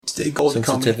Stay gold,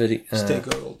 sensitivity. Stay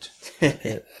gold.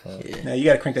 Now you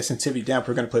got to crank that sensitivity down if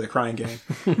we're going to play the crying game.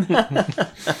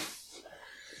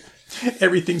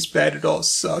 Everything's bad. It all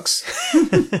sucks.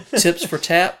 Tips for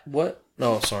tap? What?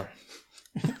 No, sorry.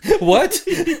 What?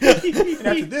 And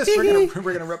after this,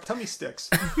 we're gonna rub tummy sticks.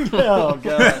 Oh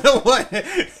god! What?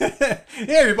 Hey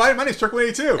everybody, my name's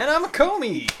Turkle82, And I'm a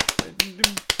Comey.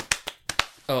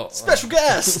 Oh, Special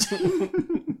guest.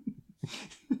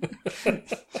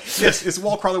 Yes, it's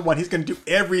Wallcrawler 1. He's gonna do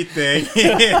everything.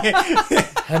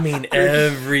 I mean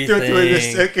everything. through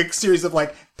this a series of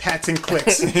like pats and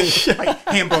clicks, like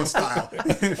Hambone style.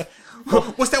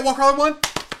 What's that Wallcrawler 1?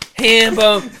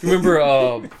 Hambo. Remember,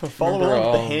 Follow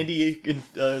along with the handy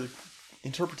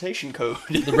interpretation code.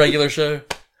 the regular show?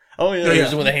 Oh yeah. He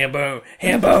was with a Hambo.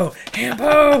 Hambo.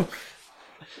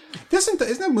 Isn't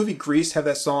that movie Grease have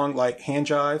that song like Hand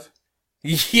Jive?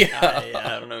 Yeah.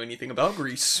 I don't know anything about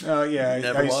Grease. Oh yeah,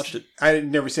 Never watched it. I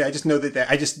never see. I just know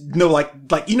that I just know like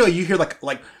you hear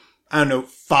like I don't know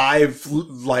 5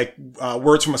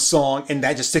 words from a song and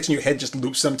that just sticks in your head, just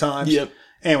loops sometimes. Yep.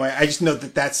 Anyway, I just know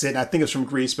that's it. I think it's from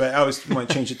Grease, but I always want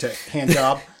to change it to Hand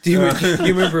Job. Do you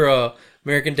remember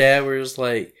American Dad, where it was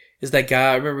like, is that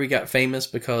guy? I remember he got famous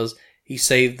because he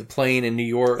saved the plane in New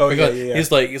York. Oh yeah.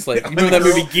 He's like, you remember that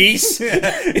movie Geese?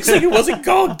 It's like, it wasn't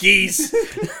called Geese.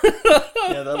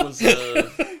 Yeah, that was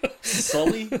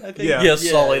Sully, I think. Yeah.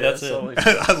 Sully. That's Sully. it.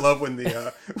 I love when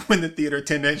the theater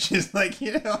attendant, she's like,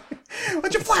 why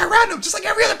don't you fly around them just like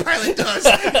every other pilot does?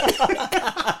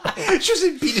 She was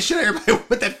beating the shit out of everybody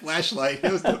with that flashlight.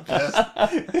 It was the best.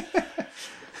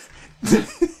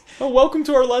 Well, welcome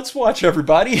to our Let's Watch,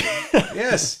 everybody.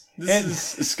 Yes. This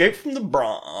is Escape from the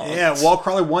Bronx. Yeah,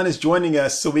 Wallcrawler 1 is joining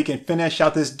us so we can finish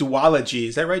out this duology.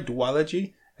 Is that right?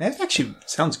 Duology? That actually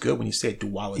sounds good when you say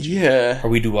duology. Yeah. Are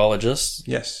we duologists?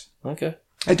 Yes. Okay.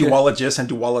 I duologist and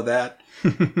do all of that.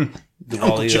 Do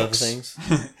all these other jokes. things?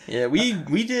 Yeah,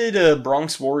 we did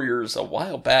Bronx Warriors a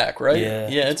while back, right?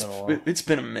 Yeah, it's been a while. it's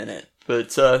been a minute.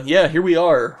 But yeah, here we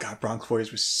are. God, Bronx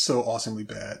Warriors was so awesomely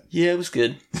bad. Yeah, it was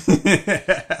good.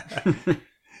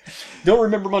 Don't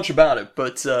remember much about it,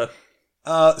 but So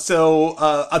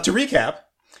to recap,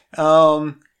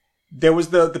 there was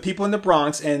the people in the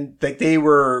Bronx, and they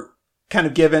were kind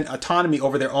of given autonomy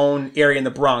over their own area in the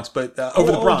Bronx, but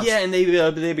over the Bronx. Yeah, and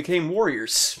they became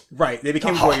warriors. Right, they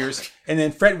became warriors. And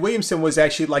then Fred Williamson was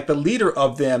actually like the leader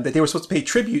of them that they were supposed to pay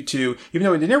tribute to, even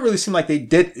though it never really seemed like they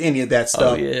did any of that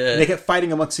stuff. Oh, yeah. And they kept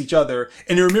fighting amongst each other.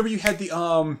 And then remember you had the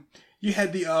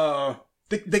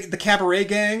cabaret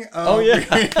gang. Oh yeah.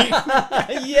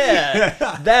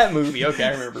 Yeah. That movie. Okay,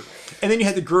 I remember. And then you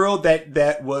had the girl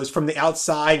that was from the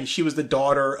outside, and she was the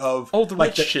daughter of the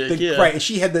rich chick, yeah. Right, and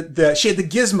she had the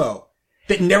gizmo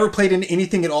that never played in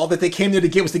anything at all. That they came there to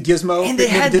get was the gizmo. And that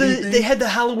they never did anything. had the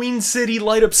Halloween City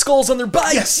light up skulls on their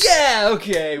bikes. Yes. Yeah.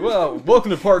 Okay. Well, welcome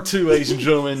to part 2, ladies and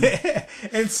gentlemen.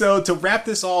 And so to wrap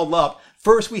this all up,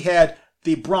 first we had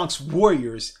the Bronx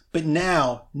Warriors, but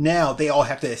now they all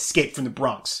have to escape from the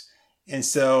Bronx. And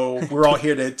so we're all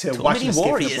here to watch them escape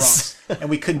from the Bronx. And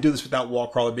we couldn't do this without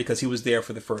Wallcrawler because he was there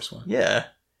for the first one. Yeah.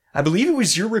 I believe it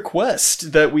was your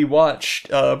request that we watched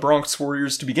Bronx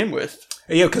Warriors to begin with.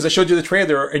 Yeah, because I showed you the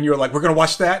trailer and you were like, we're going to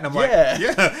watch that? And I'm like,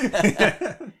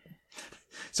 yeah.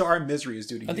 So our misery is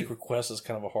due to you. I think request is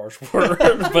kind of a harsh word,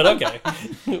 but okay.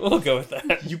 We'll go with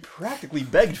that. You practically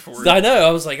begged for it. I know. I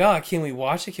was like, can we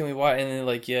watch it? Can we watch it? And then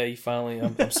like, yeah, you finally,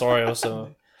 I'm sorry. I was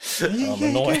so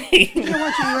annoying. You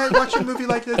watch a movie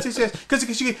like this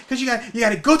because you got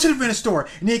to go to the rental store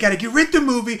and then you got to get rent the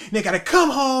movie and you got to come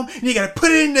home and you got to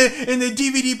put it in the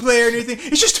DVD player and everything.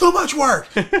 It's just too much work.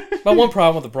 My one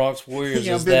problem with the Bronx Warriors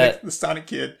is that like the Sonic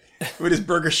Kid with his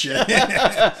burger shit.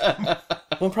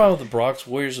 One problem with the Bronx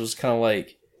Warriors was kind of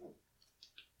like,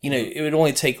 it would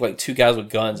only take like 2 guys with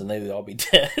guns and they would all be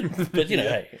dead. But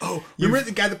hey. Oh, you remember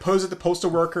the guy that posed as the postal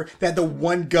worker that had the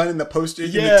one gun in the poster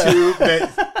in the tube?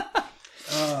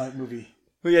 That movie.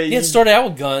 Well, yeah, he had started out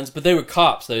with guns, but they were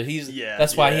cops, though.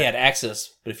 That's why he yeah. had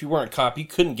access. But if you weren't a cop, you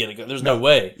couldn't get a gun. There's no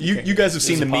way. You guys have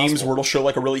seen the memes where it'll show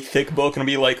like a really thick book and it'll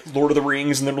be like Lord of the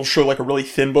Rings, and then it'll show like a really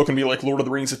thin book and be like Lord of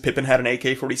the Rings if Pippin had an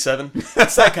AK-47.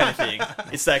 It's that kind of thing.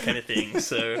 It's that kind of thing.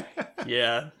 So,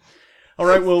 yeah. All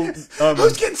right, well...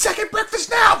 Who's getting second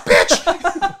breakfast now, bitch?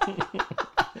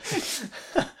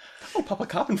 Oh, Papa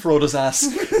Coppenfrold his ass.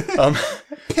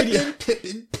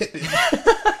 Pippin.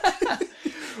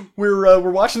 We're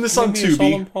watching this on Give me a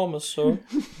solemn Tubi. promise, sir.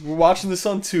 We're watching this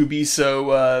on Tubi,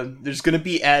 so there's going to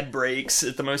be ad breaks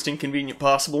at the most inconvenient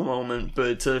possible moment.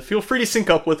 But feel free to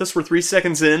sync up with us. We're 3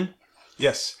 seconds in.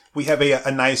 Yes, we have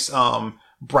a nice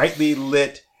brightly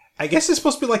lit. I guess it's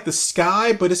supposed to be like the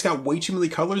sky, but it's got way too many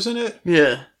colors in it.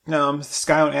 Yeah.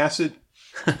 Sky on Acid,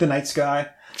 The Night Sky.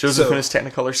 Joseph and his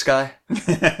Technicolor Sky.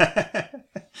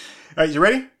 All right, you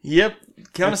ready? Yep.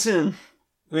 Count us in.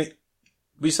 Wait,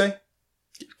 what you say?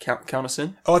 Count us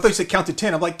in? Oh, I thought you said count to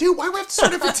 10. I'm like, dude, why do we have to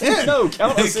start it for 10? No,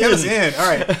 count us in. Count us in. All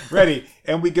right, ready.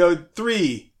 And we go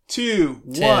 3, 2,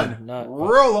 1.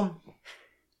 Roll them.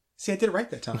 See, I did it right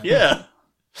that time. Yeah.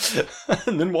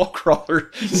 And then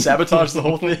Wallcrawler sabotaged the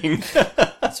whole thing.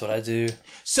 That's what I do.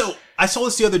 So, I saw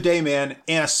this the other day, man,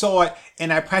 and I saw it,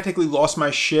 and I practically lost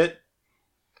my shit.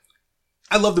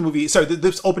 I love the movie. Sorry,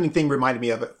 this opening thing reminded me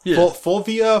of it. Yeah.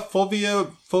 Vulva film?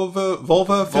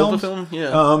 Volva film?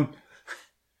 Yeah.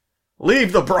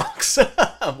 Leave the Bronx.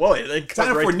 Boy, they cut Sign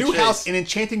up right for to New the chase. House in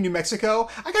Enchanting, New Mexico.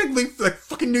 I gotta leave like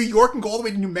fucking New York and go all the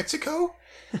way to New Mexico?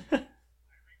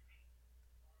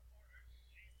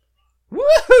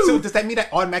 Woohoo! So does that mean I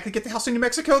automatically get the house in New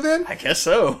Mexico then? I guess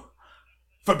so.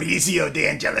 Fabrizio De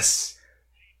Angelis.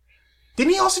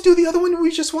 Didn't he also do the other one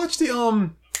we just watched?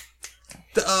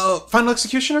 The Final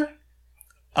Executioner?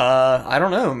 I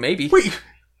don't know. Maybe. Wait.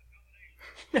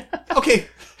 Okay.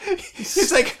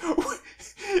 It's like,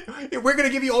 we're gonna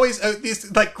give you always these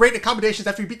like great accommodations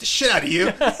after we beat the shit out of you.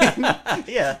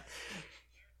 Yeah.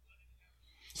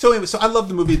 So anyway, so I love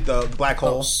the movie The Black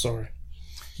Hole. Oh, sorry.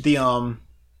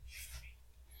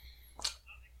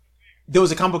 There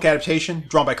was a comic book adaptation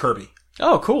drawn by Kirby.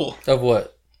 Oh, cool. Of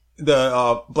what?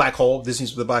 The Black Hole,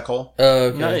 Disney's The Black Hole.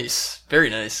 Okay. Nice. Very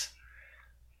nice.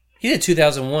 He did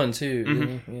 2001 too.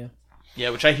 Didn't he? Yeah. Yeah,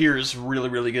 which I hear is really,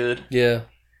 really good. Yeah.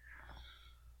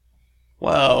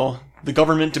 Wow. The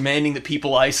government demanding that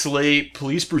people isolate,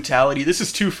 police brutality. This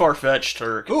is too far-fetched,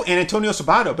 Turk. Oh, and Antonio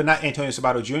Sabato, but not Antonio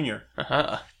Sabato Jr.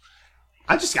 Uh-huh.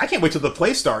 I can't wait till the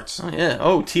play starts. Oh, yeah.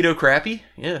 Oh, Tito Crappy?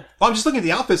 Yeah. Well, I'm just looking at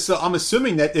the outfits, so I'm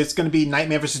assuming that it's going to be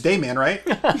Nightman versus Dayman, right?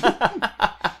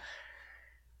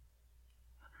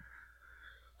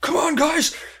 Come on,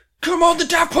 guys! Come on, the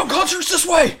Daft Punk concert's this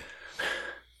way!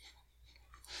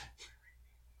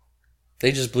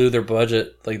 They just blew their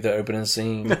budget, like the opening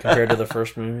scene, compared to the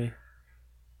first movie.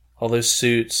 All those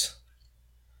suits.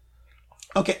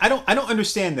 Okay, I don't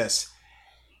understand this.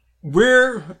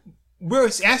 We're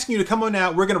asking you to come on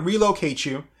out. We're going to relocate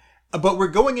you, but we're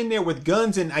going in there with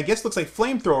guns and I guess looks like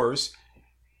flamethrowers,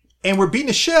 and we're beating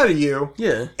the shit out of you.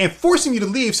 Yeah. And forcing you to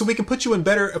leave so we can put you in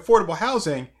better affordable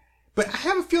housing. But I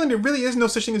have a feeling there really is no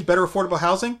such thing as better affordable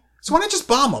housing. So why not just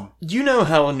bomb them? You know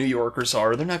how New Yorkers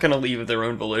are. They're not going to leave of their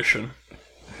own volition.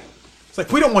 It's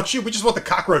like, we don't want you. We just want the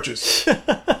cockroaches.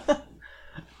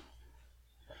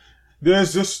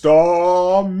 There's a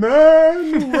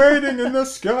starman waiting in the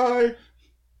sky.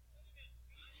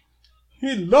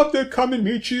 He'd love to come and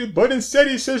meet you, but instead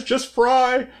he says just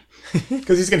fry.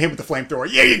 Because he's going to hit with the flamethrower.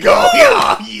 Here you go.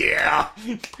 Yeah.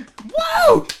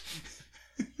 Woo!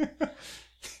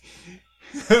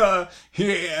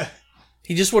 Yeah.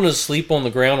 He just wanted to sleep on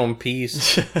the ground on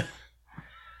peace.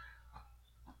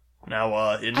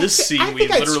 Now, in this scene, I we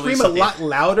think I'd literally scream a lot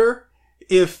louder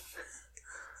if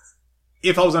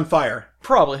I was on fire.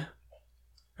 Probably.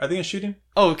 Are they going to shoot him?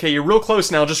 Oh, okay, you're real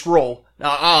close now. Just roll.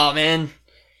 Man.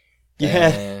 You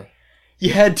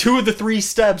had 2 of the 3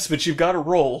 steps, but you've got to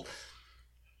roll.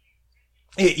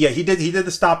 Yeah, he did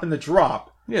the stop and the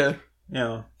drop. Yeah.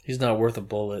 Yeah. He's not worth a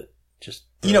bullet. Just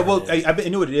I knew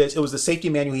what it is. It was the safety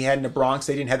manual he had in the Bronx.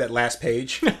 They didn't have that last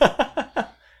page.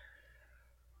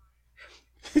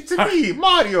 It's me,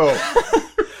 Mario.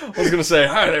 I was gonna say,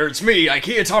 hi there, it's me,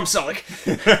 IKEA Tom Selleck.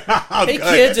 Hey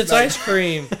kids, it's ice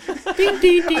cream. Ding,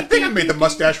 ding, ding, I think I made the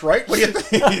mustache right. What do you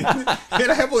think?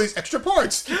 And I have all these extra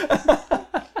parts.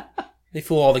 They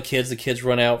fool all the kids. The kids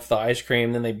run out for the ice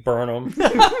cream, then they burn them.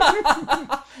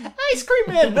 Ice Cream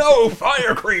Man, no,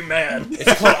 Fire Cream Man.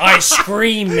 It's called Ice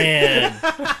Cream Man.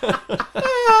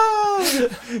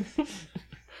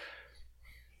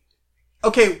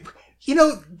 Okay,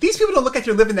 these people don't look like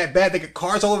they're living that bad. They got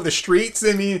cars all over the streets.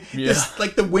 I mean,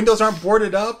 like the windows aren't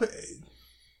boarded up.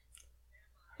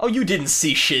 Oh, you didn't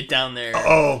see shit down there.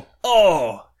 Oh.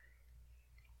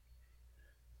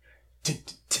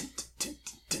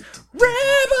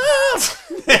 Rebels!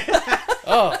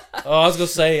 I was gonna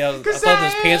say, I thought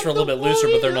his pants were a little bit looser,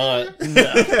 but they're not. No.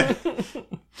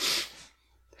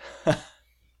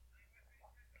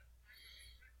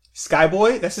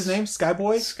 Skyboy, that's his name,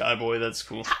 Skyboy. Skyboy, that's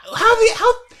cool. How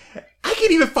I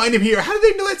can't even find him here. How do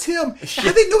they know that's him? How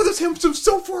do they know that's him from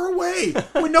so far away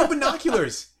with no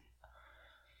binoculars?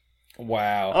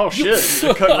 Wow. Oh shit!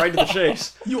 They're cutting right to the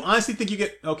chase. You honestly think you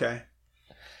get okay?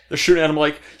 They're shooting at him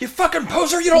like, you fucking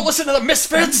poser! You don't listen to the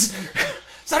Misfits.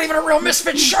 It's not even a real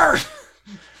Misfit shirt.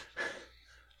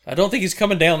 I don't think he's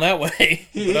coming down that way.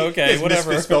 But okay, His whatever.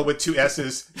 Misfit spelled with 2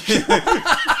 S's.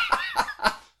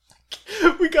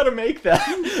 gotta make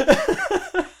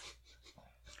that.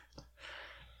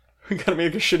 We gotta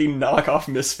make a shitty knockoff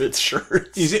Misfits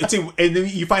shirt. And then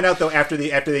you find out though after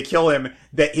they kill him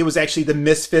that it was actually the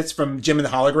Misfits from Jim and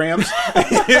the Holograms.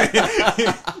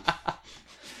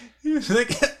 He was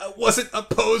like, I wasn't a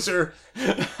poser.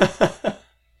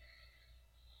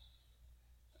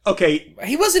 Okay,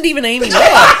 He wasn't even aiming up.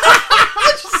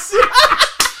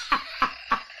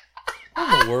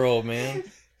 What in the world, man?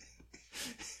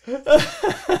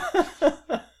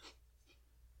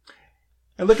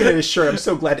 and looking at his shirt, I'm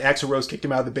so glad Axl Rose kicked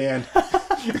him out of the band.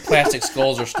 The plastic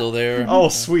skulls are still there. Oh,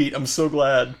 sweet. I'm so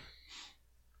glad.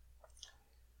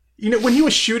 You know, when he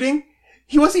was shooting,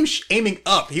 he wasn't even aiming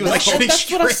up. He was like shooting That's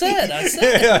straight. what I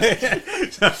said.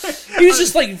 He was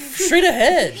just like straight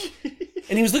ahead.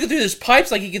 And he was looking through his pipes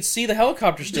like he could see the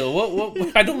helicopter still.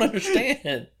 What I don't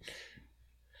understand.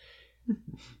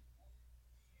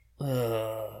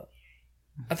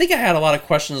 I think I had a lot of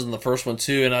questions in the first one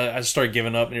too, and I started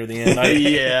giving up near the end.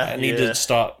 I need to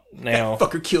stop now. That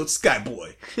fucker killed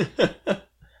Skyboy.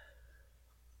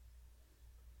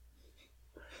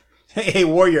 Hey,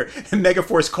 Warrior,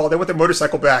 Megaforce called. They want their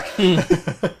motorcycle back.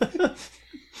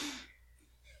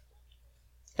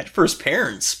 At first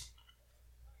parents.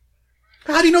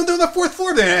 How do you know they're on the 4th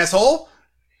floor then, asshole?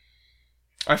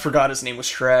 I forgot his name was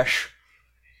Trash.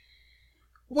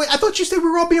 Wait, I thought you said we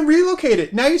were all being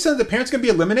relocated. Now you said the parents going to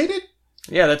be eliminated?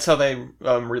 Yeah, that's how they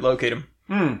relocate him.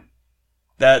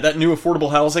 That new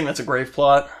affordable housing, that's a grave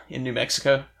plot in New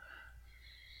Mexico.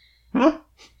 Huh?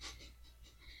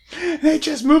 They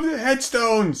just moved the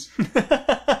headstones.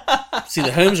 See,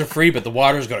 the homes are free, but the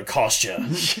water's going to cost you.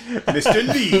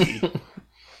 Mr. Lee.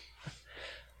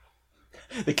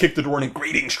 They kicked the door in.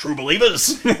 Greetings, true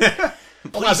believers.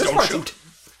 Please don't shoot.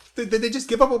 Did they just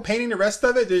give up on painting the rest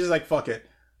of it? They're just like, fuck it.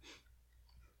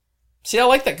 See, I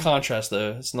like that contrast,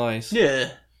 though. It's nice.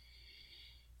 Yeah.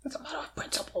 That's a matter of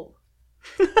principle.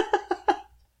 I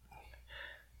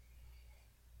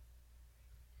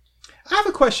have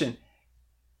a question.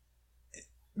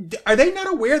 Are they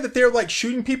not aware that they're like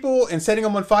shooting people and setting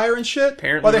them on fire and shit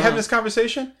Apparently while they're not. having this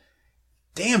conversation?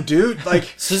 Damn, dude!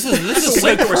 Like So this is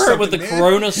so current with the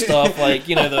Corona stuff, like,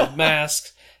 you know, the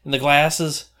masks and the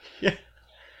glasses. Yeah.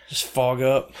 Just fog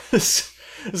up. This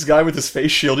guy with his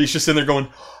face shield, he's just in there going...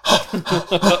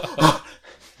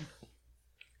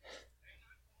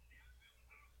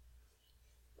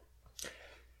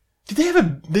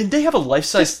 Did they have a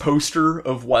life-size poster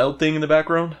of Wild Thing in the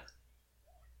background?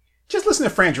 Just listen to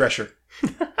Fran Drescher.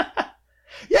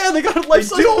 Yeah, they got a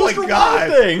life-size Oh poster my of God.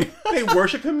 Wild Thing. They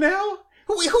worship him now?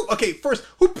 Who? Okay, first,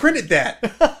 who printed that?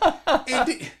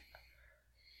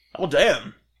 Oh,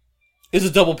 damn. It's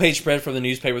a double page spread from the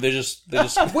newspaper. They just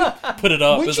put it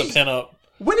up as a pin up.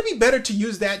 Wouldn't it be better to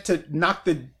use that to knock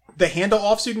the handle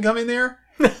off so you can come in there?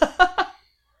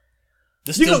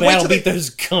 This You're still gonna wait battle till beat those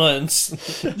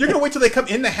guns. You're gonna wait till they come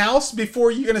in the house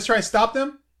before you're gonna try and stop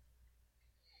them?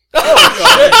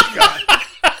 Oh, God.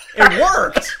 It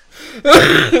worked.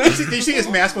 Did you see his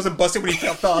mask wasn't busted when he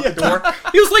fell out the door?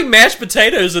 He was like mashed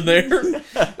potatoes in there.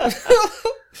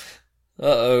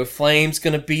 Uh-oh, Flame's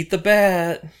gonna beat the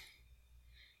bat.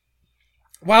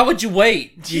 Why would you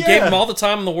wait? You gave him all the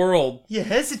time in the world. You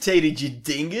hesitated, you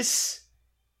dingus.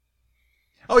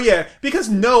 Oh yeah, because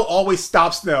no always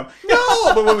stops them.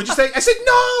 No! But what would you say? I said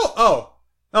no! Oh,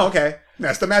 okay.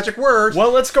 That's the magic word.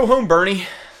 Well, let's go home, Bernie.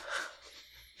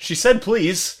 She said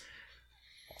please.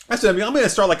 That's what I mean. I'm going to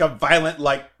start like a violent,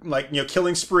 like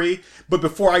killing spree. But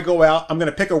before I go out, I'm going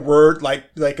to pick a word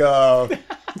like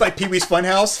Pee-wee's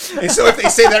Funhouse. And so if they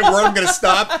say that word, I'm going to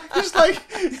stop. Just like...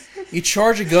 You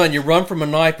charge a gun, you run from a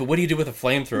knife, but what do you do with a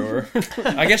flamethrower?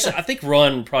 I think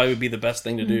run probably would be the best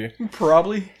thing to do.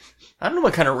 Probably. I don't know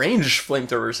what kind of range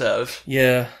flamethrowers have.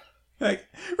 Yeah. Like,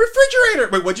 refrigerator!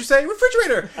 Wait, what'd you say?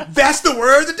 Refrigerator! That's the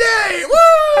word of the day!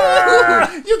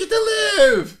 Woo! You get to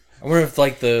live! I wonder if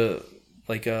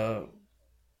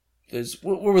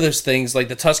what were those things? Like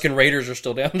the Tusken Raiders are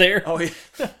still down there. Oh, yeah.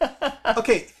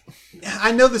 Okay,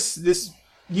 I know this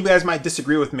you guys might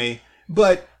disagree with me,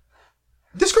 but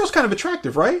this girl's kind of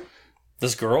attractive, right?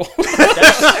 This girl?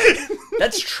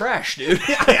 That's Trash, dude.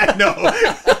 I know.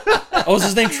 Oh, is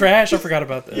his name Trash? I forgot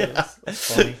about that. Yeah.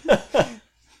 That's funny.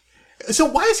 So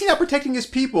why is he not protecting his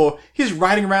people? He's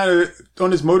riding around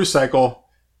on his motorcycle.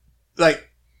 Like...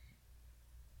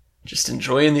 Just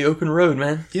enjoying the open road,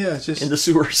 man. Yeah, it's just... In the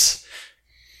sewers.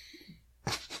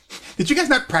 Did you guys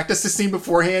not practice this scene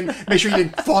beforehand? Make sure you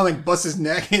didn't fall and bust his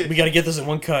neck. We gotta get this in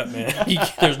one cut, man.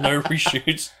 There's no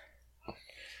reshoots.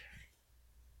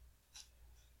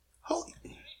 Holy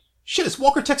shit, it's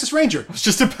Walker, Texas Ranger. I was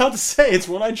just about to say, it's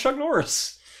One-Eyed Chuck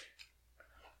Norris.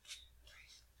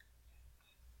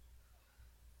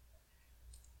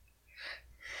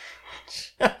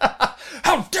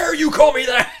 call me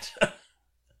that!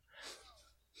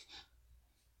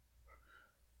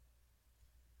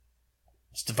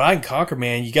 It's divide and conquer,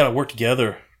 man. You gotta work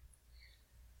together.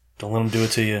 Don't let them do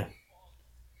it to you.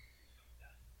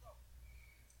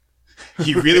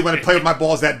 You really want to play with my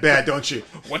balls that bad, don't you?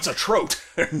 What's a trote?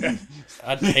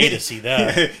 I'd pay to see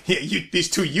that. These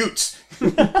two Utes.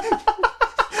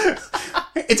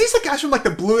 Is these the guys from like the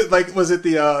blue? Like, was it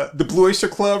the Blue Oyster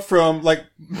Club from like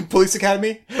Police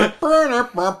Academy? Oh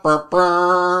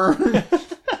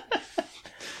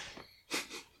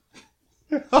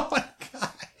my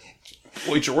god!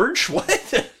 Boy George,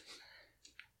 what?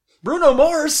 Bruno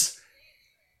Mars.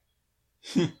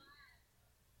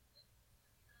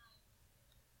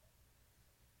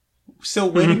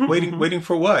 Still waiting, waiting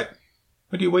for what?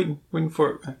 What are you waiting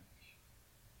for?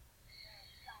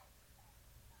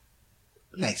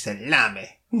 Like salami.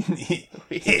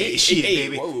 Hey, shit,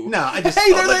 baby. Whoa. No, I just.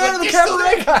 Hey, there they are, the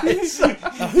cabaret guys.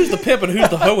 Now, who's the pimp and who's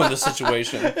the hoe in this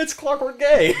situation? It's Clockwork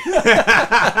Gay.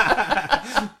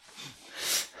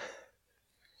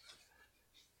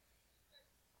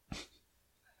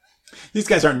 These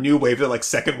guys aren't new wave; they're like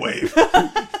second wave.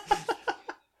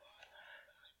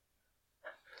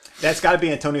 That's got to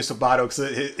be Antonio Sabato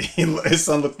because his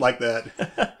son looked like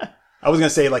that. I was gonna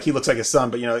say like he looks like his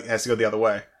son, but it has to go the other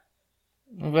way.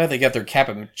 I'm glad they got their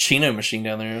cappuccino machine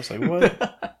down there. It's like,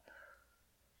 what?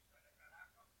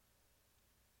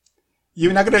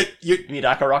 You're not gonna. You need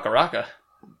Aka Raka Raka.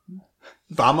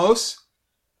 Vamos?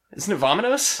 Isn't it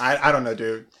Vominos? I don't know,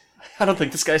 dude. I don't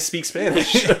think this guy speaks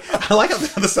Spanish. I like how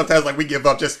the subtitles like we give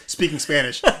up just speaking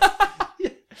Spanish.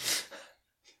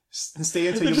 Stay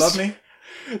until you love me.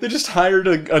 They just hired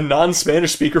a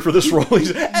non-Spanish speaker for this role.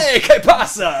 He's, hey, ¿qué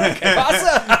pasa? ¿Qué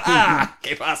pasa?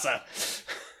 ¿Qué pasa?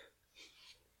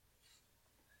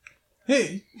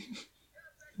 Hey.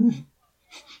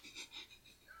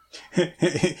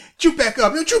 Chew back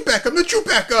up. No, chew back up. No, chew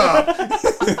back up.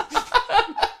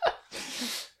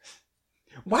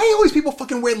 Why always people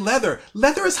fucking wear leather?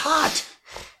 Leather is hot.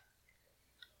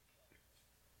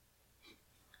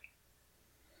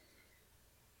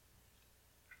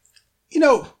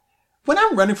 When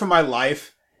I'm running for my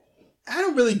life, I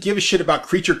don't really give a shit about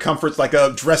creature comforts like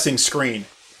a dressing screen.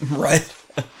 Right.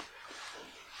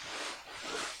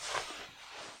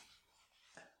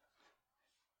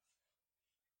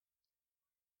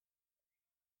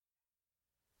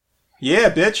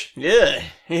 Yeah, bitch. Yeah,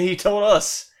 he told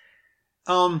us.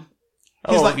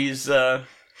 He's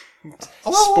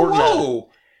sporting whoa.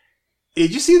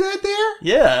 Did you see that there?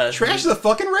 Yeah. Trash is a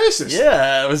fucking racist.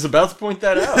 Yeah, I was about to point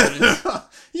that out.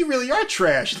 You really are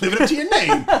trash, living up to your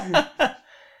name.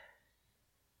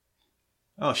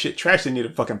 Oh shit, Trash didn't need a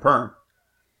fucking perm.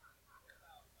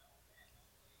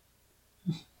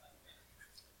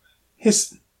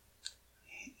 His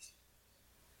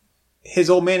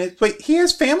old man wait, he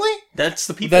has family? That's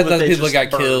the people that they people just got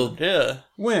burned. killed. Yeah.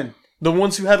 When? The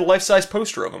ones who had a life-size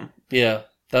poster of him. Yeah,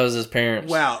 that was his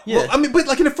parents. Wow. Yeah. Well, I mean, but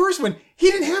like in the first one,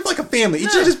 he didn't have like a family. He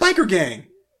just had his biker gang.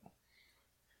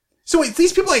 So wait,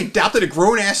 these people adopted a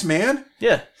grown-ass man?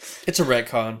 Yeah. It's a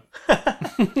retcon.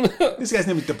 This guy's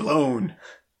name is DeBlone.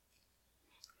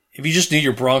 If you just knew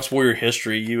your Bronx Warrior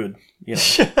history, you would,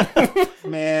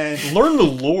 Man. Learn the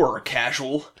lore,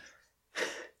 casual.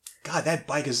 God, that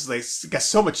bike is like got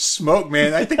so much smoke,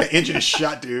 man. I think the engine is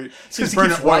shot, dude. It's He keeps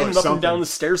burning oil or riding up and something. down the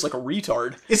stairs like a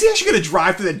retard. Is he actually going to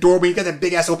drive through that door when you got that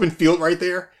big ass open field right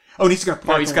there? Oh, and he's going to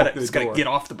park. No, he's and got walk through the to door. get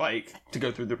off the bike to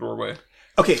go through the doorway.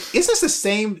 Okay, is this the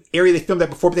same area they filmed that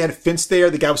before? But they had a fence there.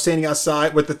 The guy was standing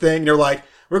outside with the thing. And they're like,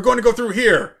 "We're going to go through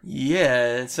here."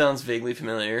 Yeah, it sounds vaguely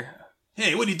familiar.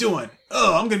 Hey, what are you doing?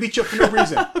 Oh, I'm going to beat you up for no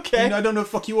reason. Okay. I don't know who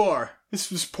the fuck you are.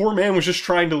 This poor man was just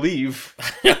trying to leave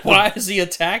Why is he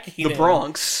attacking the him?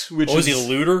 Bronx, which Oh, is he a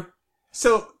looter?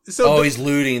 So He's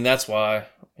looting. That's why.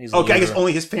 He's a okay. I guess looter.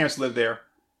 only his parents live there.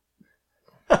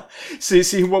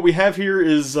 See, what we have here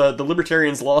is the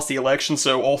Libertarians lost the election,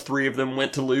 so all three of them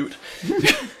went to loot.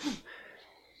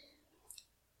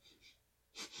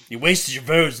 You wasted your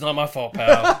vote. It's not my fault,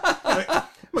 pal. I'm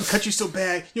going to cut you so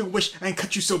bad. You wish I ain't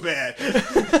cut you so bad.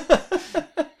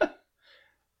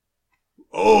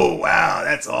 Oh, wow.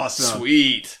 That's awesome.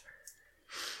 Sweet.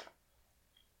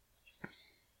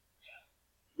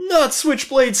 Not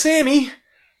Switchblade Sammy.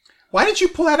 Why didn't you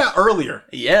pull that out earlier?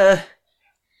 Yeah.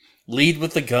 Lead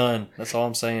with the gun. That's all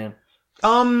I'm saying.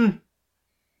 I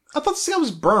thought this guy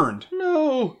was burned.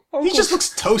 No. He just looks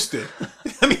toasted.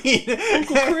 I mean,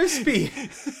 Uncle Crispy.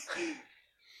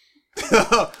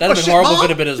 That'd have been horrible if it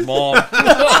had been his mom.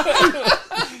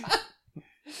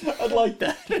 I'd like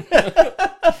that.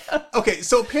 Okay,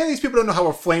 so apparently these people don't know how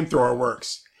a flamethrower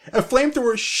works. A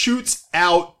flamethrower shoots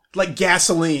out like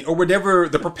gasoline or whatever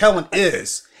the propellant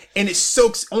is, and it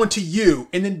soaks onto you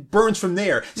and then burns from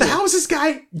there. So how is this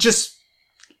guy just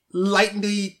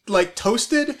lightly like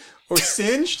toasted or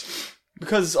singed?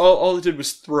 Because all it did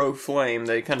was throw flame.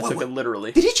 They kind of took it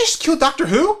literally. Did he just kill Doctor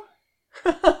Who?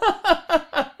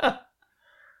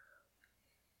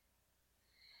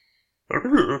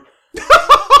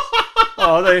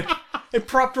 Oh, they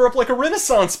propped her up like a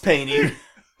Renaissance painting.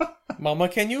 Mama,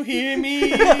 can you hear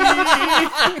me?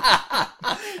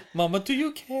 Mama, do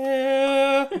you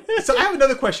care? So I have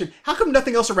another question. How come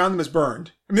nothing else around them is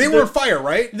burned? I mean, they were on fire,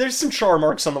 right? There's some char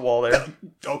marks on the wall there.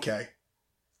 Okay.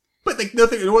 But like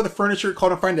nothing, no other furniture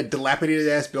caught on fire in a dilapidated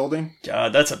ass building?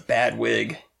 God, that's a bad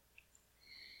wig.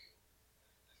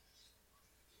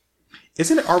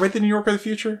 Isn't it already the New York of the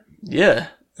future? Yeah.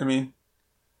 I mean...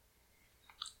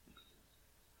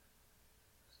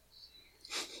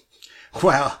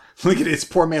 Wow, look at it. It's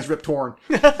poor man's Rip Torn.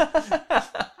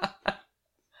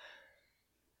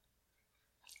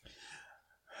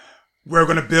 We're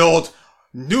going to build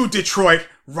new Detroit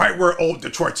right where old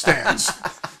Detroit stands.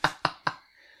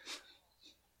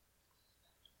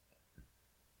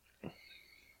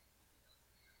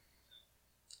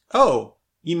 Oh,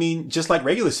 you mean just like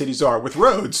regular cities are with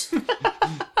roads?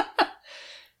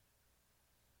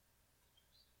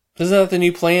 Isn't that the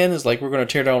new plan? Is like we're going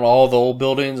to tear down all the old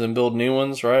buildings and build new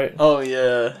ones, right? Oh,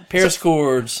 yeah. Paris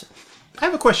cords. I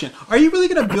have a question. Are you really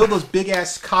going to build those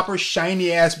big-ass, copper,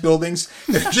 shiny-ass buildings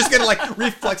that are just going to, like,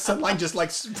 reflect sunlight, just, like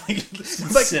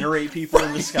incinerate people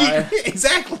in the sky?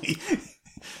 Exactly.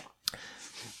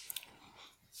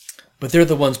 But they're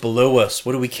the ones below us.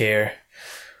 What do we care?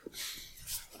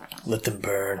 Let them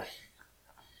burn.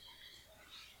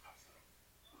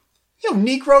 Yo,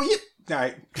 Negro, you... All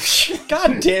right.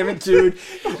 God damn it, dude.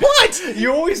 What?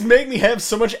 You always make me have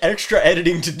so much extra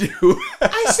editing to do.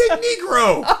 I said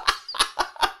Negro.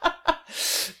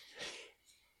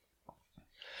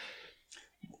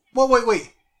 Well,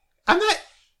 wait. I'm not...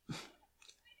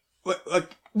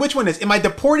 Which one is... Am I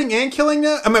deporting and killing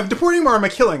them? Am I deporting him or am I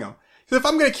killing him? Because if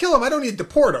I'm going to kill him, I don't need to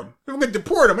deport him. If I'm going to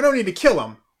deport him, I don't need to kill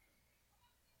him.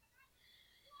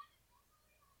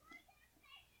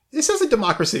 This is a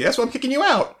democracy. That's why I'm kicking you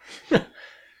out.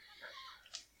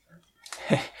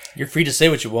 You're free to say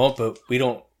what you want, but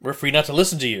we're free not to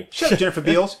listen to you. Shut up, Jennifer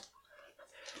Beals.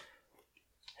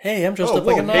 Hey, I'm dressed up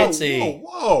like a Nazi.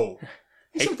 Whoa.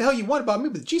 Hey, what the hell you want about me,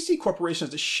 but the GC Corporation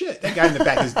is the shit. That guy in the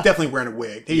back is definitely wearing a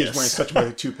wig. He is wearing such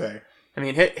a toupee. I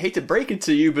mean, hate to break it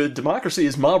to you, but democracy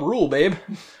is mob rule, babe.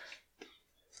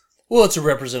 Well, it's a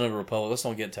representative republic. Let's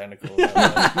not get technical about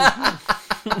that.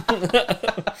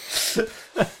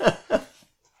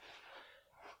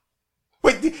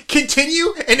 Wait,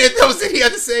 continue? And that was it he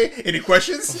had to say? Any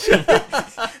questions?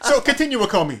 So continue will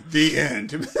call me the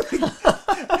end.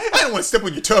 I don't want to step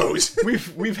on your toes.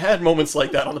 We've had moments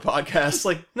like that on the podcast.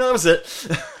 Like, no, that was it.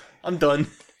 I'm done.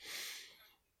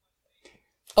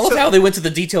 I love how they went to the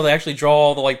detail to actually draw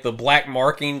all the black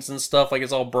markings and stuff, like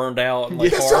it's all burned out and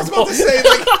that's what I was about to say.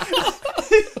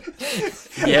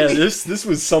 Yeah, this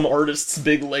was some artist's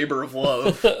big labor of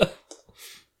love.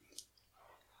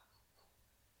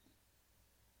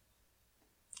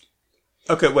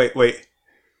 Okay, wait.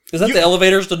 Is that the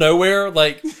elevators to nowhere?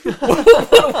 Like,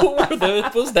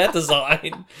 what was that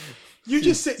design? You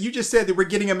just said that we're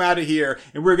getting them out of here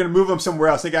and we're going to move them somewhere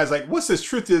else. The guy's like, what's this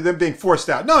truth to them being forced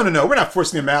out? No, we're not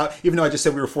forcing them out, even though I just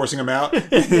said we were forcing them out.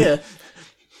 Yeah.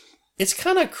 It's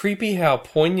kind of creepy how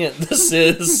poignant this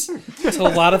is to a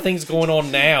lot of things going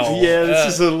on now. Yeah,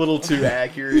 this is a little too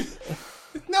accurate.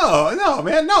 No,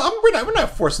 man. No, we're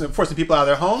not forcing people out of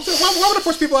their homes. Why would I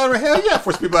force people out of their house? Yeah,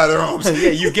 force people out of their homes. Yeah,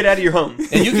 you get out of your home.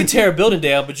 And you can tear a building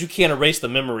down, but you can't erase the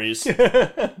memories.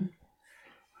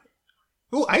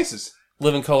 Ooh, ISIS.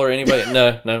 Living Color, anybody?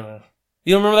 No.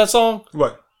 You don't remember that song?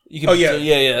 What?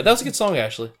 Yeah. That was a good song,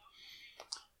 actually.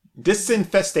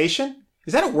 Disinfestation?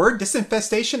 Is that a word?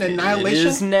 Disinfestation? Annihilation? It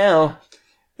is now.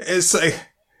 It's like...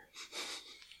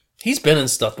 He's been in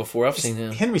stuff before. I've seen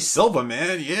him. Henry Silva,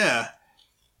 man. Yeah.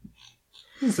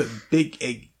 He's a big,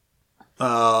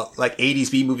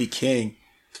 80s B-movie king.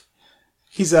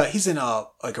 He's in a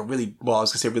really, well, I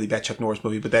was gonna say a really bad Chuck Norris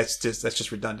movie, but that's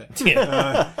just redundant.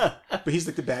 Yeah. But he's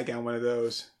like the bad guy in one of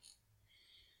those.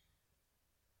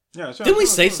 Yeah. Didn't we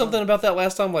say something about that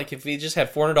last time? Like if he just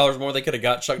had $400 more, they could have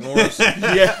got Chuck Norris.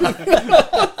 Yeah.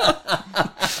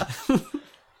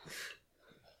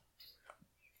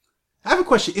 I have a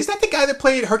question. Is that the guy that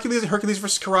played Hercules in Hercules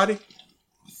vs. Karate?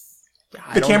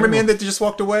 The cameraman that just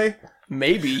walked away?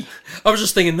 Maybe. I was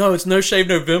just thinking, no, it's No Shave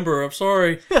November. I'm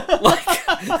sorry.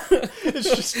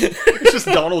 It's just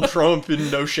Donald Trump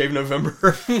in No Shave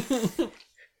November.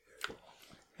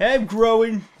 I'm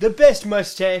growing the best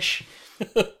mustache.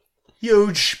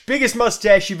 Huge. Biggest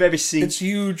mustache you've ever seen. It's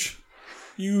huge.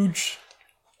 Huge.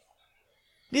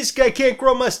 This guy can't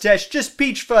grow mustache, just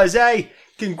Peach Fuzz. I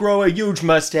can grow a huge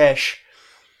mustache.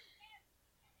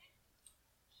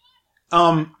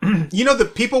 You know,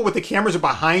 the people with the cameras are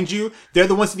behind you. They're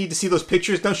the ones that need to see those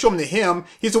pictures. Don't show them to him.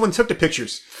 He's the one who took the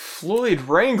pictures. Floyd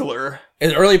Wrangler.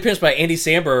 An early appearance by Andy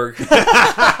Samberg.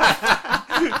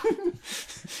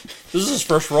 This is his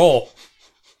first role.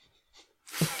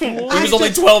 He was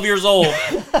only 12 years old.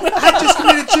 I just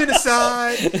committed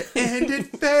genocide, and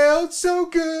it felt so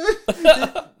good.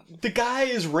 The guy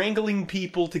is wrangling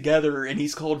people together, and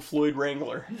he's called Floyd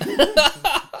Wrangler.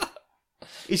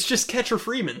 It's just Catcher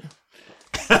Freeman.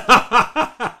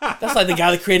 That's like the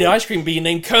guy that created ice cream being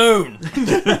named Cone.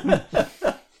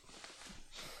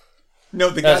 No,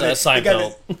 the guy That's that, a the guy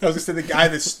Seinfeld. that I was gonna say the guy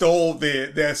that stole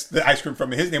the ice cream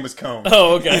from him. His name was Cone.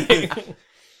 Oh, okay.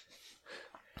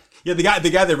 Yeah, the guy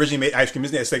that originally made ice cream.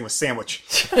 His name was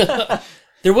Sandwich.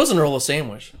 There was an Earl of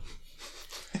Sandwich.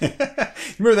 You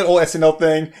remember that old SNL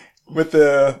thing with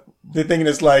the thing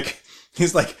is like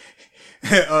he's like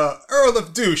Earl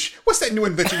of Douche. What's that new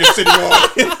invention you're sitting on?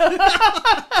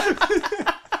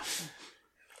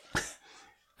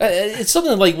 It's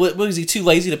something like, was he too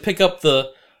lazy to pick up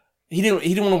the... He didn't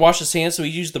want to wash his hands, so he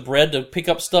used the bread to pick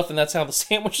up stuff, and that's how the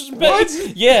sandwich was made. What?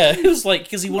 Yeah, it was like,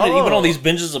 because he went on these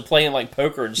binges of playing like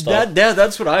poker and stuff.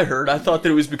 That's what I heard. I thought that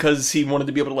it was because he wanted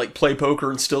to be able to like play poker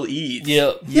and still eat.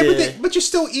 Yeah. Yeah, but you're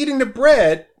still eating the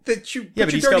bread that you put your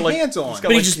he's dirty got like hands on. he's got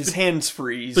But he like just- his hands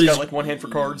free. He's but got he's- like one hand for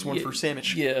cards, one for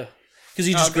sandwich. Yeah. Because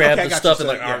he just Okay, grabbed I the got stuff you.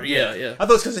 and So, like, yeah. I thought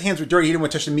it was because his hands were dirty. He didn't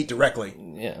want to touch the meat directly.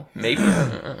 Yeah. Maybe.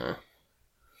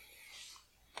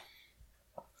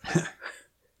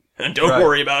 And don't Right.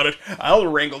 worry about it. I'll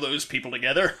wrangle those people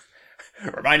together.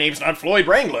 Or my name's not Floyd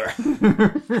Wrangler.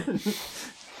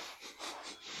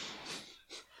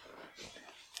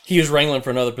 He was wrangling for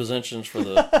another positions for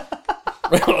the...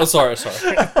 Oh, sorry.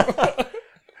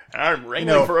 I'm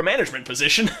wrangling for a management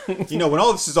position. You know, when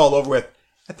all this is all over with,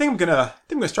 I think I'm gonna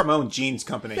start my own jeans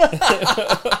company.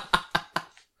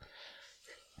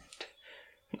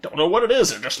 Don't know what it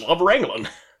is. I just love wrangling.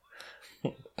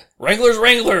 Wrangler's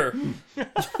Wrangler!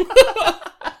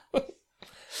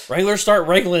 Wrangler start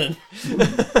wrangling.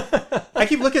 I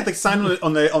keep looking at the sign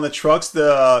on the trucks,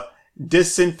 the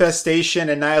disinfestation,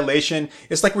 annihilation.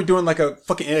 It's like we're doing like a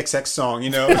fucking NXX song,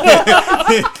 you know?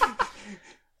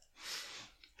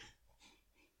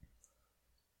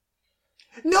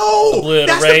 No!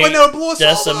 That's the one that would blow us all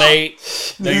up!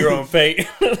 decimate, know your own fate.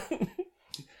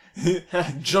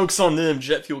 Joke's on them.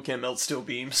 Jet fuel can't melt steel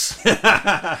beams. Does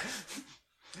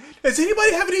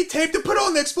anybody have any tape to put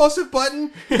on the explosive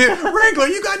button? Wrangler,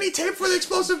 you got any tape for the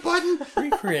explosive button?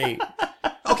 Recreate.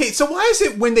 Okay, so why is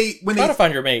it when Try to they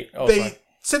find your mate. Oh, they sorry.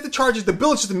 set the charges, the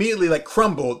building just immediately like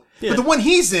crumbled. But the one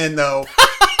he's in though,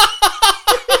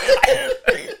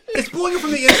 it's blowing up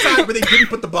from the inside where they didn't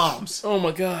put the bombs. Oh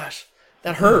my gosh.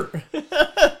 That hurt.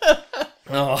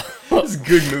 Oh, It's a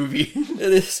good movie.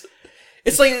 it is.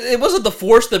 It's like, it wasn't the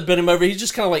force that bent him over. He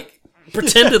just kind of like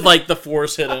pretended like the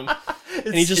force hit him.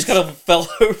 And he just kind of fell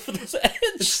over this It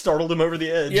edge. startled him over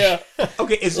the edge. Yeah.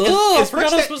 Okay, I as much forgot I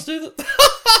was that, supposed to do that.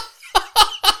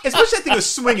 as much as that thing was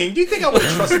swinging, do you think I would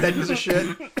have trusted that piece of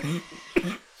shit?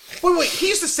 Wait, he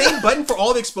used the same button for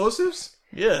all the explosives?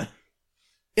 Yeah.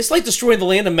 It's like destroying the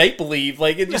land of make believe.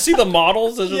 Like, you see the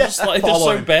models, and they're just like, they're Fall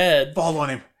on so him. bad. Fall on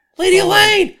him. Lady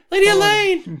Elaine! Lady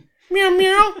Elaine! Meow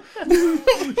meow.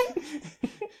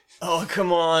 Oh,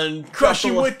 come on. Crush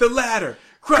him with the ladder.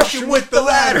 Crush him with the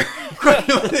ladder. Crush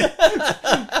him with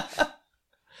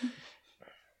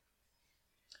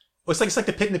Well, it's like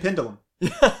the pit and the pendulum.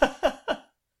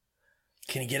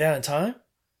 Can he get out in time?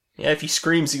 Yeah, if he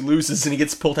screams, he loses and he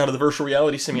gets pulled out of the virtual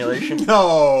reality simulation.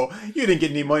 No, you didn't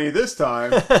get any money this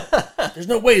time. There's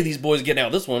no way these boys getting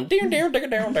out this one. Down. Go get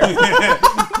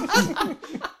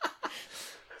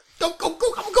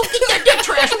that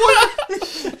trash,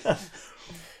 boy.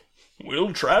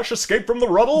 Will trash escape from the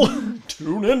rubble?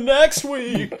 Tune in next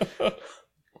week.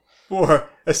 Or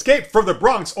Escape from the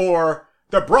Bronx, or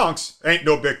The Bronx Ain't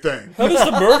No Big Thing. How does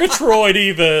the Murgatroyd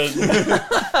even?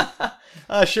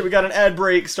 Shit, we got an ad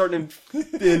break starting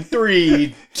in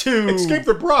 3, 2. Escape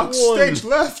the Bronx, One. stage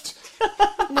left.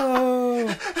 No.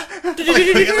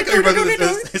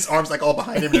 His arms like all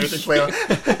behind him and everything playing.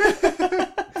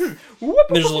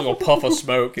 There's a little puff of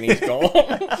smoke and he's gone.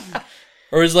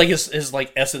 Or his like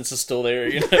essence is still there,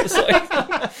 you know? It's like,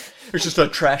 There's just a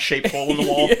trash-shaped hole in the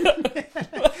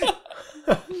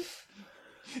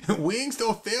wall. Wings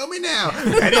don't fail me now.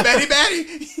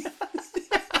 Batty.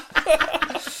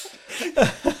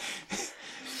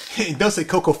 Don't say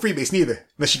Cocoa Freebase neither,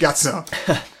 unless you got some.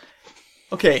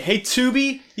 Okay, hey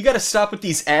Tubi, you gotta stop with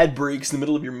these ad breaks in the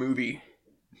middle of your movie.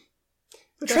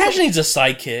 Trash needs a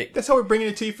sidekick. That's how we're bringing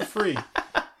it to you for free.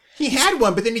 He had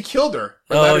one, but then he killed her.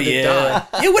 Or Oh allowed her to yeah,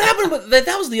 die. yeah. What happened? With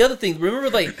that was the other thing. Remember,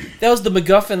 like that was the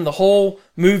MacGuffin. The whole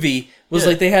movie was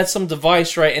like they had some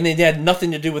device, right, and they had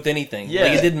nothing to do with anything. Yeah.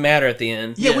 Like, it didn't matter at the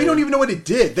end. Yeah, we don't even know what it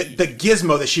did. The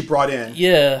gizmo that she brought in.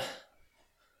 Yeah.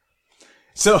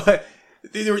 So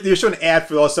they were showing an ad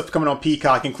for all the stuff coming on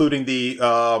Peacock, including the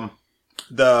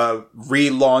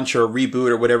relaunch or reboot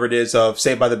or whatever it is of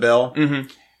Saved by the Bell. Mm-hmm.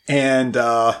 And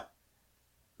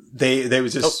they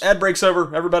was just Ad break's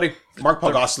over, everybody. Mark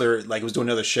Paul Gosselaar was doing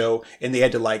another show, and they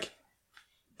had to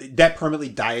that permanently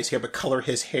dye his hair, but color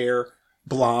his hair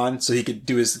blonde so he could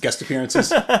do his guest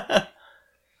appearances.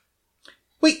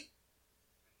 Wait,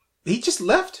 he just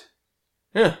left?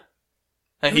 Yeah.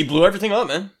 And he blew everything up,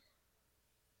 man.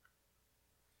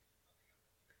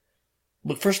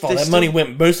 Look, first of all, that money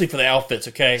went mostly for the outfits.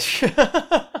 Okay.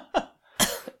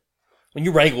 When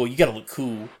you wrangle, you gotta look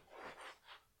cool.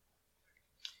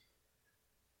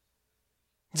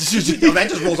 That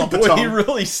just rolls off the Boy, tongue. he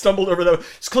really stumbled over that.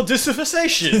 It's called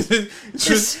disaffixation.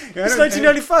 It's I don't-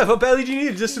 1995. How badly do you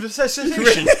need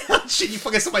disaffixation? Shit, you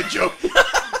fucking saw my joke.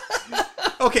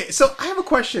 Okay, so I have a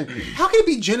question. How can it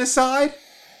be genocide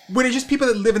when it's just people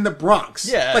that live in the Bronx?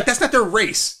 Yeah. Like, that's not their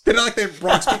race. They're not like the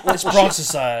Bronx people. It's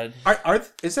Bronxicide.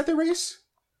 Is that their race?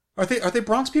 Are they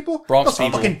Bronx people? Bronx Those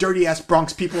people. fucking dirty ass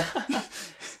Bronx people.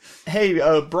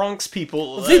 Hey, Bronx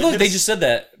people. See, look, they just said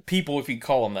that. People, if you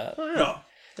call them that. No.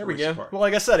 There we go. Well, I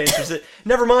guess that answers it.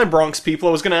 Never mind, Bronx people.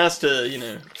 I was going to ask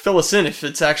to, fill us in if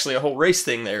it's actually a whole race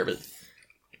thing there, but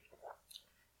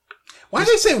Why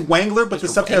do they say Wangler, but the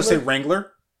subtitles say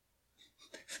Wrangler?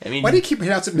 I mean, Why do you keep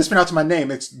mispronouncing my name?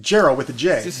 It's Gerald with a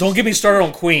J. Don't get me started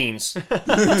on Queens.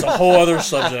 It's a whole other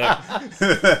subject.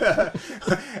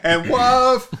 And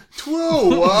woof,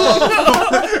 twoo,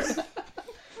 woof.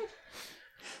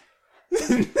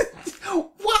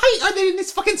 Why are they in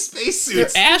these fucking They're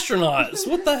spacesuits? astronauts.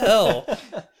 What the hell?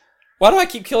 Why do I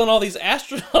keep killing all these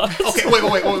astronauts?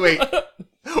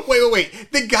 Okay, wait.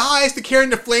 The guys that carrying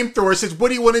the flamethrower says, "What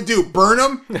do you want to do? Burn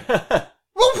them?"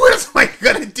 Well, what am I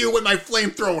gonna do with my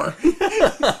flamethrower?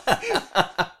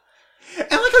 And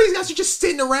I like how these guys are just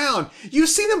sitting around. You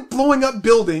see them blowing up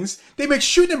buildings. They've been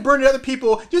shooting and burning other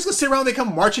people. You're just gonna sit around and they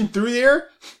come marching through there?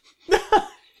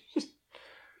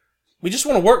 We just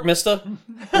want to work, mister.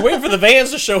 We're waiting for the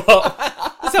vans to show up.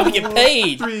 That's how we get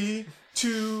paid. 3,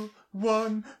 2,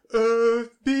 1. Earth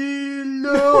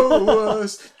below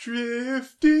us,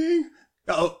 drifting.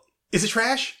 Oh, is it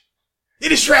trash?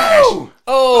 It is trash!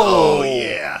 Oh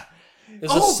yeah.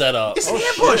 It's a setup. It's an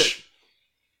ambush! shit.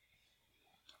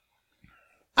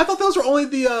 I thought those were only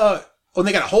the,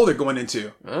 they got a hole they're going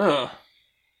into. It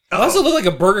also look like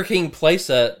a Burger King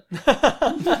playset.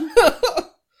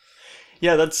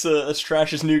 yeah, that's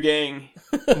Trash's new gang.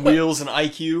 Wheels and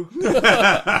IQ.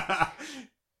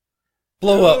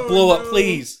 Blow up,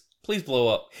 please. Please blow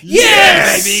up.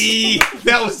 Yes!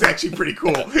 That was actually pretty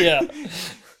cool. Yeah.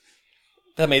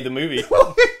 That made the movie.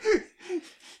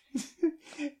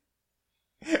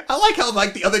 I like how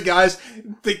the other guys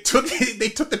they took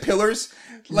the pillars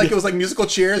like it was like musical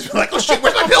chairs. We're like, oh shit,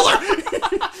 where's my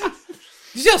pillar?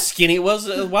 You see how skinny it was?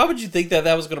 Why would you think that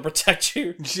was going to protect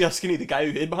you? You see how skinny the guy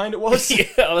who hid behind it was? Yeah,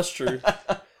 that's true.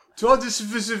 To all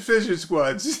division fisher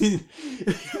squads.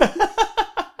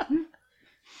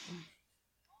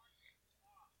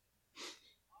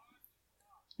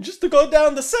 Just to go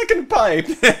down the second pipe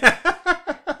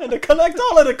and to collect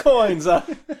all of the coins.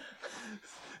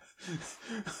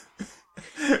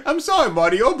 I'm sorry,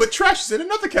 Mario, but trash is in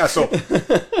another castle.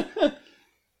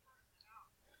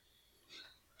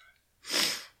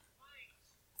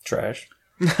 Trash.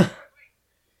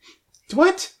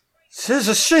 What? Says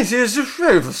a shit is a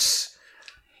favors.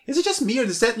 Is it just me, or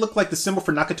does that look like the symbol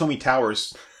for Nakatomi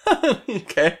Towers?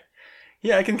 Okay.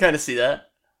 Yeah, I can kind of see that.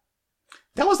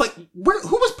 That was like, who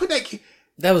was putting that?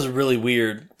 That was really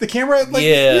weird. The camera? Like,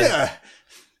 Yeah. Yeah.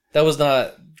 That was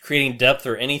not creating depth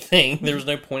or anything. There was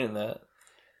no point in that.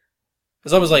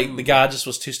 It's almost like the guy just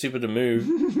was too stupid to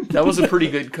move. That was a pretty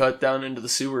good cut down into the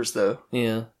sewers, though.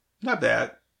 Yeah. Not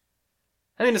bad.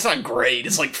 I mean, it's not great.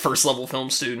 It's like first level film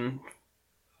student.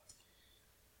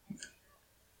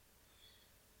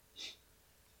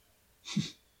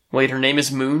 Wait, her name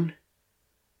is Moon?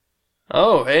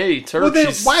 Oh, hey, Turk. Well,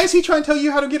 then why is he trying to tell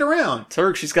you how to get around?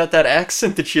 Turk, she's got that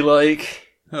accent that you like.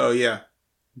 Oh, yeah.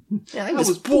 Yeah, I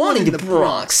was born in the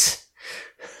Bronx.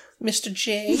 Mr.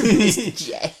 J.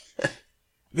 Yeah.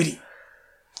 Vinny.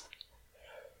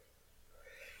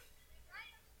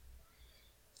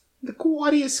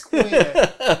 LaGuardia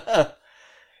Square.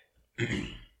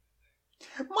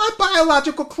 My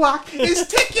biological clock is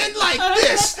ticking like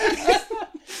this.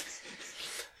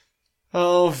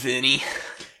 Oh, Vinny.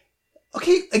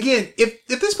 Okay, again, if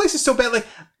this place is so bad, like,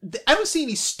 I don't see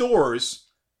any stores.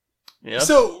 Yeah.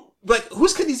 So, like,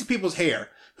 who's cutting these people's hair?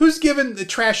 Who's giving the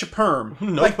trash a perm?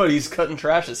 Nobody's cutting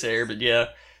Trash's hair, but yeah,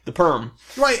 the perm.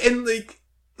 Right, and like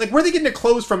where are they getting their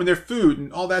clothes from and their food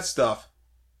and all that stuff?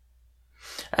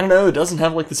 I don't know. It doesn't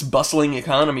have like this bustling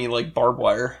economy like Barbed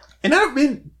Wire. And I don't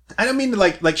mean to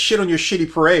like shit on your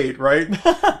shitty parade, right?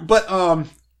 But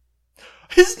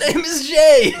his name is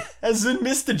Jay, as in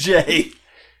Mr. J.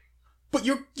 But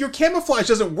your camouflage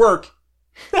doesn't work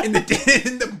in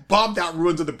the bombed out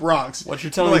ruins of the Bronx. What,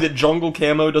 you're telling me that jungle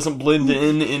camo doesn't blend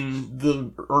in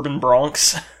the urban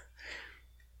Bronx?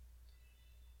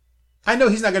 I know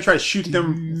he's not going to try to shoot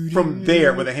them from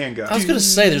there with a handgun. I was going to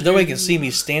say, there's no way you can see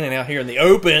me standing out here in the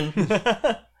open.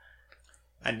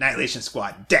 Annihilation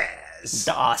Squad, DAS.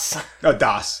 DOS. Oh,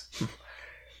 DOS.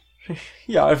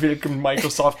 Yeah, I feel like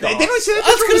Microsoft DOS. They don't see that. I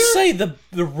was going to say,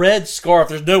 the red scarf,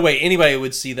 there's no way anybody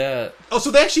would see that. Oh,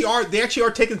 so they actually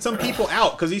are taking some people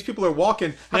out because these people are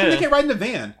walking. How come they can't ride in the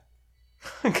van?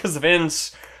 Because the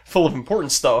van's full of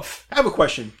important stuff. I have a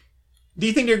question. Do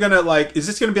you think they're going to, is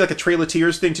this going to be like a Trail of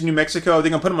Tears thing to New Mexico? Are they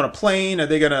going to put them on a plane? Are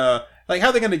they going to, how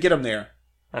are they going to get them there?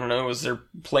 I don't know, was there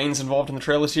planes involved in the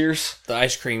Trail of Tears? The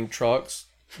ice cream trucks.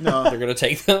 No. They're going to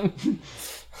take them.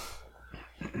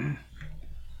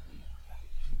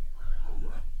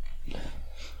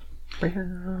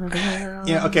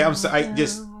 Yeah, okay, I'm sorry.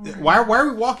 Why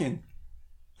are we walking?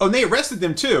 Oh, and they arrested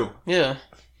them too. Yeah.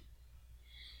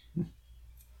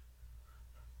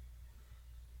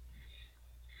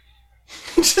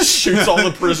 Just shoots all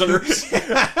the prisoners.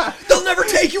 They'll never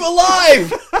take you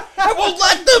alive! I won't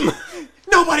let them!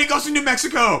 Nobody goes to New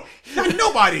Mexico!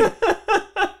 Nobody!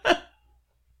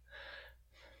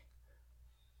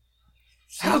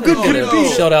 How good could it be?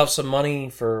 Shelled out some money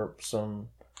for some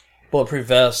bulletproof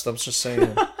vest. I'm just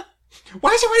saying.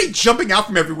 Why is everybody jumping out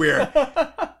from everywhere?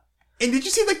 And did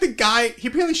you see, the guy, he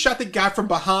apparently shot the guy from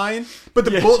behind, but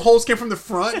the bullet holes came from the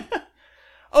front?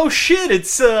 Oh shit,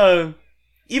 it's,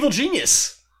 Evil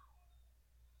Genius.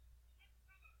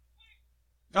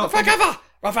 Oh,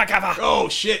 oh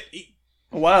shit.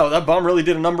 Wow, that bomb really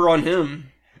did a number on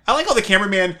him. I like how the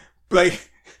cameraman,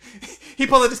 he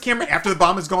pulled out his camera after the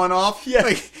bomb has gone off. Yeah.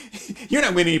 You're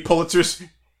not winning any Pulitzers.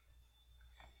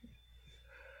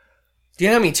 Do you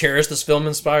know how many terrorists this film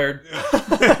inspired?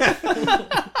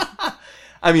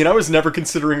 I mean, I was never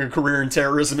considering a career in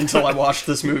terrorism until I watched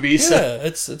this movie. So. Yeah,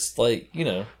 it's like,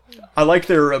 I like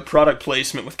their product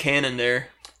placement with Canon there.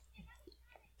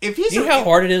 If he's you know how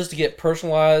hard it is to get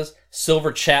personalized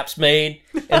silver chaps made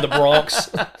in the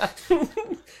Bronx?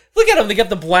 Look at them. They got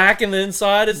the black in the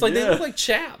inside. It's like they look like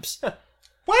chaps.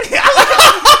 What? I like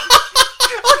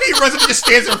how he runs up and just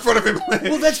stands in front of him.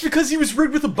 Well, that's because he was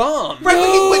rigged with a bomb. Right,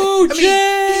 No,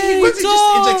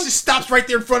 he just stops right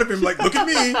there in front of him, like, look at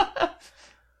me.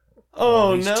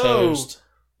 Oh, he's no. Toast.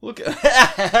 Look at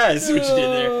I see what you did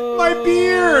there. My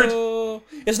beard.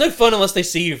 It's no fun unless they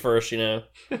see you first, You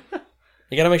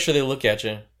gotta make sure they look at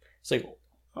you. It's like,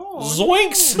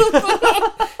 zoinks!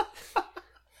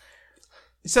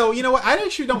 So, you know what? I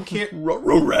actually don't care.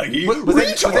 Raggy. Was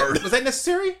that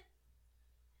necessary?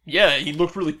 Yeah, he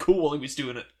looked really cool while he was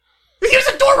doing it. Here's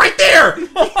a door right there! You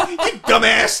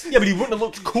dumbass! Yeah, but he wouldn't have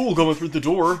looked cool going through the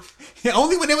door.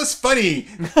 Only when it was funny.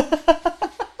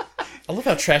 I love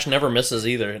how Trash never misses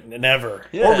either. Never.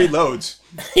 Yeah. Or reloads.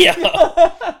 Yeah.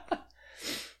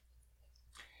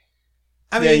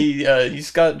 I mean,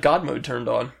 he's got God mode turned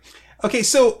on. Okay,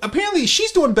 so apparently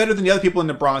she's doing better than the other people in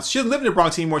the Bronx. She doesn't live in the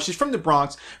Bronx anymore. She's from the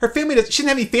Bronx. Her family she doesn't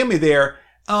have any family there.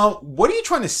 What are you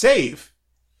trying to save?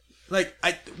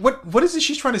 What is it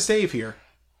she's trying to save here?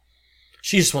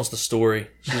 She just wants the story.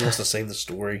 She just wants to save the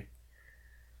story.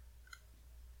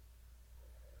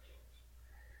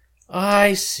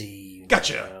 I see.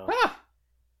 Gotcha. Ah.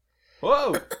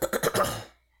 Whoa.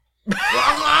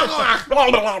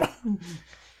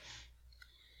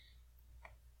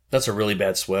 That's a really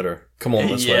bad sweater. Come on,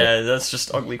 this way. Yeah, that's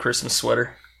just ugly Christmas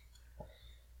sweater.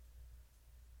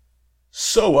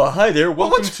 So, hi there.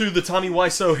 Welcome to the Tommy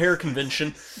Wiseau hair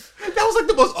convention. That was like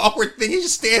the most awkward thing. He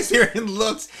just stands there and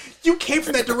looks. You came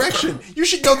from that direction. You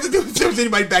should know if there was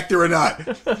anybody back there or not.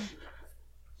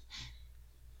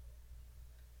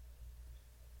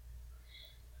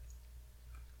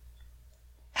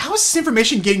 How is this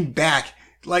information getting back?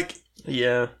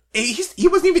 Yeah. He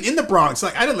wasn't even in the Bronx.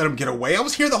 I didn't let him get away. I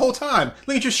was here the whole time.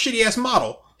 Look at your shitty ass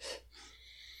model.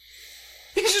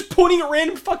 He's just pointing at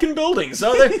random fucking buildings.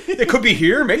 Oh, they could be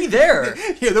here, maybe there.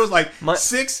 Yeah, there was like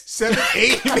 6, 7,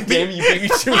 8. Damn you, baby.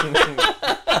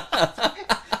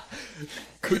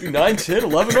 Could be 9, 10,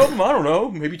 11 of them. I don't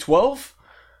know. Maybe 12.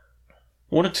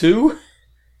 1 or 2.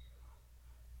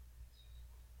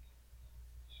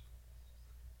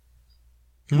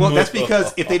 Well, that's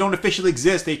because if they don't officially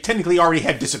exist, they technically already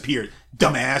have disappeared.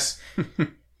 Dumbass.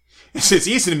 It's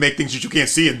easy to make things that you can't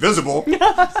see invisible.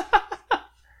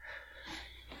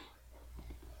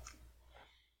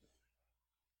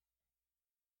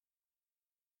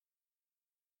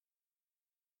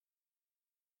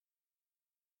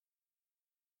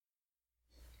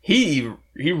 He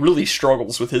really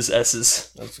struggles with his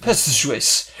S's. That's the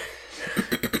choice.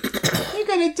 You're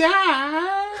gonna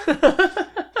die.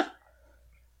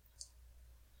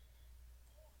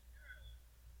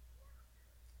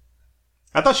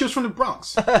 I thought she was from the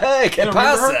Bronx. Hey, que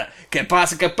pasa? Que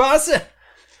pasa? Que pasa?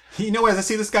 You know, as I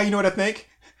see this guy, you know what I think?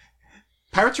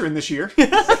 Pirates are in this year.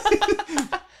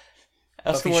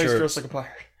 Ask him why he's dressed like a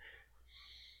pirate.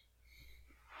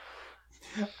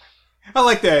 I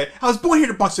like that. I was born here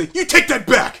to Bronx. You take that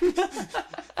back.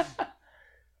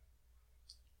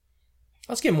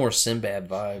 Let's get more Sinbad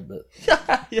vibe, but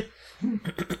Yeah.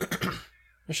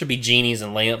 there should be genies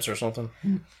and lamps or something.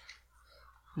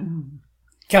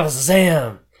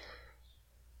 Calazam!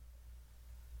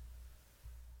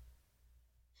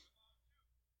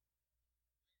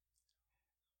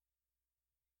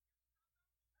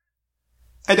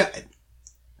 I don't.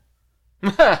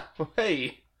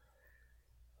 Hey.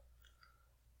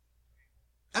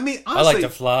 I mean, honestly, I like to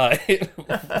fly.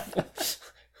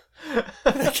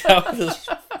 The cow is-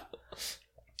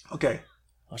 okay.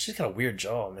 Oh, she's got a weird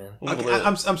jaw, man. Okay,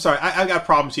 I'm sorry. I got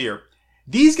problems here.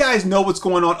 These guys know what's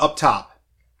going on up top.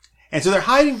 And so they're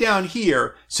hiding down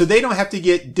here so they don't have to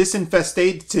get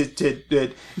disinfested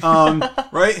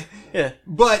right? Yeah.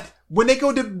 But when they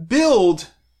go to build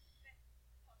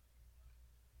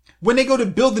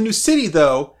the new city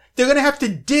though, they're going to have to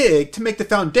dig to make the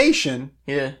foundation.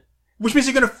 Yeah. Which means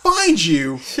they're going to find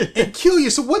you and kill you.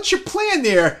 So what's your plan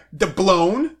there,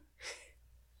 Doubloon?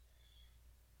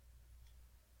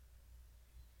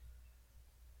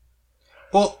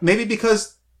 Well, maybe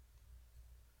because...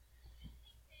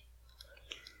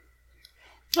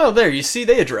 Oh, there, you see,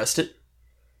 they addressed it.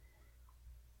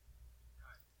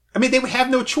 I mean, they would have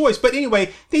no choice. But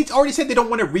anyway, they already said they don't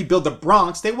want to rebuild the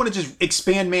Bronx. They want to just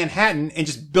expand Manhattan and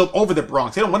just build over the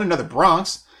Bronx. They don't want another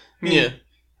Bronx. I mean, Yeah.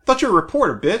 I thought you were a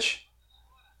reporter, bitch.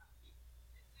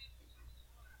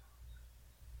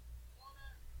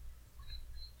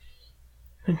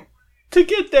 To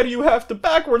get there, you have to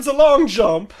backwards a long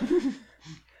jump. It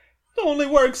only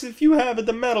works if you have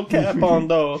the metal cap on,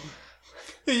 though.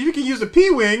 You can use a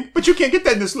P-Wing, but you can't get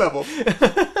that in this level.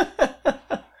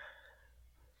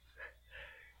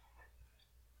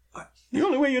 The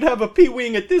only way you'd have a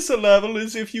P-Wing at this level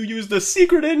is if you use the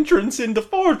secret entrance in the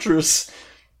fortress.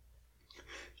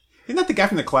 Isn't that the guy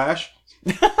from The Clash?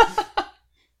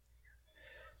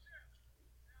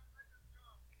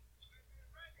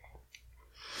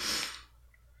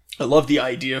 I love the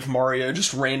idea of Mario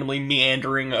just randomly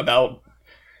meandering about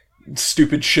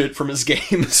stupid shit from his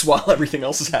games while everything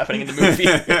else is happening in the movie.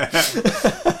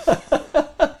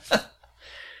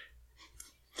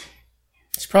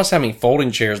 It's surprised how many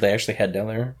folding chairs they actually had down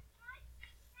there.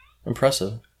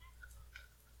 Impressive.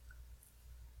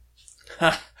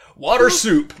 Water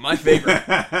soup, my favorite.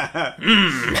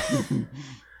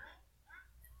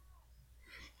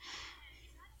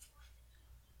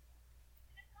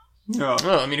 No.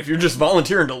 Oh, I mean, if you're just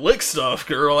volunteering to lick stuff,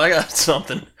 girl, I got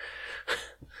something.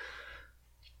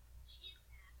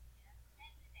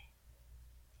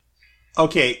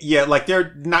 Okay, yeah, like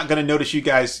they're not gonna notice you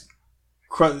guys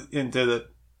into the...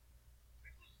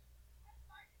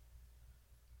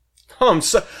 Oh,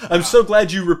 I'm so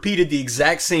glad you repeated the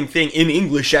exact same thing in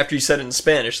English after you said it in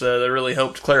Spanish. That really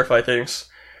helped clarify things.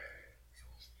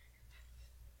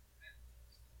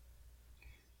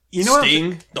 You know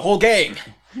Sting, the whole gang.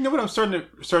 You know what I'm starting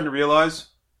to realize?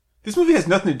 This movie has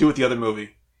nothing to do with the other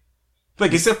movie.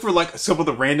 Like, except for, like, some of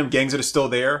the random gangs that are still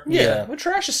there. Yeah. The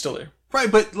trash is still there.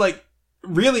 Right, but, like,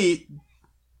 really,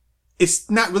 it's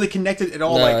not really connected at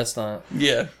all. No, Like, it's not.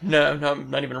 Yeah, no,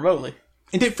 not even remotely.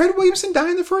 and did Fred Williamson die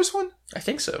in the first one? I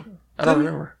think so. I don't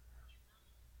remember.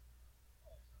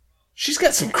 She's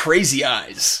got some crazy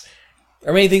eyes.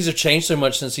 I mean, things have changed so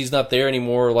much since he's not there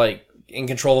anymore, like, in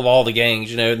control of all the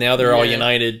gangs, you know. Now they're all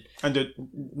united. Under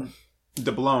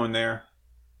Doubloon there.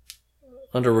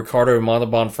 Under Ricardo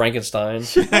Montalban Frankenstein.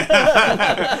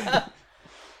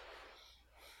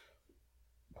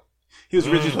 He was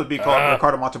originally supposed to be called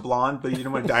Ricardo Montalban, but he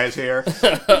didn't want to dye his hair.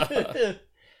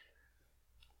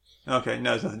 Okay,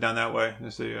 no, there's nothing down that way.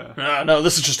 No,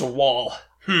 this is just a wall.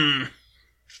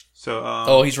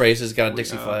 So, he's racist. He's got a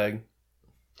Dixie flag.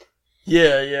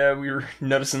 Yeah, we were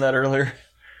noticing that earlier.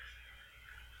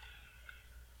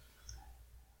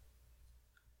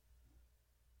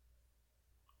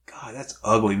 God, that's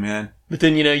ugly, man. But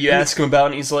then, you ask him about it,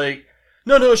 and he's like,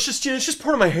 no, it's just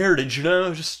part of my heritage,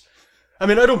 Just, I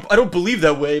mean, I don't believe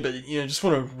that way, but, just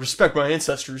want to respect my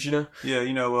ancestors,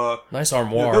 Yeah, nice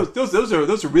armoire. Those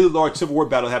are really large Civil War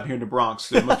battles happening here in the Bronx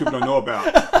that most people don't know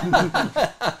about.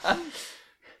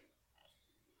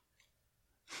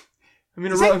 I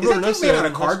mean, is that thing made out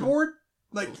of cardboard?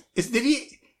 Did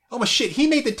he? Oh my shit! He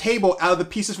made the table out of the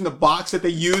pieces from the box that they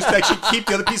used to actually keep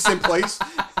the other pieces in place.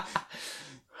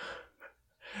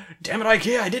 Damn it,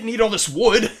 IKEA! I didn't need all this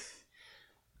wood.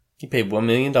 He paid $1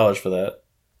 million for that.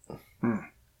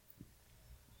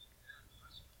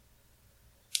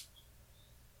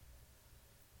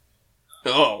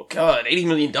 Oh God, $80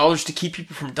 million to keep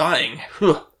people from dying.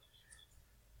 Huh.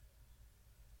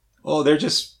 Oh,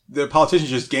 the politicians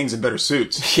just gangs in better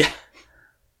suits. Yeah.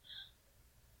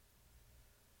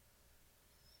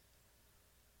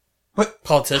 But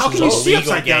politicians how can you are see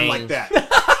illegal upside down gang. like that?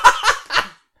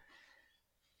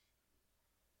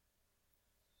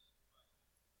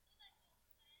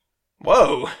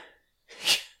 Whoa.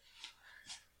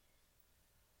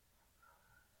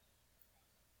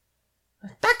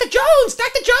 Dr.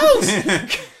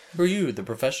 Jones! Who are you, the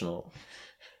professional?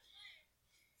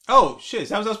 Oh shit!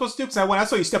 That was what I was supposed to do because when I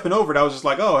saw you stepping over it, I was just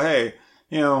like, "Oh hey,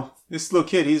 this little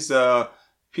kid, he's a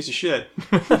piece of shit."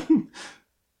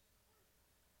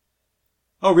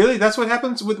 Oh really? That's what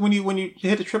happens when you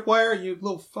hit a tripwire, you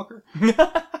little fucker.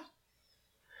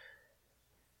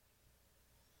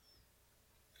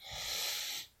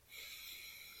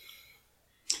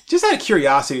 Just out of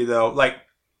curiosity, though,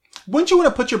 wouldn't you want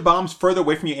to put your bombs further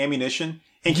away from your ammunition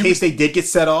in case they did get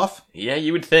set off? Yeah,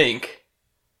 you would think.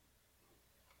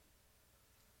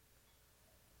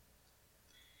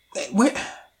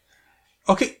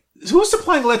 Okay, so who's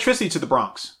supplying electricity to the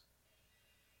Bronx?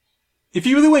 If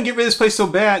you really want to get rid of this place so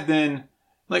bad, then,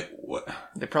 what?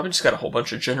 They probably just got a whole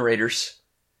bunch of generators.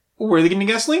 Where are they getting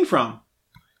gasoline from?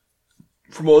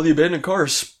 From all the abandoned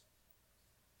cars.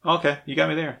 Okay, you got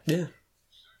me there. Yeah.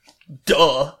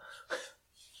 Duh.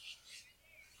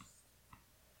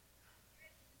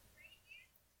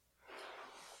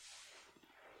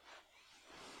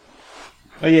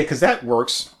 Oh yeah, because that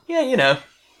works. Yeah,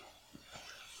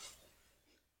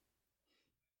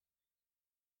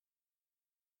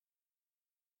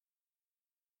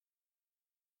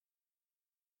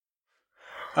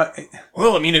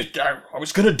 Well, I mean, I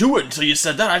was gonna do it until you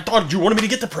said that. I thought you wanted me to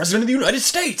get the President of the United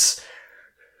States.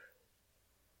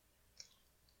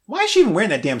 Why is she even wearing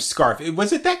that damn scarf?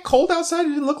 Was it that cold outside? It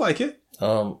didn't look like it.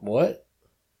 What?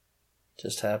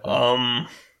 Just happened?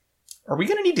 Are we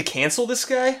gonna need to cancel this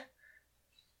guy?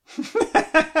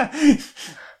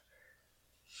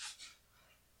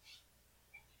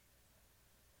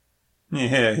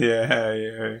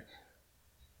 Yeah.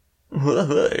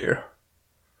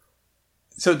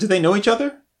 So, do they know each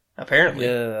other? Apparently.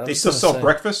 Yeah. They still sell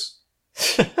breakfast?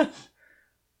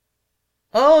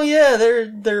 Oh yeah,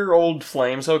 they're old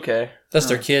flames. Okay, That's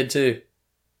their kid, too.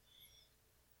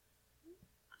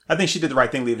 I think she did the right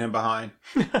thing leaving him behind.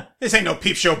 This ain't no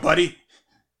peep show, buddy.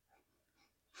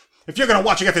 If you're gonna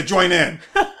watch, you have to join in.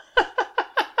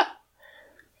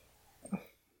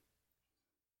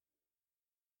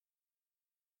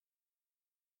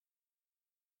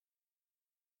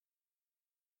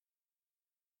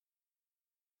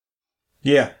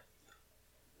 Yeah.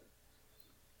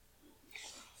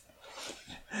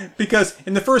 Because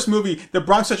in the first movie, the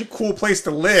Bronx was such a cool place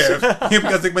to live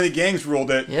because when the gangs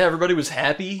ruled it. Yeah, everybody was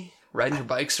happy riding their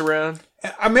bikes around.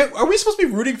 I mean, are we supposed to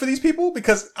be rooting for these people?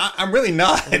 Because I'm really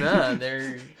not. Nah,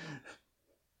 they're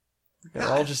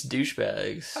all just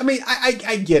douchebags. I mean,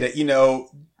 I get it.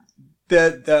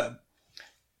 The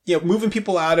moving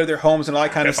people out of their homes and all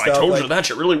that kind of stuff. If I told you that,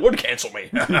 you really would cancel me.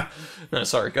 No,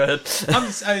 sorry, go ahead. I'm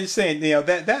just saying,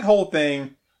 that whole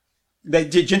thing, that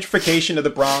gentrification of the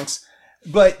Bronx.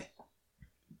 But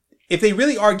if they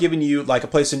really are giving you a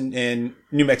place in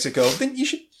New Mexico, then you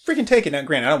should freaking take it. Now,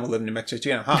 granted, I don't want to live in New Mexico. It's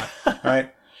kind of hot,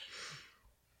 right?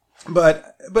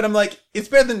 But I'm like, it's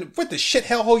better than what the shit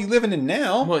hellhole you living in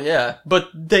now. Well, yeah, but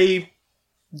they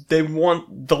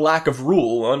want the lack of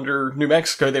rule under New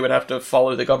Mexico. They would have to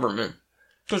follow the government.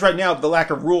 Because right now, the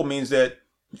lack of rule means that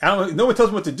no one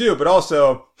tells me what to do, but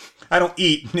also I don't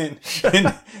eat, and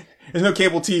there's no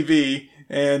cable TV,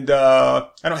 and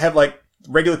I don't have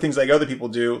regular things like other people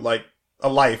do, like a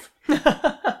life.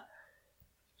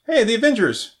 Hey, the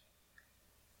Avengers.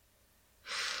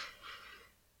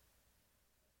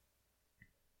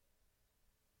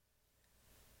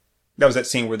 That was that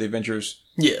scene where the Avengers,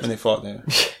 Yeah. when they fought there.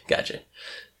 Gotcha.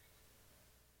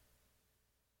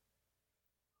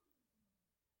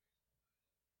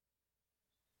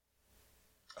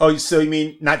 Oh, so you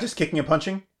mean not just kicking and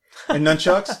punching and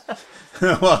nunchucks?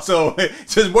 Well, so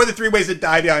there's more than 3 ways to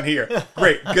die down here.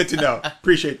 Great, good to know.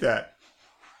 Appreciate that.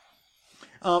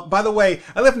 By the way,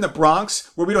 I live in the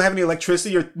Bronx where we don't have any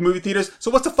electricity or movie theaters.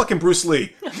 So what's the fucking Bruce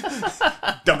Lee?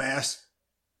 Dumbass.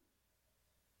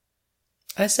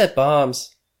 I set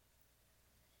bombs.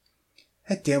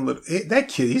 That damn little that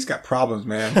kid. He's got problems,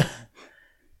 man.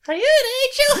 Are you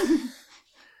an angel?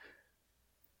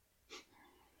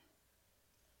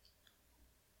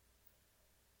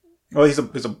 Well,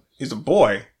 he's a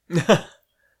boy.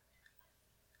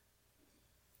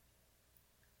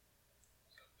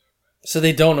 So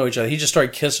they don't know each other. He just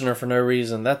started kissing her for no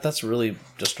reason. That's really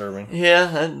disturbing.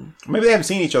 Yeah. Maybe they haven't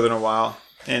seen each other in a while.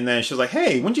 And then she's like,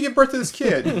 "Hey, when'd you give birth to this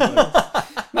kid?"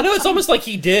 I know, it's almost like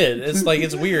he did. It's like,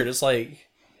 it's weird. It's like...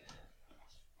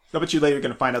 I bet you later you're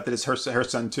going to find out that it's her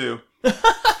son too.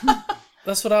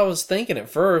 That's what I was thinking at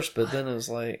first, but then it was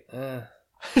like,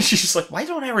 She's just like, why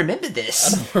don't I remember I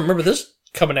this? don't remember this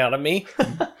coming out of me.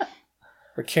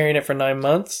 We're carrying it for 9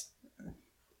 months.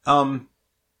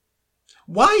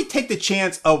 Why take the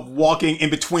chance of walking in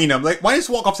between them? Like, why just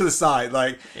walk off to the side?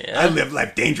 Like, Yeah. I live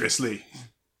life dangerously.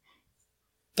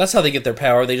 That's how they get their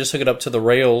power. They just hook it up to the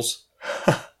rails.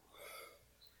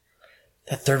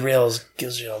 That third rail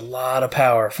gives you a lot of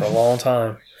power for a long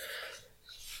time.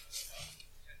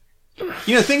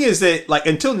 You know, the thing is that, like,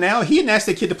 until now, he didn't ask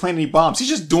the kid to plant any bombs. He's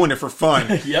just doing it for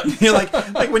fun. Yep. You know, like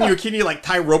when you were a kid, you like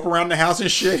tie rope around the house and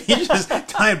shit. He's just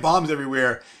tying bombs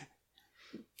everywhere.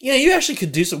 Yeah, you actually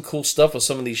could do some cool stuff with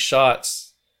some of these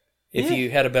shots if you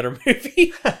had a better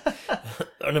movie.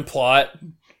 And a plot,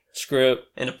 script,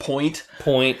 And a point.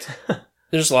 point.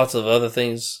 There's lots of other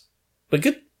things. But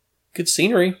good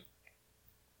scenery.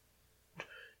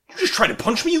 You just trying to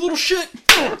punch me, you little shit?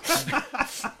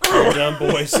 You're a dumb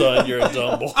boy, son. You're a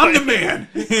dumb boy. I'm the man.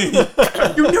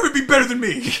 You'll never be better than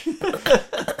me.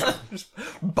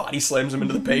 Body slams him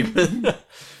into the pavement.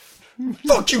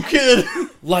 Fuck you, kid.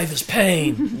 Life is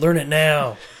pain. Learn it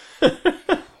now.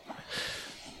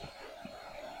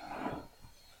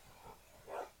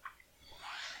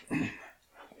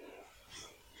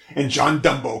 And John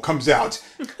Dumbo comes out.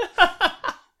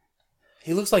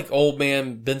 He looks like old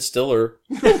man Ben Stiller.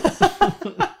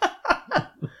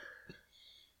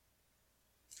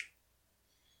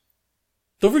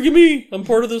 Don't forget me. I'm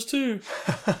part of this too.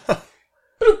 Doop,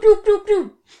 doop, doop,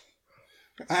 doop.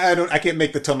 I can't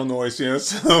make the tunnel noise, you know,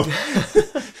 so.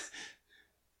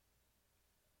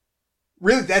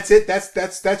 Really, that's it?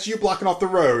 That's you blocking off the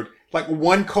road. Like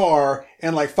 1 car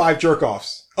and like 5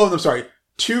 jerk-offs. Oh, I'm sorry.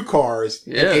 2 cars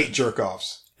and 8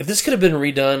 jerk-offs. If this could have been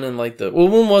redone in like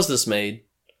when was this made?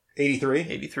 83?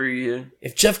 83, yeah.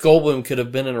 If Jeff Goldblum could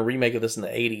have been in a remake of this in the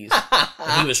 80s,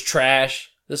 and he was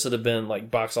trash, this would have been like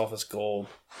box office gold.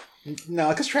 No,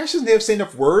 because Trash doesn't have say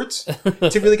enough words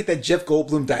to really get that Jeff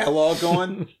Goldblum dialogue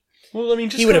going. Well, I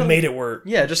mean, just He would have kinda- made it work.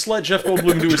 Yeah, just let Jeff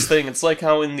Goldblum do his thing. It's like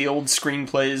how in the old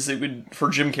screenplays, it would for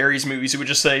Jim Carrey's movies, it would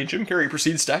just say Jim Carrey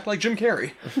proceeds to act like Jim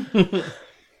Carrey.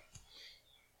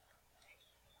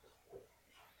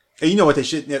 And you know what they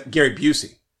should? Gary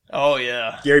Busey. Oh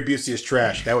yeah, Gary Busey is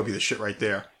trash. That would be the shit right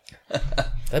there.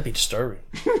 That'd be disturbing.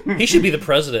 He should be the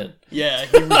president. yeah,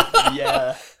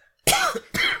 yeah.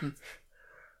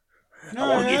 I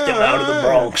want to get them out of the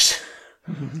Bronx.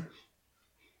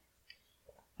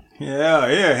 Yeah,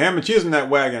 ham and cheese in that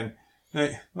wagon.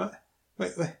 Hey, what?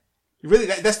 Wait. Really?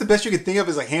 That's the best you can think of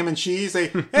is like ham and cheese?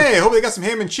 Hey, I hope they got some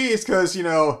ham and cheese because, you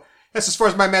know, that's as far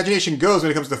as my imagination goes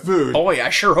when it comes to food. Boy, I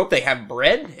sure hope they have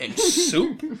bread and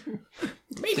soup.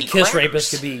 Maybe Kiss crackers.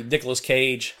 rapist could be Nicolas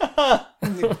Cage.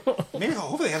 Maybe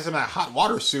hopefully they have some of that hot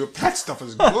water soup. That stuff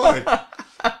is good.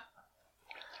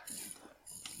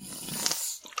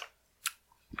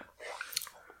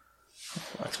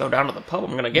 Let's go down to the pub.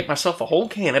 I'm gonna get myself a whole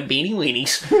can of Beanie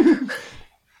Weenies.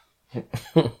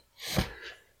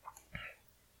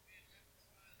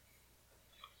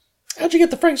 How'd you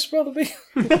get the Frank's Brother Beef?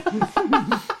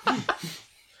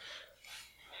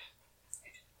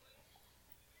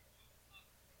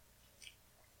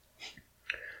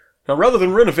 Now, rather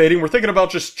than renovating, we're thinking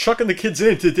about just chucking the kids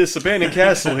into this abandoned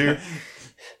castle here.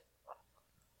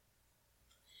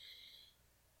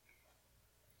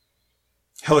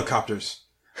 Helicopters.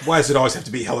 Why does it always have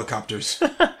to be helicopters?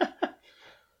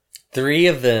 3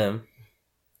 of them.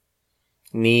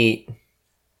 Neat.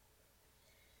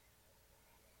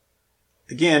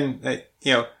 again,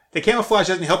 the camouflage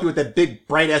doesn't help you with that big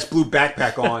bright-ass blue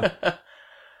backpack on.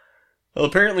 Well,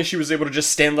 apparently she was able to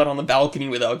just stand out on the balcony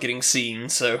without getting seen,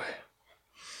 so...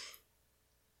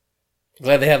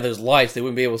 Glad they have those lights. They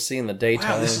wouldn't be able to see in the daytime.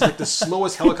 Wow, this is like the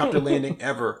slowest helicopter landing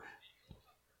ever.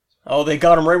 Oh, they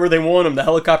got them right where they want them. The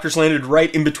helicopters landed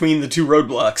right in between the two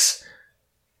roadblocks.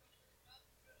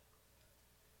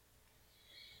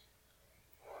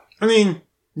 I mean,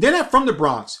 they're not from the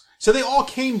Bronx, so they all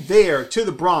came there to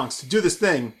the Bronx to do this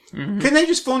thing. Mm-hmm. Couldn't they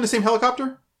just fly in the same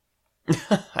helicopter?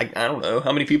 I don't know.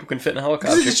 How many people can fit in a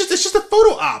helicopter? It's just a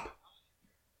photo op.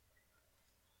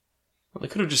 Well, they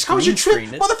could have just How was your trip?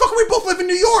 it. Motherfucker, we both live in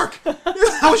New York.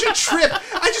 How was your trip?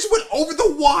 I just went over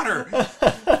the water.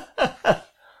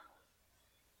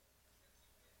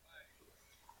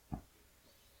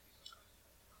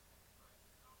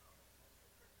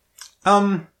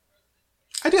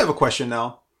 I do have a question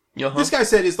now. Uh-huh. This guy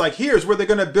said, here's where they're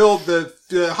going to build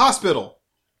the hospital.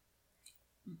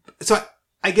 So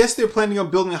I guess they're planning on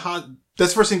building a hospital.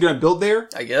 That's the first thing they're going to build there?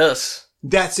 I guess.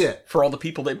 That's it. For all the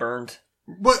people they burned.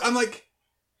 But I'm like,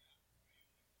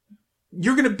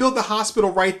 you're going to build the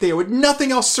hospital right there with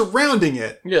nothing else surrounding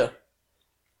it. Yeah.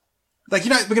 Like,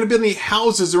 you're not going to build any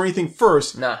houses or anything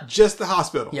first. Nah. Just the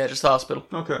hospital. Yeah, just the hospital.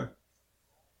 Okay.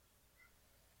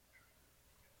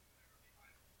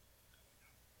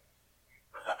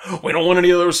 We don't want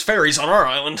any of those fairies on our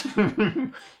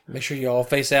island. Make sure you all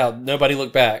face out. Nobody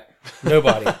look back.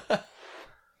 Nobody.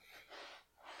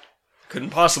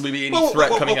 Couldn't possibly be any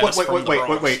threat coming at us from the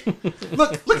Bronx. Wait.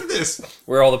 Look at this.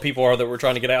 Where all the people are that we're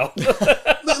trying to get out. Look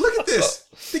at this.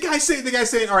 The guy's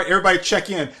saying, all right, everybody check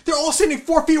in. They're all standing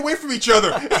 4 feet away from each other.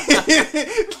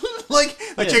 like,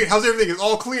 check it. How's everything? It's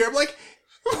all clear. I'm like,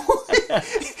 do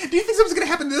you think something's going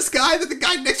to happen to this guy that the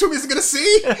guy next to him isn't going to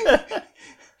see?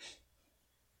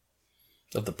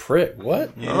 Of the prick?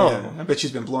 What? Yeah, oh. I bet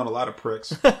she's been blowing a lot of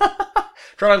pricks.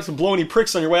 Try not to blow any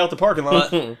pricks on your way out the parking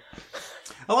lot.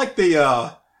 I like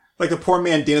the poor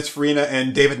man Dennis Farina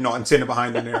and David Naughton standing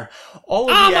behind him there.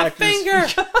 All of the actors. Finger!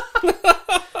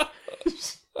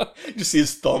 You just see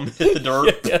his thumb hit the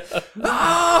dirt. Yeah.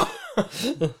 Ah!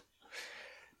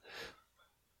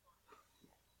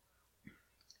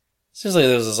 Seems like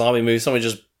there was a zombie movie. Somebody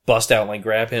just bust out and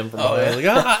grab him from behind.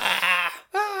 Yeah. Like,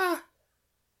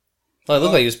 Well, it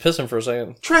looked like he was pissing for a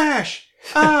second. Trash!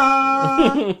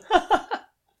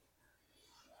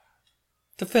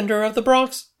 Defender of the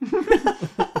Bronx. He'll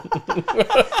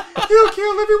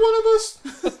kill every one of us.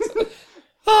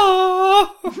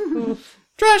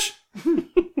 Trash!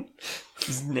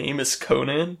 His name is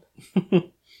Conan.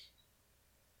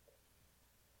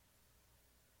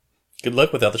 Good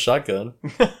luck without the shotgun.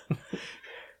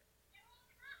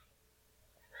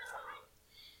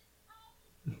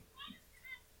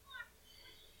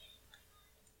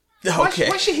 Okay.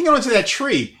 Why is she hanging on to that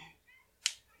tree?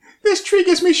 This tree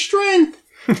gives me strength.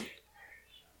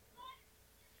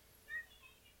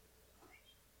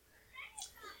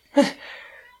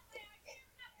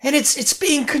 And it's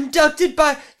being conducted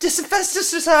by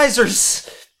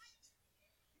disinfesticizers.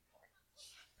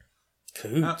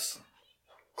 Coops.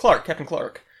 Captain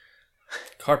Clark.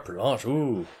 Carte blanche.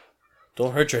 Ooh.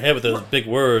 Don't hurt your head with those big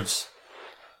words.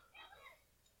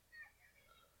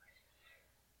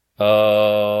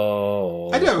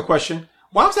 Oh. I do have a question.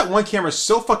 Why was that one camera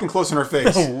so fucking close on her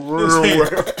face?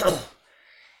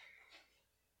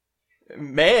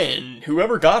 Man,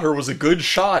 whoever got her was a good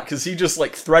shot, because he just,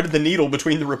 threaded the needle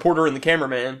between the reporter and the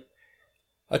cameraman.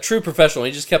 A true professional.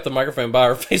 He just kept the microphone by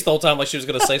her face the whole time like she was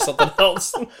going to say something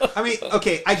else. I mean,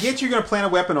 okay, I get you're going to plant a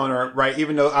weapon on her, right?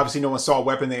 Even though, obviously, no one saw a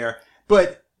weapon there.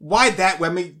 But why that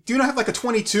weapon? I mean, do you not have, a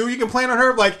 22 you can plant on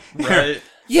her? Right.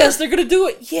 Yes, they're going to do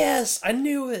it. Yes, I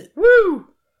knew it. Woo!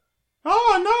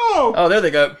 Oh, no! Oh, there they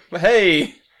go.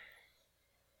 Hey!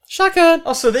 Shotgun!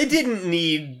 Also, they didn't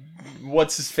need...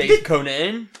 What's-his-face,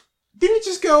 Conan? Didn't it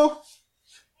just go...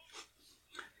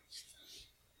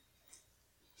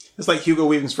 It's like Hugo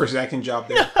Weaving's first acting job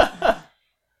there.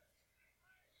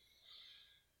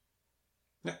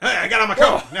 Hey, I got on my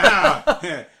coat! Nah.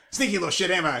 Sneaky little shit,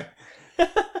 am I?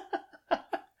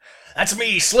 That's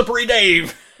me, Slippery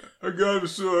Dave! I got a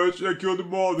search. I killed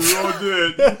them all. They're all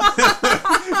dead.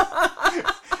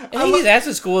 And he that's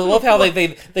at school. I love how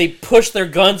they push their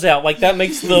guns out. That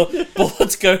makes the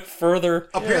bullets go further.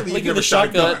 Apparently, even you the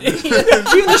shot shotgun. a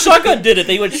gun. Even the shotgun did it.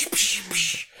 They went. Psh,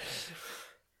 psh.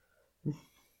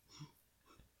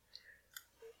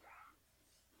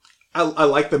 I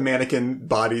like the mannequin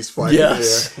bodies flying in the air.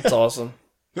 It's awesome.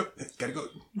 Nope, gotta go.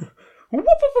 Whoop, whoop,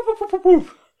 whoop, whoop,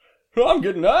 whoop. I'm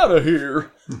getting out of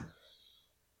here.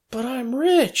 But I'm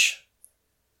rich.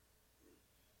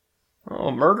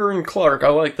 Oh, murdering Clark. I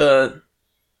like that.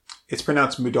 It's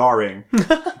pronounced Mudaring.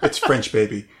 It's French,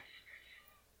 baby.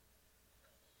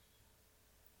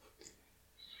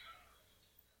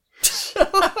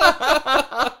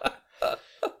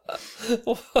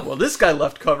 Well, this guy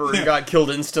left cover and got killed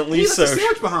instantly, He left so... the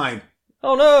sandwich behind.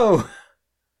 Oh, no!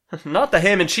 Not the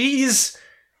ham and cheese!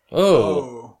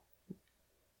 Oh,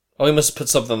 he must have put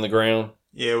something on the ground.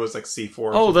 Yeah, it was like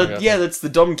C4. Oh, Gotcha. yeah, that's the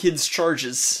dumb kid's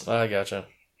charges. I gotcha.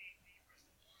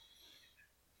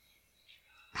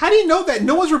 How do you know that?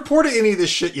 No one's reported any of this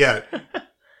shit yet.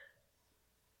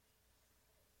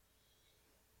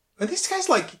 Are these guys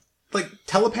like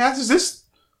telepaths? Is this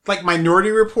like Minority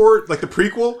Report, like the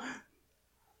prequel?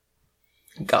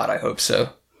 God, I hope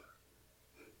so.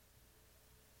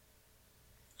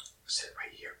 Sit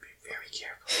right here. Be very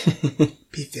careful.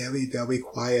 Be very, very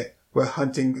quiet. We're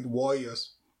hunting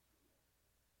warriors.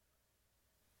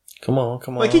 Come on.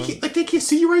 Like they can't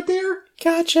see you right there.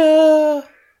 Gotcha.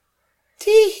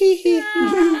 Tee.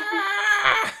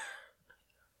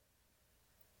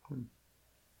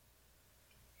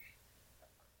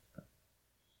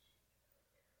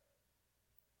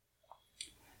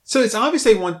 So it's obvious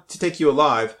they want to take you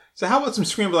alive. So how about some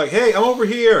scream like, "Hey, I'm over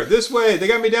here. This way. They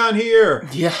got me down here."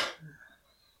 Yeah.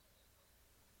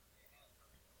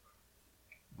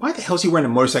 Why the hell is he wearing a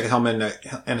motorcycle helmet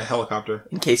and a helicopter?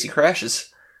 In case he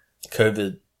crashes.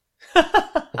 COVID.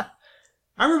 I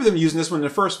remember them using this one in the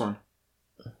first one.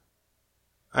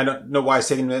 I don't know why it's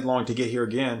taking that long to get here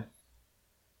again.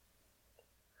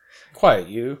 Quiet,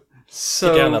 you.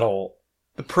 So, Get down that hole.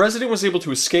 the president was able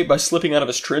to escape by slipping out of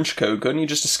his trench coat. Couldn't he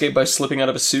just escape by slipping out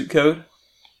of his suit coat?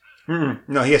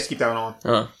 No, he has to keep that one on.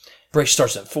 Huh. Break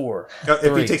starts at 4. If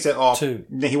 3, he takes that off, 2.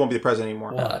 then he won't be the president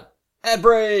anymore. What? Ad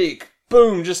break!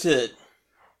 Boom, just hit.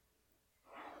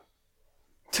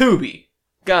 Tubi.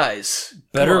 Guys.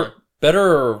 come on. Better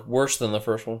or worse than the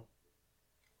first one?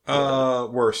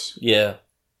 Worse. Yeah.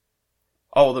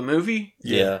 Oh, the movie?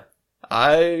 Yeah.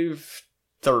 I've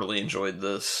thoroughly enjoyed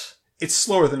this. It's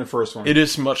slower than the first one. It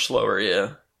is much slower,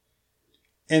 yeah.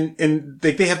 And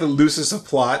they have the loosest of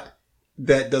plot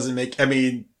that doesn't make... I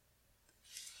mean...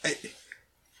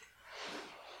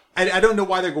 I don't know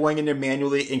why they're going in there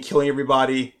manually and killing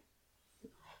everybody.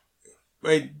 You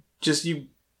I mean, just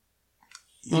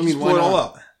why blow it all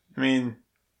not? up. I mean...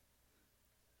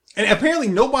 And apparently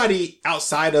nobody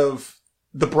outside of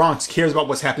the Bronx cares about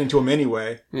what's happening to him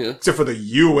anyway. Yeah. Except for the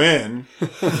UN.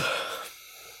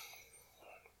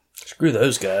 Screw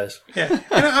those guys. Yeah.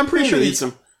 And I'm pretty sure Need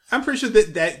some. I'm pretty sure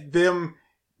that them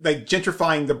like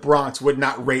gentrifying the Bronx would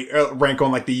not rank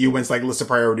on like the UN's like list of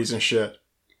priorities and shit.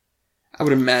 I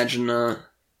would imagine not.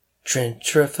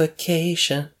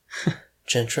 Gentrification.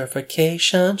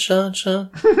 Gentrification, shun.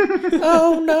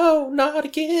 Oh no, not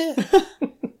again.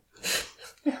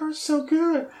 It hurts so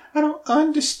good. I don't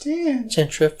understand.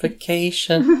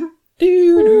 Gentrification.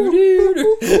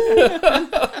 Do.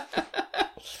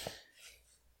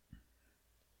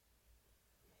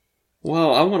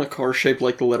 Well, I want a car shaped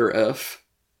like the letter F.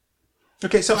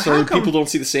 Okay, so So how come, people don't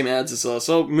see the same ads as us.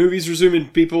 Oh, movies resuming,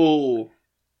 people...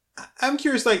 I'm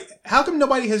curious, like, how come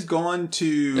nobody has gone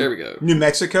to There we go. New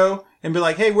Mexico and be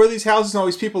like, hey, where are these houses and all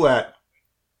these people at?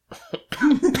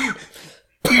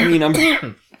 I mean,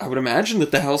 I would imagine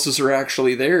that the houses are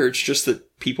actually there. It's just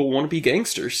that people want to be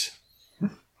gangsters.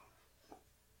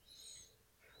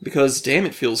 Because, damn,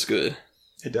 it feels good.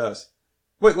 It does.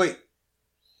 Wait.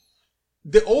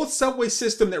 The old subway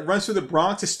system that runs through the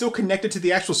Bronx is still connected to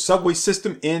the actual subway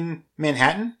system in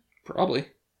Manhattan? Probably.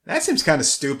 That seems kind of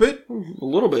stupid. A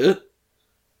little bit.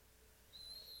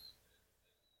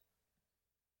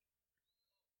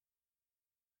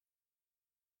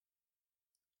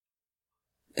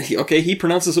 Okay, he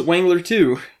pronounces it Wangler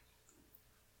too.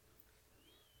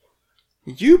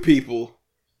 You people.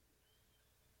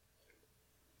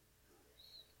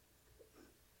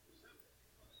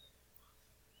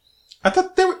 I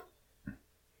thought they were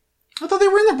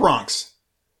in the Bronx.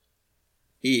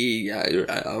 Yeah,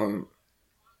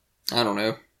 I don't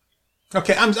know.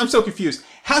 Okay, I'm so confused.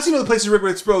 How's he know the place is rigged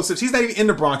with explosives? He's not even in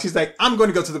the Bronx. He's like, I'm going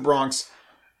to go to the Bronx.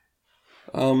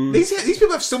 These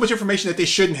people have so much information that they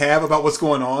shouldn't have about what's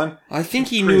going on. I think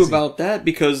he Crazy. knew about that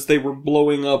because they were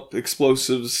blowing up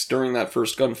explosives during that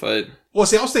first gunfight. Well,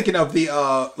 see, I was thinking of the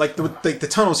the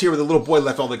tunnels here where the little boy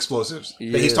left all the explosives.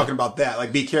 Yeah. But he's talking about that.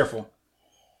 Like, be careful.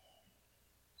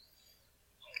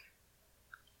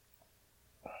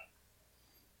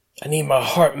 I need my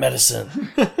heart medicine.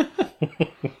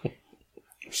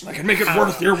 So I can make it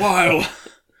worth your while.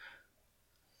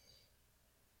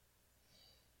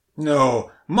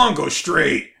 No, Mongo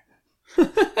straight.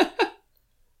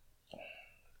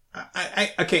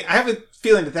 Okay, I have a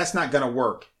feeling that that's not going to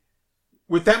work.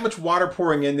 With that much water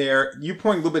pouring in there, you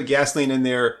pouring a little bit of gasoline in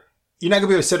there, you're not going to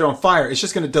be able to set it on fire. It's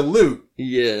just going to dilute.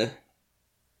 Yeah.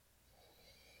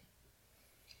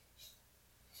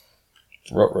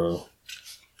 Ruh-roh.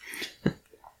 Dr.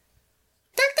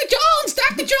 Jones!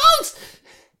 Dr. Jones!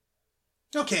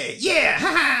 Okay, yeah,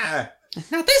 ha-ha!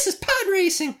 Now this is pod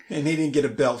racing. And he didn't get a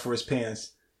belt for his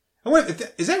pants. I wonder,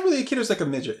 is that really a kid or is like a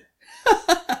midget?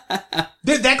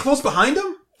 They're that close behind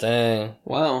him? Dang.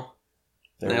 Wow.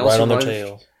 They're right on their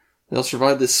tails. They'll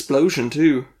survive this explosion,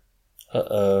 too.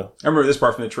 Uh-oh. I remember this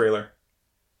part from the trailer.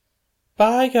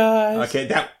 Bye, guys. Okay,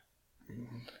 that...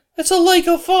 It's a lake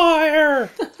of fire!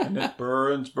 And it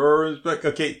burns, but...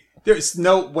 Okay, there's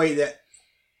no way that...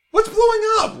 What's blowing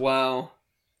up? Wow.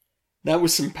 That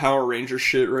was some Power Ranger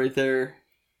shit right there.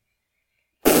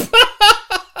 That's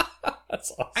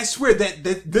awesome. I swear that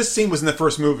this scene was in the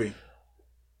first movie.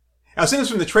 I was saying this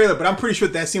from the trailer, but I'm pretty sure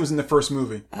that scene was in the first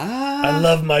movie. I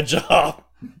love my job.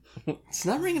 It's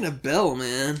not ringing a bell,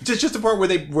 man. Just the part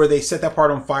where they set that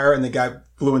part on fire and the guy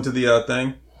flew into the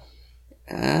thing.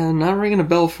 Not ringing a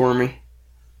bell for me.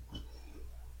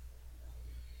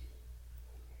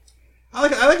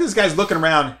 I like this guy's looking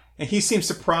around and he seems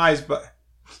surprised, but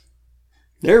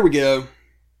There we go.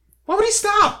 why would he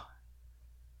stop?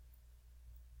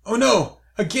 Oh no,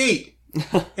 a gate.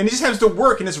 And he just happens to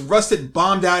work in this rusted,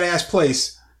 bombed out ass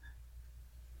place.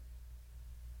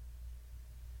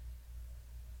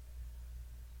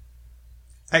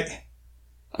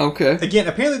 Okay. Again,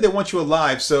 apparently they want you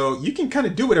alive, so you can kind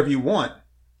of do whatever you want.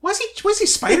 Why is he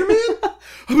Spider-Man?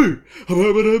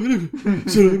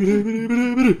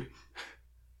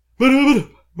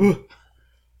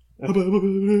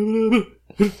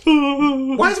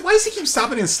 Why does he keep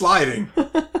stopping and sliding?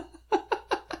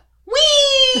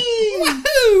 Whee!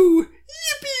 Woohoo!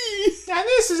 Yippee! And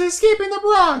this is Escaping the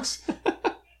Bronx.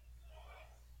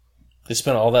 They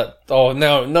spent all that... Oh,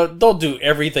 no, don't do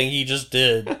everything he just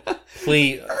did.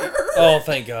 Please. Oh,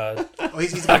 thank God. Oh,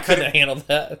 he's I gonna cut couldn't handle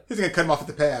that. He's gonna cut him off at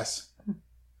the pass.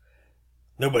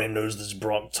 Nobody knows this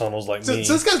Bronx tunnels like So me.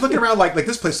 this guy's looking around like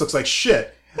this place looks like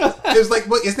shit. It's like,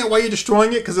 what? Isn't that why you're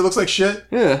destroying it? Because it looks like shit.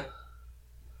 Yeah.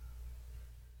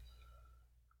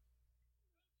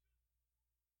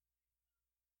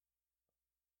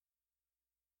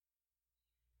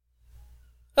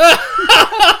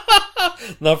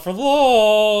 Not for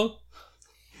long.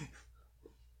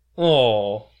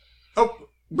 Oh. Oh,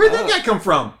 where'd that guy come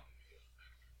from?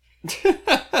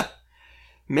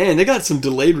 Man, they got some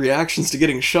delayed reactions to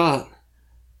getting shot.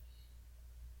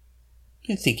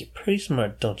 You think you're pretty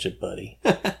smart, don't you, buddy?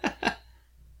 You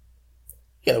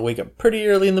gotta wake up pretty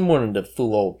early in the morning to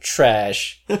fool old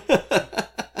Trash. And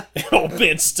old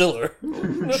Ben Stiller.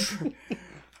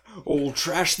 Old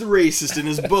Trash the Racist and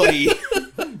his buddy,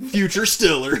 Future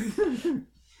Stiller.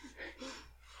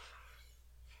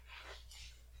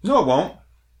 No, it won't.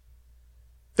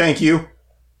 Thank you.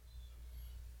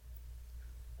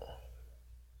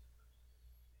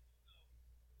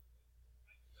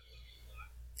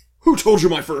 Who told you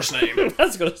my first name?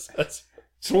 That's gonna. That's,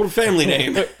 It's an old family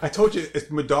name. I told you it's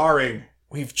Madaring.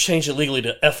 we've changed it legally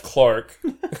to F. Clark.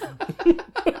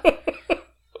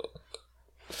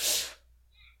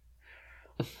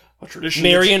 A tradition.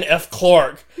 Marion F.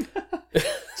 Clark.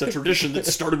 It's a tradition that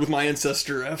started with my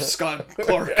ancestor, F. Scott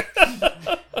Clark.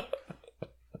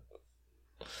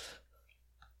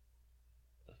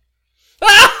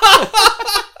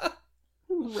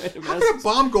 Random How ass did a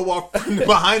bomb go off from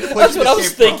behind the place? That's what I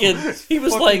was it came thinking. from? He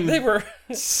was like, they were.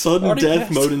 sudden Already death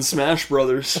passed. mode in Smash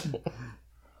Brothers.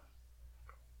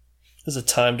 There's a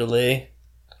time delay.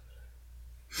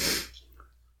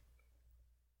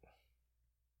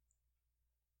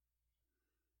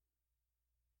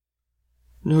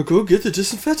 No, go get the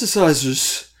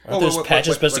disinfecticizers. Aren't Oh, those wait, patches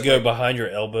wait, supposed wait, to go wait. behind your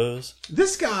elbows?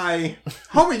 This guy,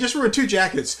 homie, just wearing 2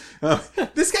 jackets.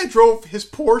 This guy drove his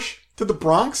Porsche to the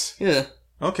Bronx. Yeah.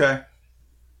 Okay.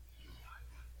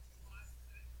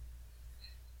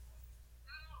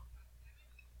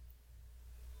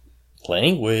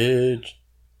 Language.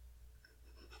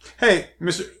 Hey,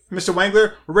 Mr.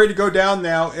 Wangler, we're ready to go down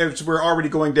now. As we're already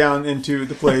going down into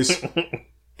the place.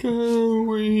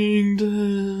 Going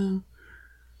down.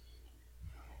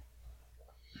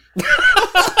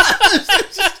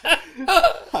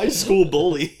 High school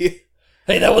bully.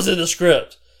 Hey, that was in the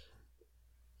script.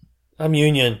 I'm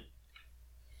Union.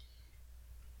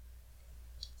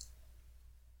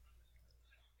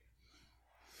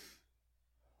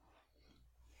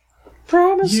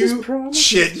 You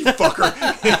shit, you fucker.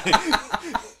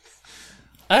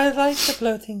 I like to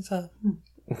blow things up.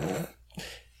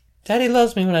 Daddy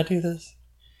loves me when I do this.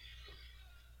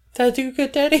 Did I do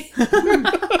good, Daddy?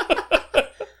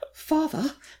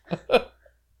 Father?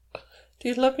 Do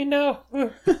you love me now?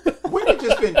 Wouldn't it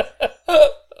just been?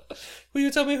 Will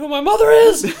you tell me who my mother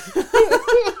is? Wouldn't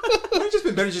it just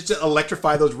been better just to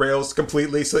electrify those rails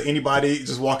completely so anybody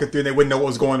just walking through and they wouldn't know what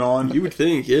was going on? You would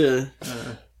think, yeah.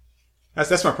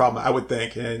 That's my problem. I would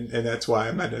think, and that's why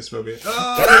I'm not in this movie.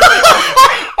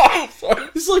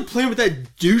 This is like playing with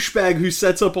that douchebag who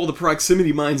sets up all the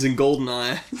proximity mines in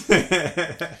GoldenEye.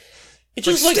 It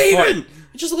just Like, like Steven!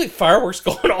 It just looked like fireworks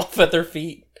going off at their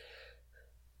feet.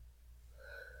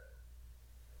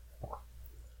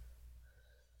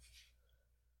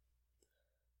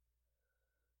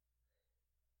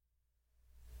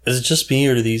 Is it just me,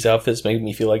 or do these outfits make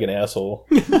me feel like an asshole?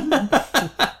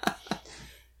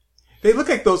 They look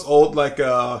like those old like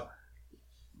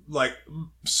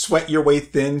sweat your way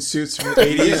thin suits from the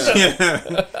 80s.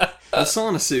 Yeah. The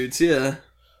sauna suits, yeah.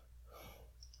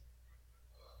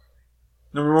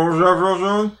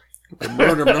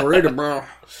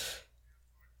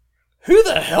 Who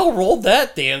the hell rolled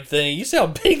that damn thing? You see how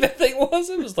big that thing was?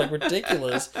 It was like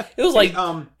ridiculous. It was like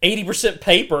 80%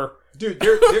 paper. Dude,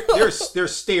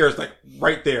 there's stairs like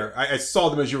right there. I saw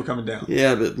them as you were coming down.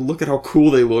 Yeah, but look at how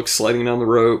cool they look sliding down the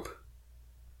rope.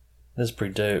 That's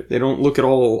pretty dope. They don't look at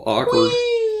all awkward.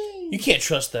 You can't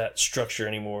trust that structure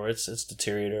anymore. It's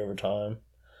deteriorated over time.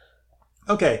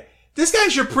 Okay, this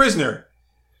guy's your prisoner.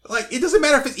 Like, it doesn't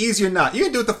matter if it's easy or not. You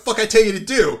can do what the fuck I tell you to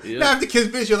do. Yeah. Now if the kid's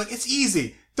busy, you're like, it's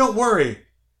easy. Don't worry.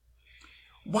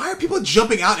 Why are people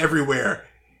jumping out everywhere?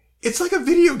 It's like a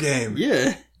video game.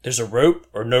 Yeah. There's a rope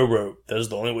or no rope. That is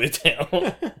the only way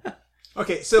down.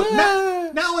 Okay, so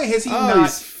not only has he Oh, not...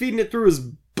 he's feeding it through his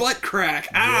butt crack.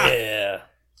 Ah! Yeah.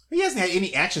 He hasn't had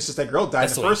any action since that girl died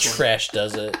That's in the the way first one. trash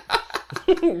does it.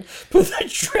 Put that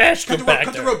trash Cut back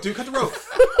the there. rope, dude. Cut the rope.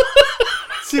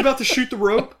 Is he about to shoot the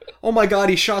rope? Oh my god,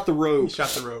 he shot the He rope. shot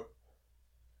the rope.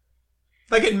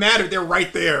 Like it mattered. They're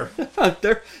right there.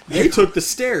 They took the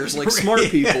stairs like smart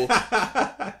people.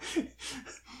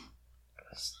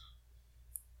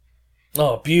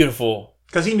 Oh, beautiful.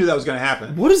 Because he knew that was going to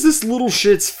happen. What is this little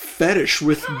shit's fetish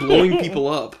with blowing people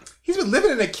up? He's been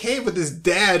living in a cave with his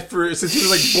dad since he was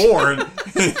like born.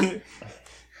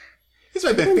 He's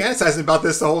probably been fantasizing about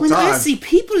this the whole time.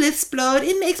 people explode,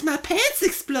 it makes my pants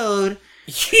explode.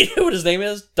 You know what his name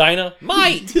is?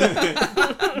 Dynamite.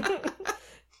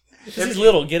 He's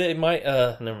little. Get it? It might.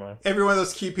 Never mind. Every one of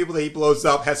those key people that he blows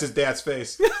up has his dad's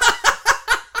face.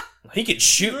 He can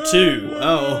shoot too.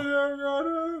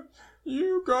 Oh.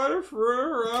 You got it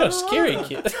for Kind of scary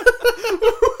kid.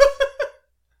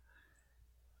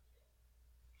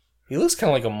 He looks kind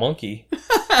of like a monkey.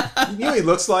 You know what he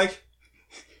looks like?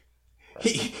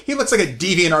 He looks like a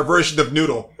DeviantArt version of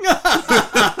Noodle.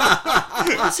 Why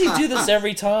does he do this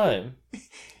every time?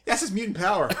 That's his mutant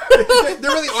power. There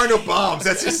really are no bombs.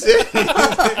 That's just it.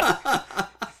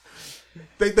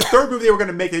 The third movie they were going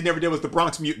to make they never did was the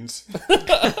Bronx Mutants.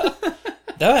 That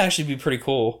would actually be pretty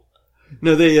cool.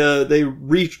 No, they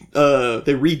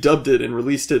redubbed it and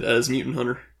released it as Mutant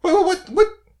Hunter. Wait, what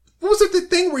was it the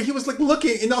thing where he was like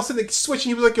looking and all of a sudden they switched and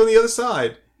he was like on the other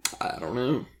side? I don't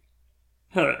know.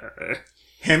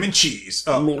 Ham and cheese.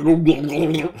 Oh,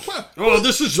 Oh,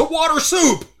 this is a water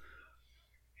soup!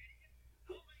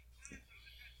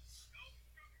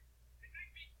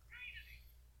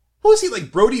 what was he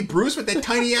like, Brody Bruce with that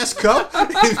tiny ass cup?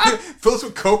 Fills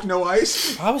with Coke, no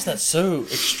ice. Why was that so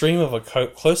extreme of a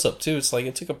close up too? It's like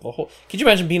it took up the whole. Could you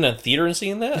imagine being in a theater and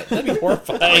seeing that? That'd be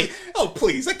horrifying. Like, oh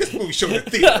please, like this movie showed in the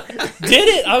theater. Did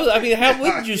it? I mean, how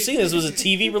when did you see this? Was it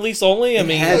TV release only? I It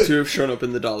mean, had to have shown up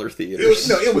in the dollar It theaters.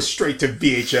 was straight to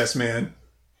VHS, man.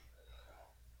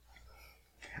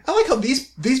 I like how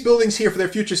these buildings here for their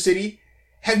future city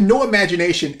have no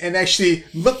imagination and actually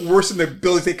look worse than the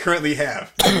buildings they currently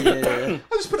have. Yeah.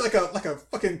 I'll just put like a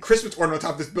fucking Christmas ornament on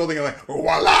top of this building and like,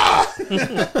 voila!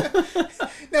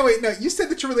 Now wait, no, you said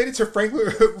that you're related to Frank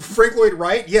Lloyd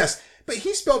Wright? Yes, but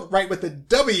he spelled Wright with a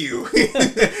W.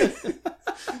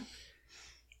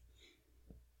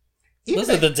 was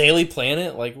it the Daily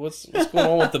Planet? Like, what's going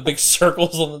on with the big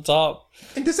circles on the top?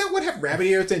 And does that one have rabbit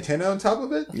ears antenna on top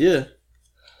of it? Yeah.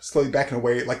 Slowly backing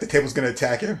away, like the table's gonna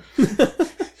attack him.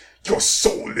 Your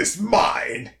soul is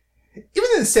mine. Even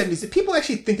in the 70s, did people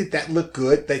actually think that looked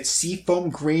good? That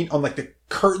seafoam green on like the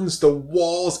curtains, the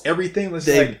walls, everything was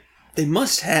like, They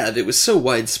must have. It was so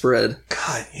widespread.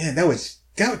 God, yeah, that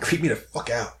would creep me the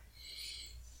fuck out.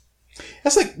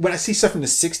 That's like when I see stuff from the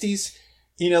 60s,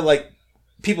 you know, like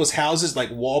people's houses,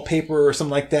 like wallpaper or something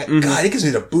like that. Mm-hmm. God, it gives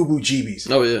me the boo-boo jeebies.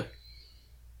 Oh, yeah.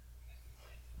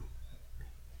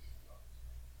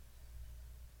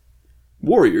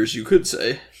 Warriors, you could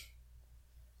say.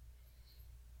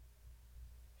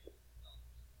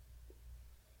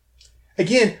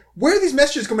 Again, where are these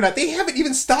messages coming out? They haven't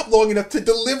even stopped long enough to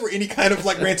deliver any kind of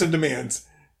like ransom demands.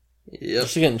 Yep.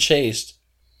 She's getting chased.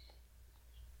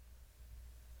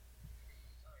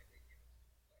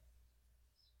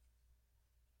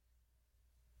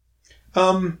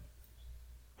 Aren't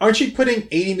you putting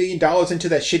 $80 million into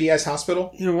that shitty ass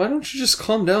hospital? You know, why don't you just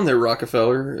calm down there,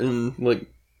 Rockefeller, and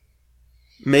like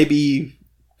maybe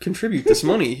contribute this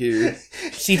money here?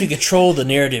 See, if you control the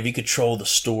narrative, you control the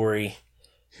story.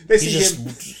 He's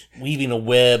just weaving a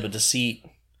web of deceit.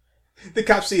 The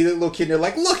cops see the little kid and they're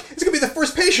like, look, it's going to be the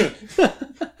first patient.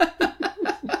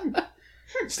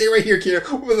 Stay right here, kid.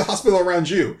 We'll put the hospital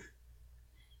around you.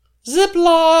 Zip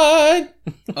line!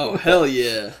 Oh, hell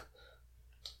yeah.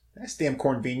 That's damn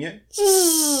convenient.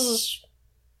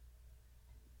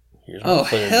 Oh,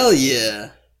 hell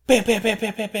yeah. Bam, bam, bam,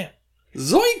 bam, bam, bam.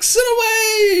 Zoinks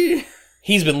and away!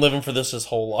 He's been living for this his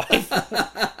whole life.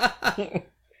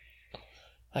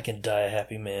 I can die a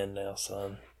happy man now,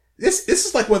 son. This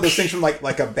is like one of those things from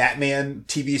like a Batman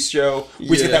TV show where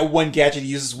he's got that one gadget he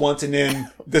uses once and then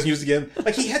doesn't use it again.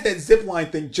 Like he had that zip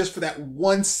line thing just for that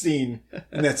one scene,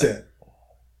 and that's it.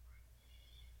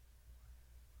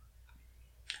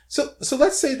 So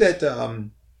let's say that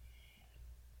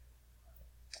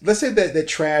that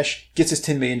Trash gets his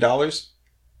 $10 million.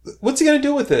 What's he gonna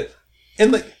do with it?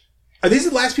 And like, are these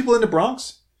the last people in the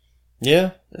Bronx?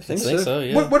 Yeah, I think so.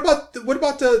 Yeah. What about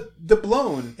the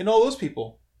Blown and all those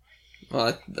people?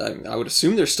 Well, I would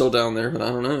assume they're still down there, but I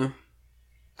don't know.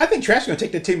 I think Trash is going to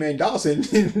take that $10 million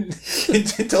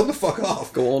and tell them to fuck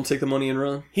off. Go on, take the money and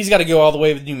run. He's got to go all the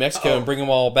way to New Mexico and bring them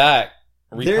all back.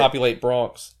 Repopulate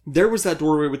Bronx. There was that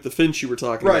doorway with the fence you were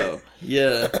talking about.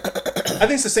 Yeah. I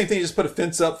think it's the same thing. You just put a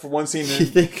fence up for one scene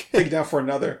and take it down for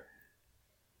another.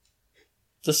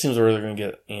 This seems where they're going to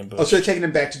get ambushed. Oh, so they're taking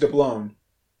him back to Dublon.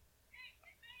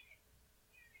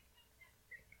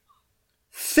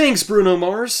 Thanks, Bruno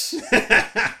Mars.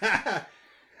 I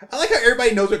like how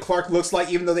everybody knows what Clark looks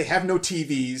like, even though they have no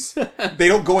TVs. They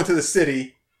don't go into the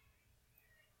city.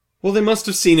 Well, they must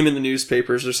have seen him in the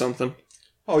newspapers or something.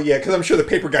 Oh, yeah, because I'm sure the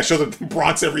paper guy shows up in the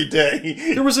Bronx every day.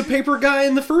 There was a paper guy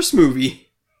in the first movie,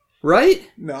 right?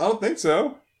 No, I don't think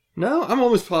so. No, I'm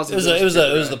almost positive. It was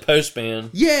the postman.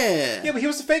 Yeah. Yeah, but he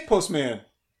was the fake postman.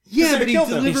 Yeah, but he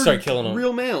He started killing him.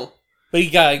 Real mail.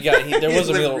 But there was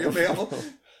a real mail.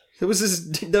 That was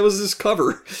his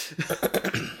cover.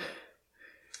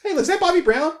 Hey, look, is that Bobby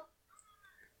Brown?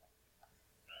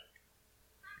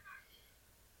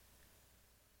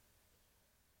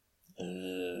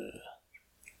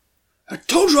 I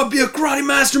told you I'd be a karate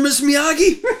master, Miss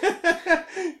Miyagi.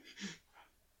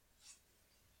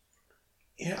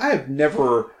 I have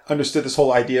never understood this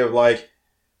whole idea of like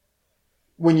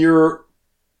when you're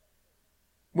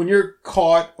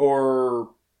caught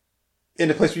or in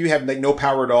a place where you have like no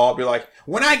power at all, be like,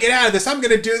 when I get out of this, I'm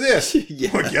going to do this. Yeah.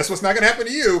 Well, guess what's not going to happen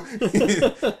to you?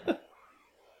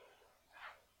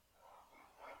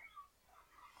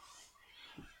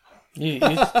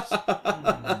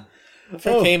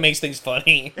 Frank Kane makes things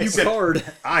funny. You card.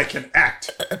 I can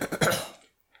act.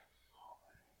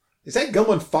 Is that gum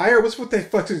on fire? What's what the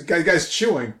fuck is this guy's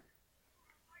chewing?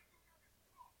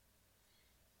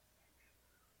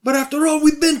 But after all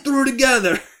we've been through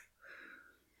together.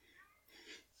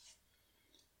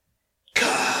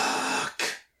 Cock.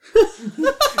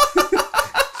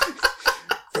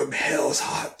 From hell's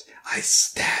heart, I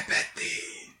stab at thee.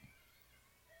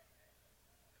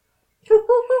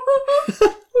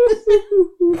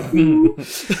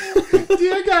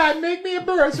 Dear God, make me a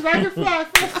bird so I can fly.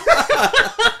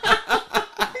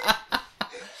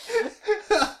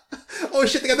 Oh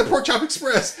shit, they got the Pork Chop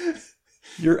Express.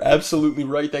 You're absolutely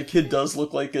right. That kid does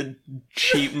look like a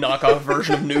cheap knockoff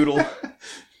version of Noodle.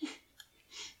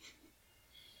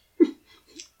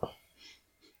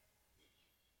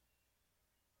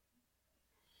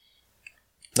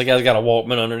 The guy's got a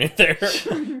Walkman underneath there.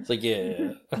 It's like,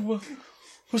 yeah.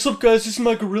 What's up, guys? This is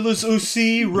my Gorillaz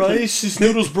OC, Rice, is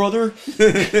Noodle's brother.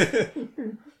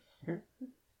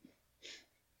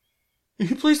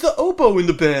 He plays the oboe in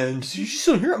the band. You just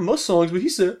don't hear it in most songs, but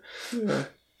he's there. Yeah.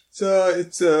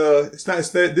 It's not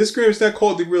this game is not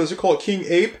called the Gorillaz, they're called King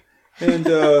Ape. And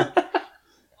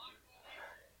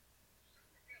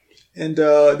and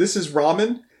this is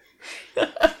Ramen.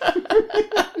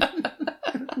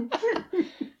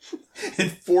 In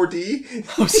 4D.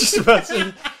 I was just about to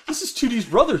say, this is 2D's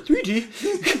brother,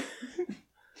 3D.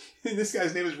 And this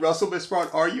guy's name is Russell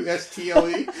Mispront, Rustle.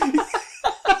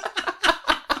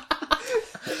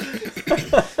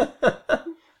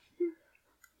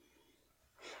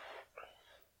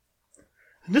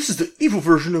 And this is the evil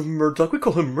version of Murdoch. We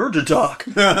call him Murdoch.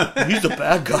 He's the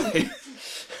bad guy.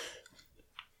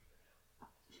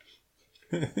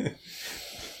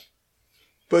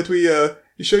 But we, to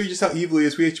show you just how evil he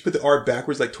is, we actually put the art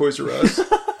backwards like Toys R Us.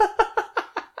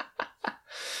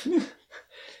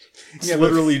 It's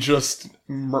literally just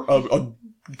a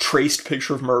traced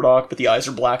picture of Murdoch, but the eyes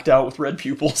are blacked out with red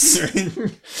pupils.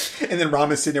 And then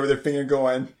Rama's sitting there with her finger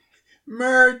going,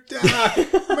 Murdoch!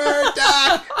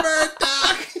 Murdoch!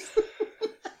 Murdoch!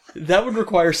 That would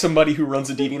require somebody who runs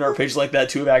a DeviantArt page like that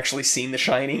to have actually seen The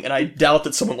Shining, and I doubt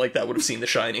that someone like that would have seen The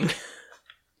Shining.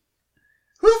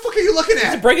 Who the fuck are you looking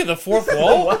at? Breaking the fourth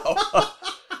wall? Wow.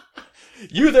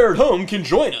 You there at home can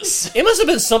join us. It must have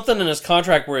been something in his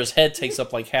contract where his head takes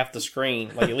up like half the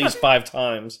screen, like at least 5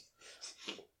 times.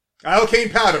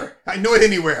 Iocane powder. I know it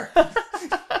anywhere.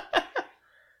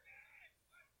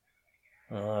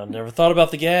 Never thought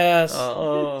about the gas.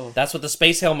 Oh. That's what the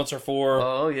space helmets are for.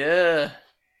 Oh, yeah.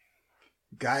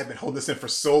 Guy, I've been holding this in for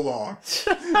so long.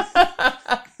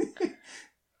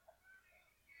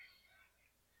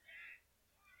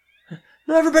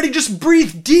 Now everybody just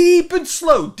breathe deep and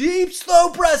slow. Deep,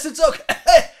 slow breaths. It's okay.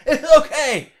 It's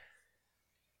okay.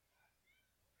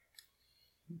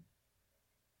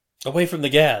 Away from the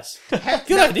gas.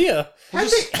 Good idea.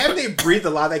 Haven't they breathed a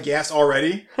lot of that gas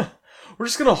already? We're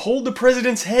just gonna hold the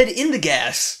president's head in the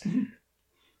gas.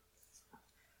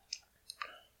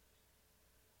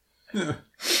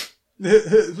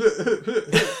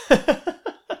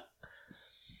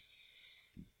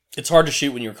 It's hard to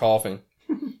shoot when you're coughing.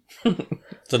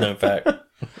 It's a known fact.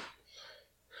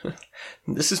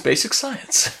 This is basic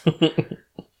science.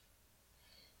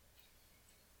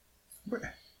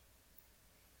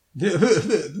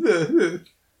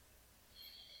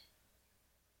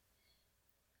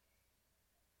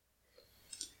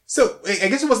 So, I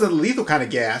guess it wasn't a lethal kind of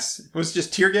gas. It was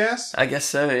just tear gas? I guess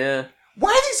so, yeah.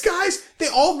 Why are these guys, they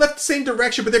all left the same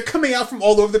direction, but they're coming out from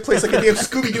all over the place like a damn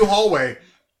Scooby-Doo hallway?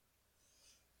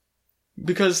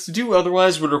 Because to do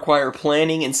otherwise would require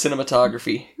planning and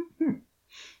cinematography.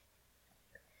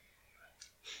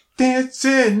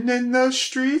 Dancing in the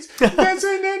streets,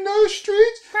 dancing in the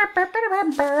streets.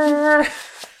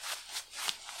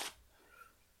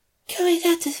 Coming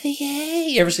out to speak.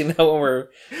 You ever seen that one where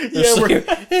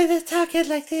we're talking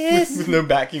like this? with no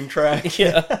backing track.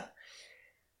 Yeah.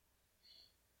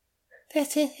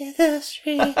 That's in the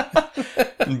street.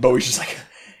 And Bowie's just like,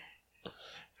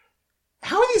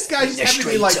 How are these guys just having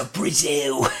to be like... of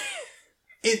Brazil.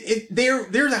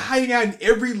 They're hiding out in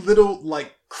every little,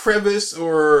 like, crevice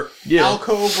or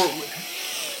alcove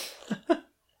or...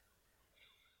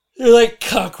 They're like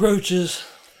cockroaches.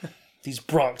 These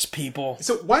Bronx people.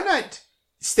 So why not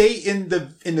stay in the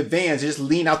vans and just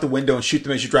lean out the window and shoot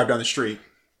them as you drive down the street?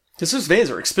 Because those vans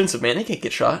are expensive, man. They can't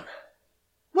get shot.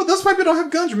 Well, those people don't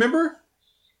have guns, remember?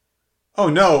 Oh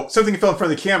no, something fell in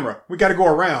front of the camera. We gotta go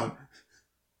around.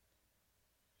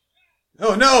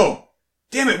 Oh no!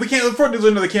 Damn it, we can't look forward to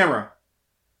another camera.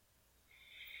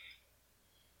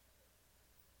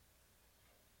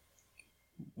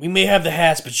 We may have the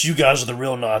hats, but you guys are the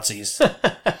real Nazis.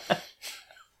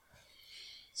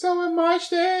 So we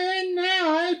marched in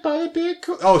night by the big...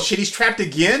 Oh shit, he's trapped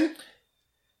again?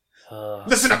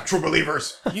 Listen up, true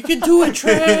believers. You can do it,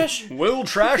 Trash. Will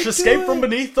Trash escape from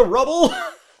beneath the rubble?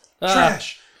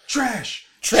 Trash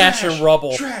and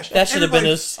Rubble. Trash. That should have been Everybody-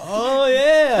 his Oh,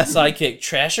 yeah. sidekick.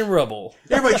 Trash and Rubble.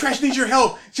 Everybody, Trash needs your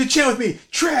help. So chant with me.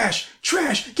 Trash,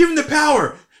 give him the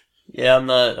power. Yeah, I'm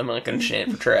not gonna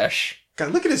chant for Trash.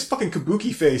 God, look at his fucking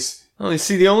kabuki face. Oh, you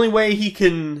see, the only way he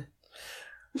can...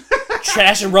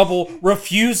 Trash and Rubble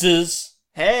refuses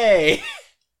Hey!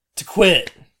 to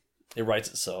quit. It writes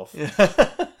itself.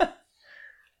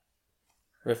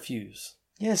 Refuse.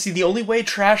 Yeah, see, the only way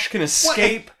Trash can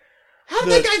escape... How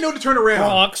did that guy know to turn around?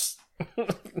 Bronx.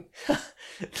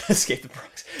 escape the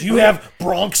Bronx. Do you have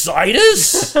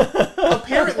bronchitis?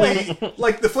 Apparently,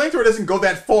 like, the flamethrower doesn't go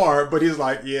that far, but he's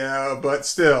like, yeah, but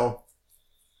still.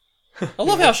 I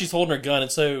love how she's holding her gun.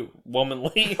 It's so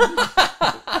womanly.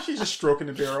 She's just stroking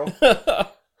the barrel.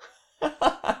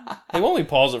 Hey, why don't we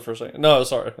pause it for a second? No,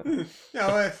 sorry.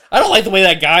 No, I don't like the way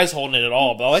that guy's holding it at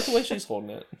all, but I like the way she's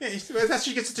holding it. as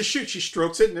she gets it to shoot, she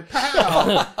strokes it and then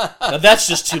pow! Now, that's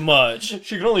just too much.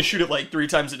 She can only shoot it like 3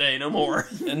 times a day, no more.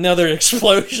 And now there are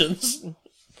explosions.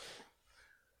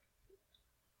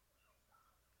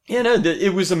 Yeah, no,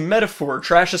 it was a metaphor.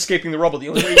 Trash escaping the rubble. The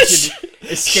only way he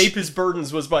could escape his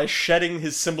burdens was by shedding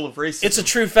his symbol of racism. It's a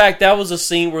true fact. That was a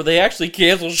scene where they actually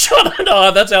canceled Sean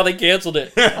on. That's how they canceled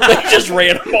it. They just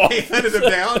ran him off. He hunted him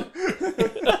down.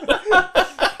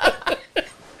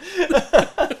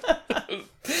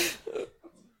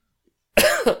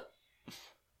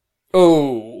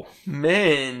 Oh.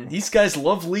 Man, these guys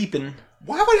love leaping.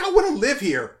 Why would I want to live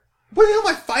here? What the hell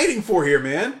am I fighting for here,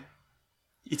 man?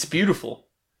 It's beautiful.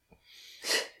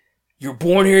 You're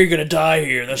born here, you're gonna die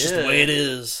here. That's just the way it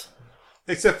is.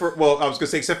 Except for, well, I was going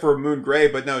to say except for Moon Gray,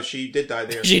 but no, she did die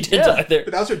there. She did die there.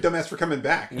 But that was her dumbass for coming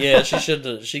back. Yeah, she should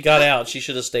have. She got out. She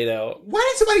should have stayed out. Why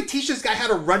didn't somebody teach this guy how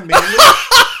to run manually?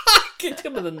 Kicked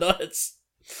him in the nuts.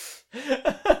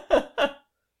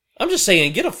 I'm just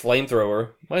saying, get a flamethrower.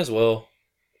 Might as well.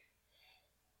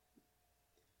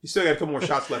 You still got a couple more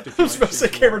shots left. If you I was about to say,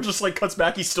 camera just like cuts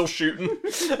back. He's still shooting.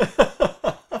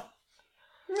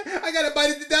 I got a bite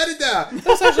of the da-da-da.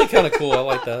 That's actually kind of cool. I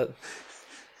like that.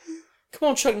 Come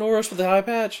on, Chuck Norris with the eye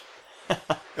patch.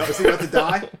 Oh, is he about to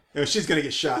die? No, she's going to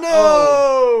get shot. No!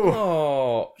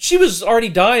 Oh. She was already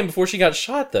dying before she got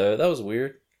shot, though. That was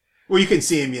weird. Well, you couldn't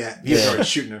see him yet. He was already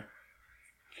shooting her.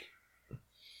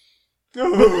 Do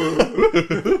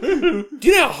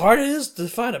you know how hard it is to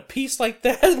find a piece like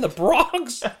that in the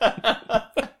Bronx?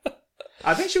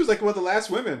 I think she was like one of the last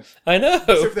women. I know.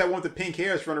 Except for that one with the pink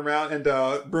hair that's running around and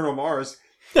Bruno Mars.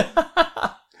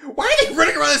 Why are they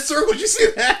running around in circles? Did you see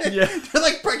that? Yeah. They're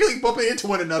like practically bumping into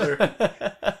one another.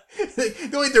 The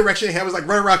only direction they had was like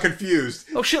running around confused.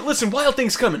 Oh shit, listen, Wild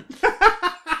Thing's coming.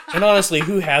 And honestly,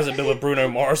 who hasn't been with Bruno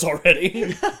Mars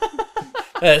already?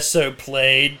 That's so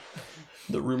played.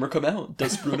 The rumor come out.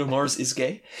 Does Bruno Mars is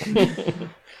gay?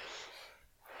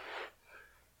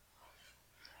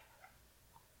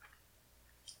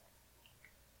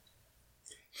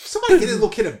 Somebody get his little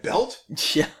kid a belt?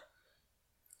 Yeah.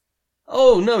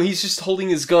 Oh no, he's just holding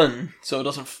his gun so it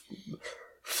doesn't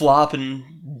flop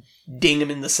and ding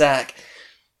him in the sack.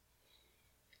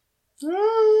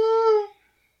 My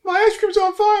ice cream's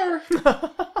on fire.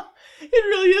 It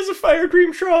really is a fire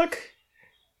cream truck.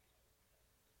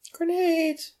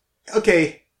 Grenades.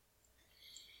 Okay.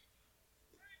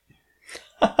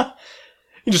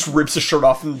 He just rips his shirt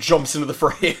off and jumps into the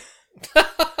fray.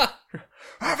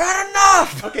 I've had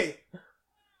enough! Okay.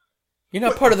 You're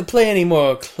not part of the play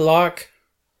anymore, Clark.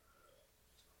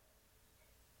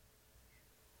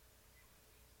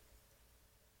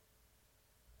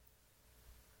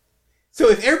 So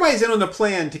if everybody's in on the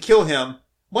plan to kill him,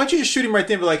 why don't you just shoot him right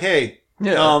there and be like, hey,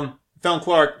 found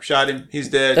Clark, shot him, he's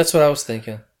dead. That's what I was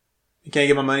thinking. You can't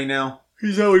get my money now?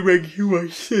 He's only making you my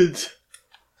sins.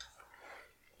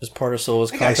 His part of soul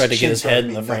was That guy's contract to get his chin's head driving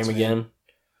in the me frame nuts, man. again.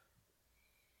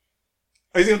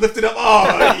 Oh, he's gonna lift it up?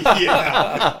 Oh,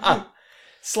 yeah.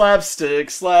 Slapstick,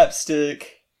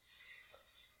 slapstick.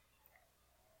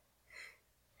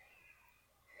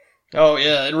 Oh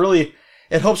yeah,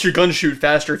 it helps your gun shoot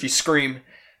faster if you scream.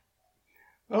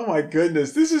 Oh my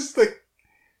goodness. This is like...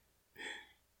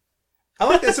 I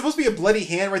like that. It's supposed to be a bloody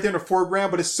hand right there in the foreground,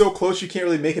 but it's so close you can't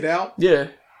really make it out. Yeah.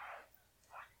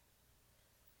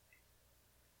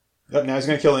 Oh, now he's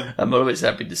gonna kill him. I'm always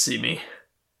happy to see me.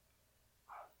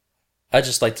 I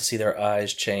just like to see their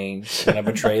eyes change when I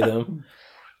betray them.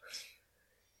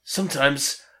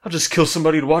 Sometimes I'll just kill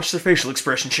somebody to watch their facial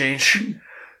expression change.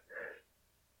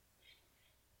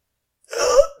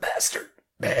 Bastard.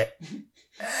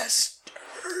 Bastard.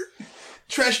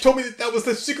 Trash told me that was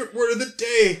the secret word of the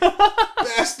day.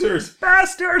 Bastard.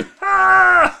 Bastard!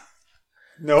 Ah!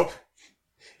 Nope.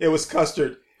 It was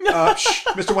custard. Shh,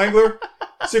 Mr. Wangler,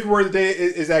 secret word of the day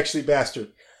is actually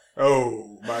bastard.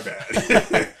 Oh, my bad.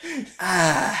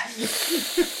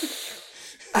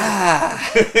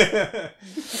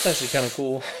 That's actually kind of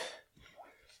cool.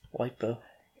 Like the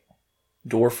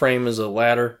door frame as a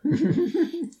ladder.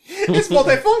 It's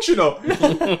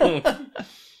multifunctional.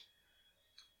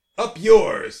 Up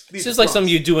yours. It's just like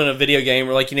something you do in a video game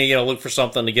where, like, you gotta look for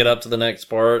something to get up to the next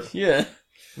part. Yeah.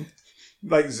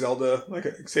 Like Zelda, like a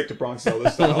Escape to Bronx Zelda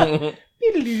style.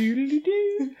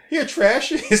 Here,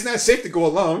 Trash. It's not safe to go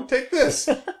alone. Take this.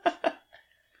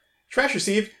 Trash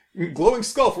received glowing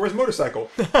skull for his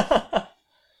motorcycle. I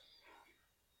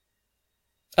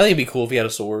think it'd be cool if he had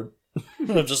a sword.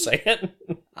 I'm just saying.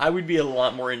 I would be a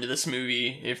lot more into this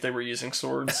movie if they were using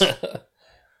swords.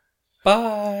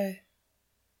 Bye.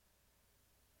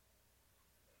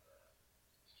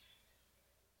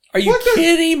 Are you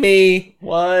kidding me?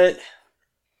 What?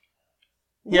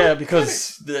 Yeah,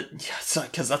 because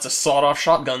that's a sawed-off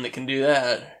shotgun that can do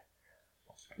that.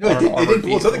 No, they didn't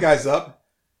blow those other guys up.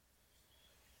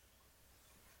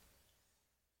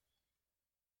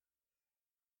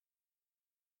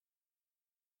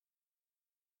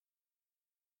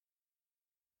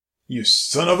 You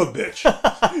son of a bitch.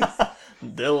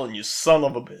 Dylan, you son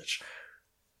of a bitch.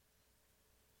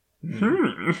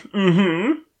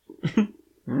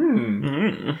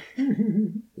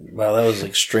 Wow, that was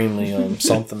extremely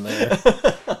something there.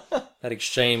 That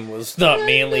exchange was not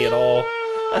manly at all.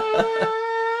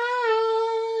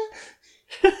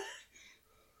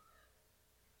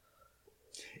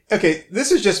 Okay,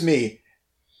 this is just me.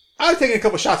 I would take a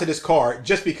couple shots at this car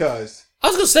just because. I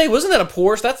was gonna say, wasn't that a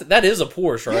Porsche? That is a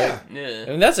Porsche, right? Yeah. Yeah. I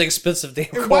mean, that's an expensive damn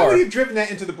And car. why would he have driven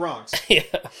that into the Bronx? Yeah.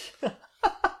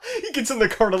 He gets in the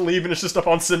car to leave and it's just up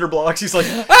on cinder blocks. He's like,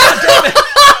 Does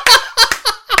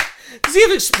he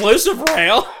have explosive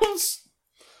rounds?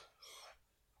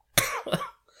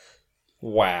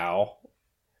 Wow.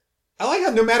 I like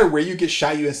how no matter where you get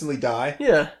shot, you instantly die.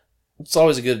 yeah. It's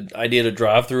always a good idea to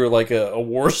drive through like a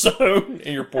war zone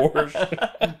in your Porsche.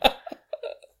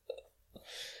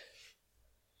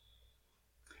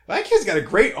 That kid's got a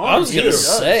great arm. I was gonna too.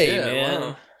 say, Yeah,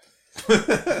 man,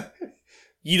 wow.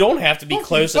 you don't have to be Funky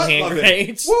close to butt hand loving.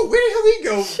 grenades. Whoa, where the hell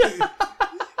did he go?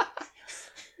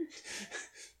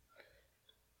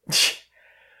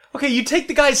 Okay, you take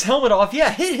the guy's helmet off. Yeah,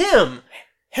 hit him.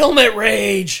 Helmet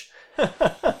rage.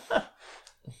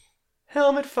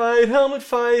 Helmet fight, helmet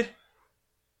fight.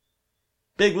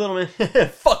 Big little man.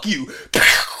 Fuck you.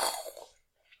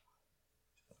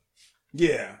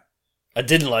 Yeah. I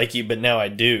didn't like you, but now I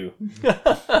do.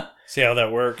 See how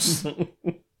that works? Why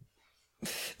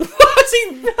is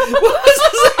his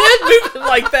head moving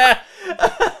like that?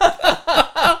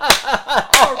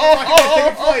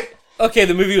 Take a flight. Okay,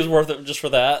 the movie was worth it just for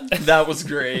that. That was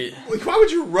great. Like, why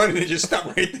would you run and just stop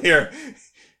right there?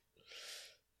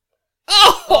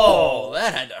 Oh,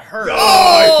 that had to hurt.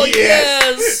 Oh,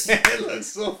 yes! it looks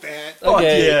so bad. Fuck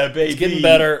Okay, yeah, baby. It's getting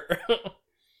better.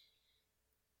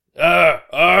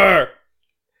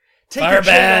 Take Fire your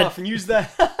chain bad. off and use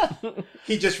that.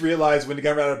 He just realized when he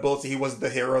got ran out of bullets that he wasn't the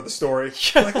hero of the story.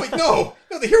 Like, wait, no,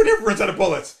 the hero never runs out of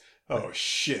bullets. Oh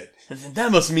shit!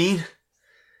 That must mean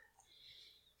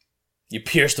You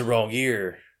pierced the wrong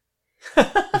ear.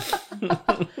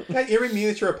 That earring mean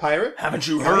that you're a pirate? haven't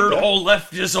you Yeah, heard? I know. All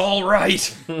left is all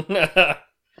right.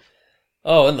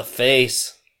 Oh, in the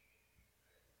face.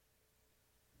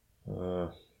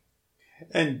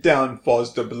 And down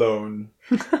falls Doubloon.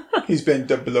 He's been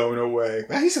blown away.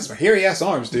 Man, he has some hairy ass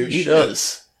arms, dude. He Shit.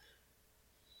 does.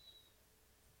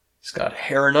 He's got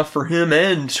hair enough for him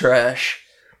and trash.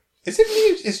 Is it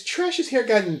me? Is Trash's hair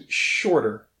gotten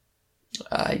shorter?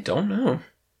 I don't know.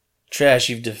 Trash,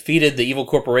 you've defeated the evil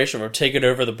corporation. We're taking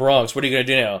over the Bronx. What are you going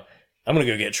to do now? I'm going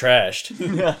to go get trashed.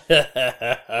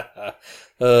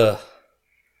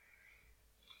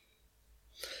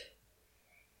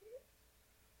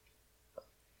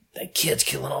 That kid's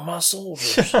killing all my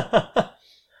soldiers. The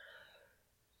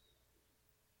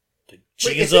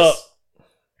jig is up.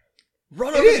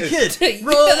 Run It over the is. kid.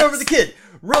 Run Yes. over the kid.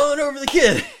 Run over the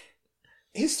kid.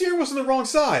 His steering was on the wrong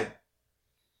side.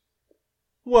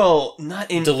 Well,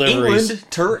 not in Deliveries.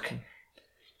 England, Turk.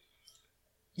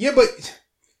 Yeah, but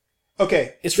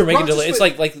okay. It's for the making Bronx is delivery. It's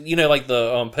split- like you know, like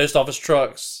the post office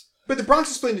trucks. But the Bronx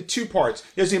is split into two parts.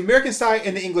 There's the American side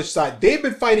and the English side. They've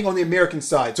been fighting on the American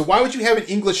side. So why would you have an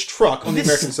English truck on the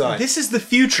American side? This is the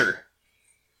future.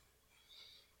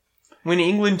 When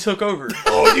England took over.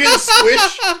 Oh, you hear the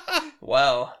swish?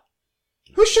 Wow.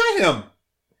 Who shot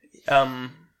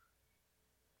him?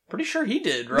 Pretty sure he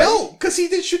did, right? No, because he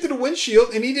did shoot through the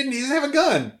windshield and he doesn't have a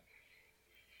gun.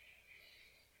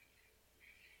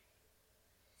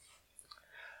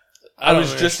 I was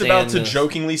don't just about to understand this.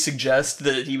 jokingly suggest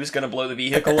that he was going to blow the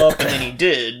vehicle up, and then he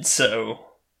did, so...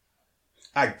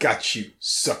 I got you,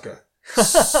 sucker.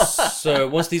 So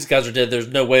once these guys are dead, there's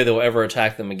no way they'll ever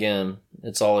attack them again.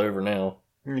 It's all over now.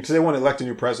 Because they want to elect a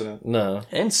new president. No.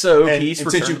 And so, And- peace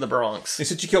and since returned you- to the Bronx. And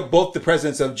since you killed both the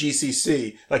presidents of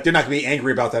GCC, like they're not going to be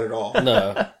angry about that at all.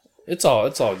 No. It's all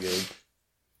good.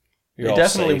 You're They all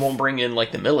definitely safe. won't bring in,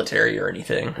 like, the military or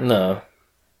anything. No.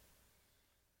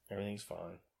 Everything's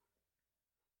fine.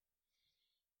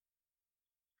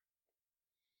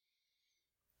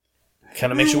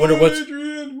 Kind of makes you wonder what's...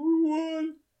 Adrian, who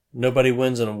won? Nobody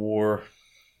wins in a war.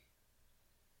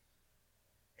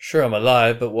 Sure, I'm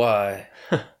alive, but why?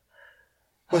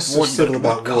 What's so Wondered civil what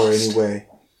about war cost. anyway?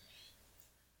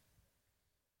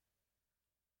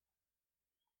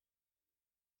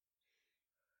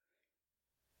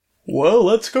 Well,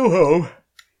 let's go home.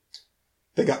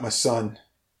 They got my son.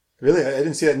 Really? I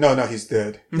didn't see that. No, he's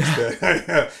dead. He's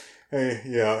dead. Hey,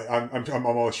 yeah, I'm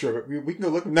almost sure, but we can go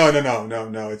look. No.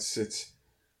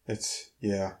 It's.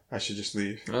 Yeah, I should just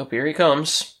leave. Oh, here he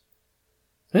comes.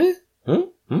 Huh? Huh?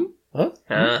 Hmm? Huh?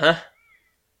 Uh-huh.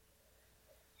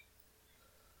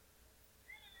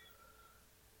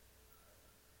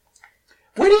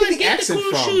 Where do you get the accent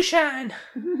from? shine.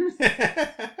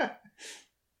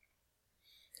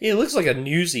 Yeah, it looks like a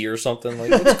newsie or something. Like,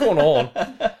 what's going on?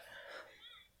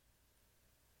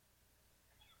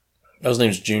 His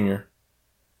name's Junior.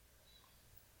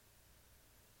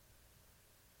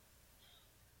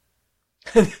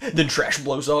 Then Trash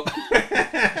blows up.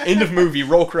 End of movie.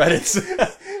 Roll credits.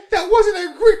 That wasn't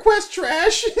a request,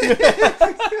 Trash.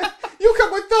 You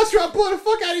come with us or I'll blow the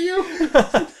fuck out of you.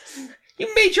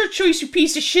 You made your choice, you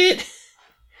piece of shit.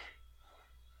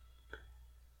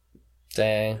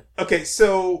 Dang. Okay,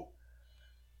 so...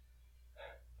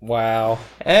 Wow.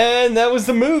 And that was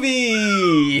the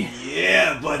movie.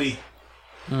 Yeah, buddy.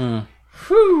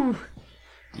 Whew.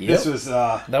 This was,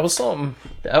 That was something.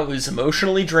 That was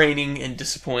emotionally draining and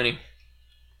disappointing.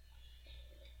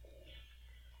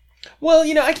 Well,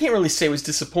 I can't really say it was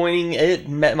disappointing. It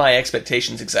met my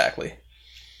expectations exactly.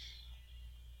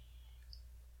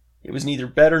 It was neither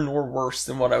better nor worse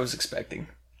than what I was expecting.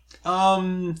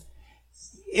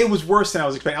 It was worse than I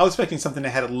was expecting. I was expecting something that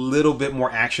had a little bit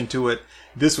more action to it.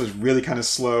 This was really kind of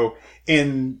slow.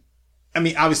 And, I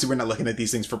mean, obviously we're not looking at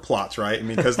these things for plots, right? I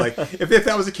mean, because, like, if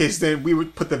that was the case, then we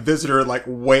would put the Visitor, like,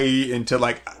 way into,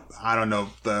 like, I don't know,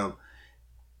 the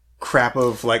crap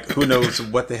of, like, who knows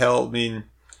what the hell. I mean,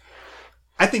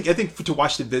 I think to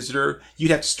watch the Visitor,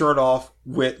 you'd have to start off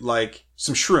with, like,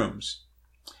 some shrooms.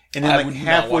 And then, I like, would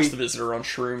halfway, not watch the Visitor on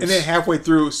shrooms. and then halfway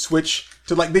through, switch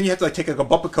to, like, then you have to, like, take, like, a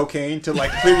bump of cocaine to,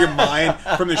 like, clear your mind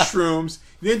from the shrooms.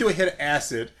 Then do a hit of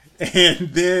acid.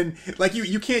 And then, like,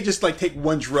 you can't just, like, take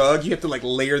one drug. You have to, like,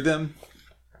 layer them.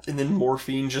 And then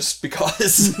morphine just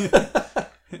because.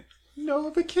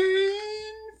 Novocaine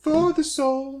for the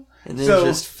soul. And then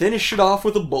just finish it off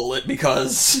with a bullet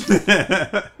because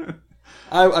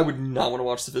I would not want to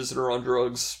watch The Visitor on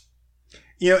drugs.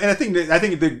 And I think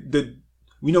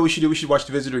we know what we should do. We should watch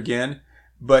The Visitor again,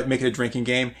 but make it a drinking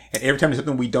game. And every time there's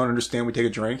something we don't understand, we take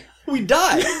a drink. We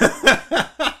die.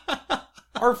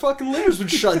 Our fucking livers would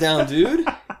shut down, dude.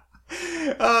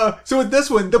 So with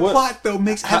this one, the plot, though,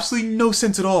 makes absolutely no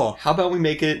sense at all. How about we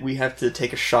make it, we have to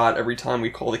take a shot every time we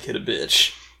call the kid a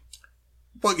bitch?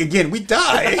 Well, again, we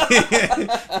die.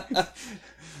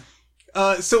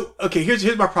 Okay, here's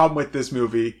my problem with this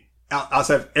movie,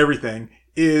 outside of everything,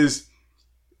 is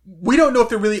we don't know if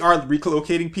they really are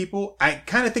relocating people. I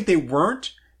kind of think they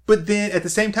weren't, but then at the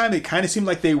same time, it kind of seemed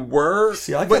like they were.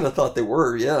 See, I kind of thought they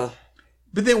were, yeah.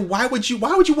 But then why would you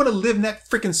want to live in that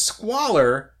freaking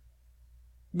squalor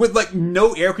with, like,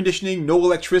 no air conditioning, no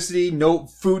electricity, no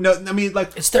food,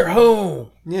 It's their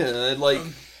home. Yeah, like,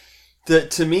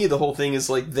 to me, the whole thing is,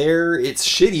 like, it's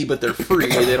shitty, but they're free.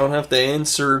 They don't have to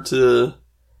answer to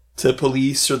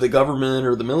police or the government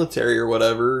or the military or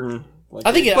whatever. And, like,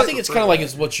 I think it's kind of like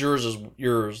what's yours is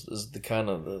the kind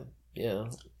of the, yeah.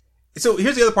 So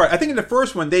here's the other part. I think in the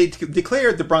first one, they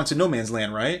declared the Bronx a no man's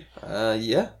land, right?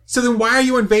 Yeah. So then why are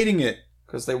you invading it?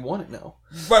 Because they want it now.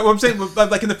 Right, what I'm saying,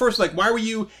 like in the first, like, why were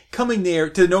you coming there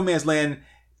to the no man's land?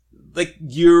 Like,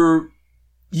 you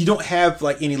don't have,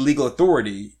 like, any legal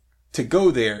authority to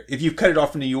go there. If you've cut it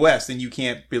off from the U.S., then you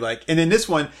can't be like, and then this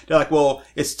one, they're like, well,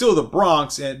 it's still the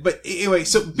Bronx, but anyway,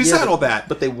 so beside all that.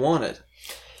 But they want it.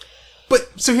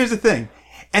 But, so here's the thing.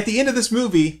 At the end of this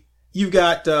movie, you've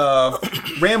got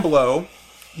Ramblo,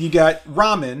 you got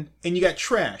Ramen, and you got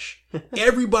Trash.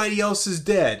 Everybody else is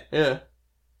dead. Yeah.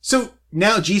 So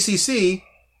now GCC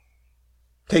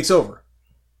takes over.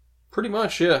 Pretty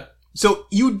much, yeah. So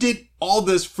you did all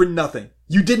this for nothing.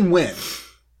 You didn't win.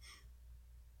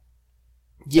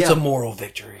 Yeah. It's a moral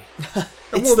victory. A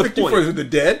moral victory for the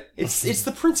dead? It's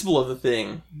the principle of the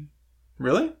thing.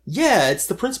 Really? Yeah, it's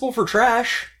the principle for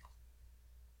Trash.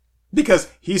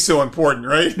 Because he's so important,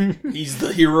 right? He's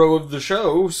the hero of the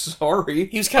show. Sorry.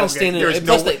 He was kind of standing there.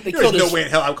 There's no way in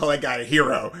hell I would call that guy a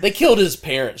hero. They killed his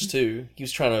parents, too. He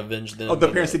was trying to avenge them. Oh, the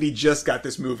parents that he just got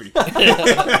this movie.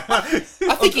 I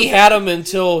think he had them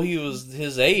until he was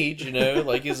his age,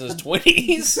 like he was in his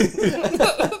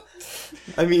 20s.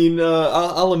 I mean,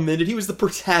 I'll admit it. He was the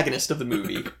protagonist of the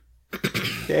movie.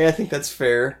 Okay, I think that's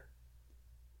fair.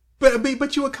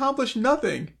 But you accomplished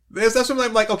nothing. That's what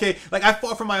I'm like, okay, like I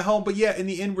fought for my home, but yeah, in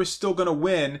the end we're still gonna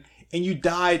win. And you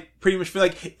died pretty much for,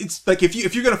 like, it's like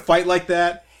if you're gonna fight like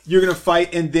that, you're gonna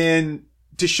fight and then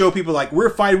to show people like we're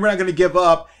fighting, we're not gonna give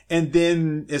up, and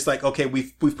then it's like, okay,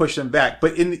 we've pushed them back.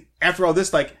 But after all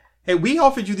this, like, hey, we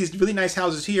offered you these really nice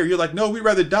houses here. You're like, no, we'd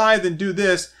rather die than do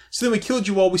this. So then we killed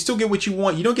you all. We still get what you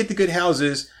want. You don't get the good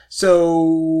houses.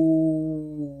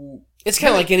 So it's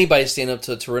kind of like anybody standing up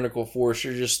to a tyrannical force.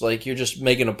 You're just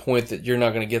making a point that you're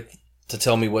not going to get to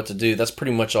tell me what to do. That's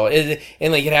pretty much all. And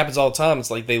like it happens all the time.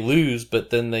 It's like they lose, but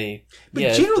then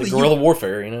generally guerrilla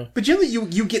warfare, But generally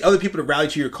you get other people to rally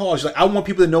to your cause. You're like, I want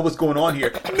people to know what's going on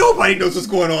here. Nobody knows what's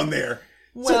going on there.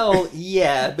 Well,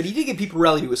 yeah, but he did get people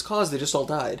rallied to his cause. They just all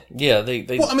died. Yeah, they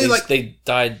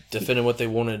died defending what they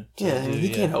wanted to do. He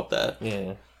can't help that.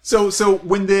 Yeah. So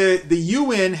when the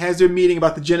UN has their meeting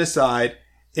about the genocide,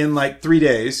 in like 3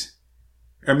 days,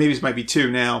 or maybe it might be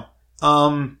 2 now.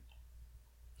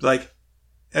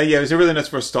 Is there really not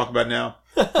supposed to talk about now?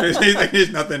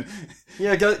 There's nothing.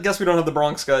 Yeah, guess we don't have the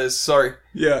Bronx guys. Sorry.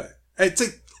 Yeah, it's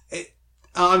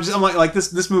I'm like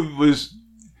this movie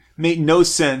made no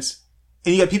sense,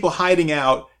 and you got people hiding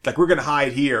out. Like, we're gonna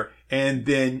hide here, and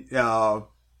then we're not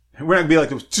gonna be like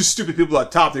those 2 stupid people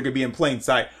up top. They're gonna be in plain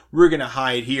sight. We're gonna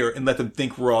hide here and let them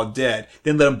think we're all dead.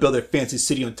 Then let them build their fancy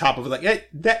city on top of it. Like, hey,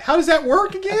 how does that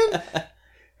work again?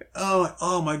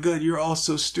 Oh my God, you're all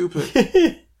so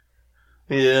stupid.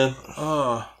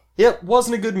 Yeah. Yep,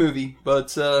 wasn't a good movie,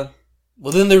 but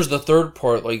well, then there's the third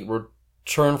part, like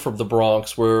Return from the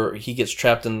Bronx, where he gets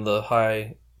trapped in the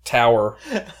high tower,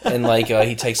 and like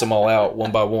he takes them all out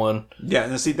one by one. Yeah,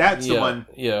 and see, that's the one.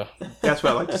 Yeah, that's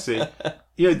what I like to see.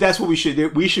 That's what we should do.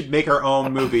 We should make our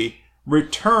own movie,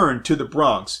 Return to the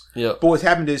Bronx. Yeah. But what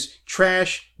happened is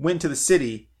Trash went to the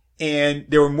city, and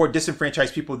there were more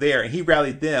disenfranchised people there, and he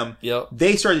rallied them. Yep.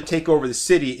 They started to take over the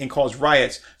city and cause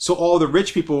riots, so all the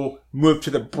rich people moved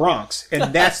to the Bronx,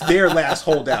 and that's their last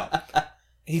holdout.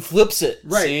 He flips it.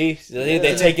 Right. See?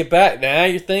 They take it back. Now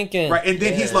you're thinking. Right, and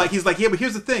then he's like, yeah, but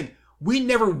here's the thing. We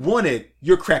never wanted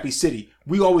your crappy city.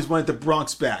 We always wanted the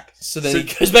Bronx back. So then he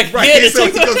goes back again. Right, so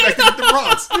he goes back to get the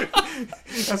Bronx.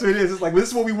 That's what it is. It's like, this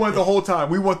is what we wanted the whole time.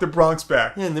 We want the Bronx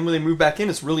back. Yeah, and then when they move back in,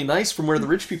 it's really nice from where the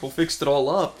rich people fixed it all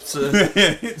up. So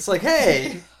it's like,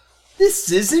 hey,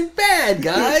 this isn't bad,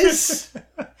 guys.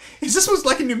 This was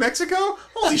like in New Mexico?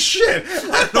 Holy shit.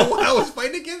 I don't know why I was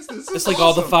fighting against this. It's like awesome.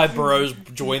 All the 5 boroughs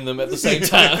join them at the same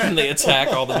time, and they attack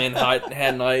all the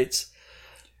Manhattanites.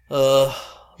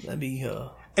 That'd be...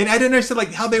 And I didn't understand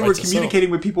like how they were communicating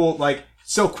with people like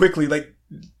so quickly. Like,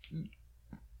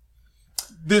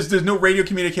 there's no radio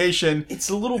communication. It's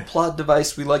a little plot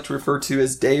device we like to refer to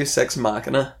as Deus Ex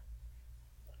Machina.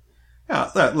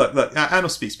 Yeah, look. I don't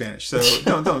speak Spanish, so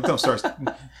don't start.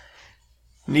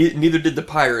 Neither did the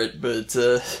pirate, but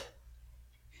that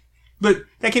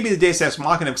can't be the Deus Ex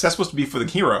Machina because that's supposed to be for the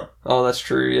hero. Oh, that's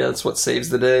true. Yeah, that's what saves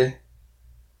the day.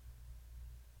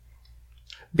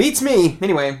 Beats me.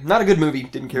 Anyway, not a good movie.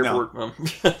 Didn't care for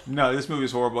it. No, this movie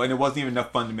is horrible, and it wasn't even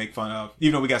enough fun to make fun of.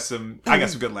 Even though I got some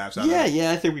good laughs out of it.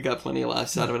 Yeah, I think we got plenty of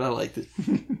laughs out of it. I liked it.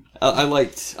 I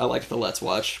liked the Let's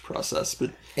Watch process,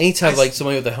 but anytime like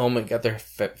somebody with a helmet got their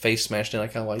face smashed in, I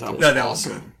kind of liked it. No, that was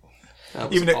good.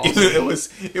 Even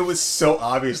it was so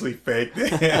obviously fake.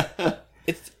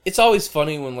 It's always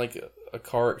funny when like a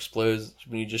car explodes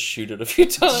when you just shoot it a few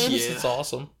times. Yeah. It's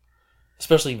awesome.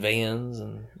 Especially vans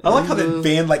and I like how that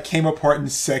van like came apart in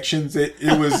sections. It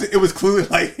was clearly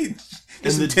like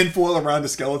just a tinfoil around a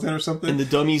skeleton or something. And the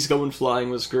dummies going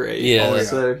flying was great. Yeah.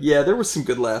 So yeah, there was some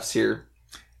good laughs here.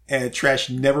 And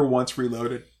Trash never once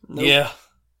reloaded. Nope. Yeah.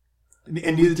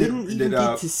 And neither didn't even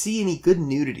get to see any good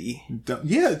nudity.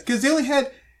 Yeah, because they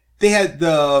had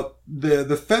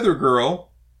the Feather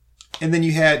Girl, and then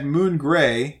you had Moon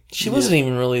Gray. She wasn't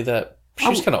even really that. She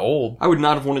was kind of old. I would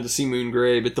not have wanted to see Moon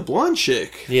Gray, but the blonde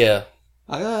chick. Yeah,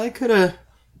 I could have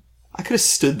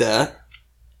stood that.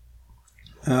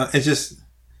 It's just,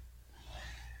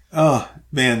 oh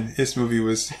man, this movie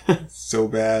was so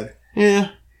bad.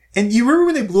 Yeah. And you remember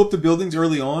when they blew up the buildings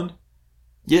early on?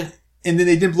 Yeah. And then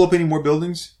they didn't blow up any more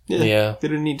buildings? Yeah. They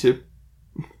didn't need to.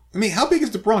 I mean, how big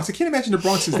is the Bronx? I can't imagine the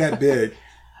Bronx is that big.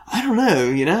 I don't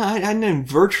know. I know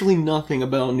virtually nothing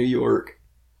about New York.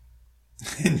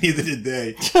 And neither did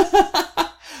they.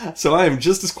 So I am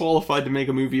just as qualified to make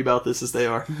a movie about this as they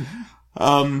are.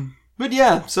 But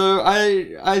yeah, so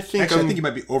I think... Actually, I think you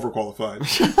might be overqualified.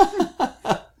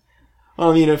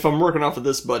 I mean, if I'm working off of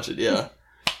this budget, yeah.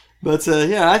 But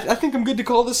yeah, I think I'm good to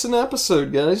call this an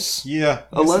episode, guys. Yeah.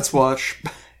 Let's watch.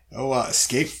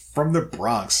 Escape from the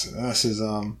Bronx.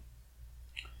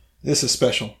 This is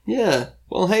special. Yeah.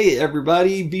 Well, hey,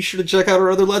 everybody, be sure to check out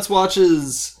our other Let's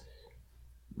Watches.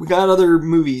 We got other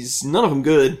movies. None of them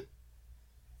good.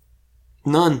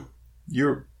 None.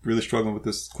 You're really struggling with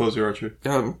this closer, aren't you?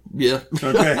 Yeah.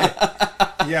 Okay.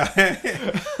 Yeah.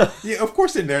 Yeah, of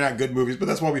course they're not good movies, but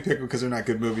that's why we pick them, because they're not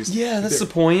good movies. Yeah, that's the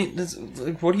point.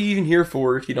 What are you even here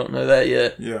for if you don't know that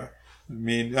yet? Yeah. I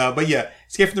mean, but yeah,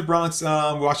 Escape from the Bronx, we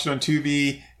watched it on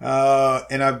Tubi,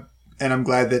 and I'm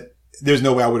glad that there's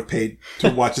no way I would have paid to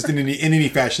watch this in any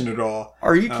fashion at all.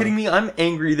 Are you kidding me? I'm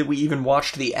angry that we even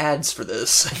watched the ads for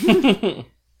this.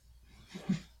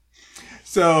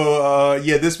 So,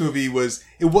 yeah, this movie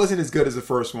wasn't as good as the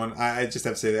first one. I just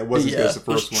have to say that. It wasn't as good as the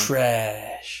first one.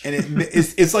 Trash. And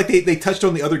it's like they touched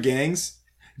on the other gangs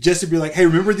just to be like, hey,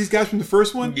 remember these guys from the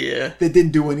first one? Yeah. They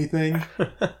didn't do anything.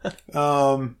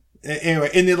 Anyway,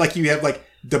 and then like you have like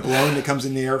doubloon that comes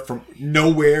in there from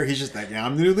nowhere. He's just like, yeah,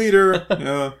 I'm the new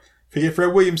leader. Forget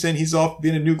Fred Williamson. He's off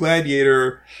being a new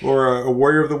gladiator or a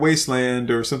warrior of the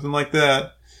wasteland or something like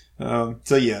that.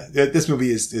 So yeah, this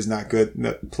movie is not good.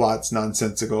 The plot's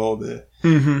nonsensical.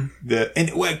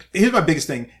 Here's my biggest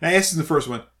thing. And I asked this in the first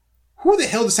one. Who the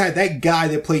hell decided that guy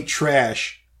that played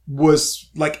Trash was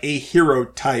like a hero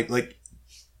type? Like,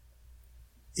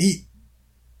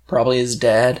 probably his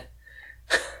dad.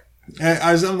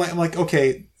 I'm like,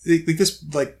 okay, this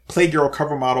like Playgirl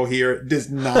cover model here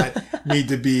does not need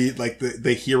to be like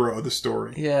the hero of the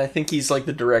story. Yeah, I think he's like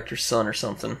the director's son or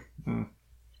something.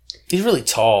 He's really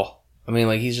tall. I mean,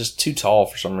 like he's just too tall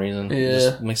for some reason. Yeah, it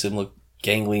just makes him look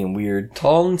gangly and weird.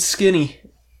 Tall and skinny.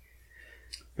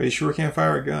 But he sure can't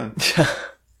fire a gun.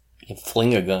 He can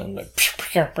fling a gun. Like,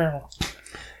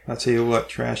 I'll tell you what,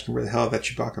 Trash can wear the hell of that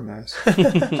Chewbacca mask.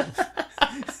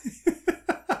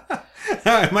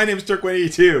 Hi, my name is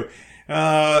Turk182.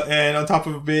 And on top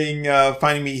of being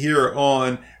finding me here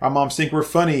on Our Moms Think We're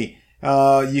Funny,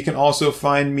 you can also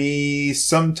find me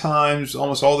sometimes,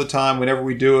 almost all the time, whenever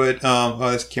we do it.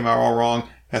 This came out all wrong.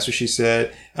 That's what she said.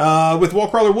 With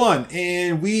Wallcrawler 1.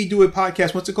 And we do a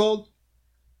podcast. What's it called?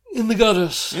 In the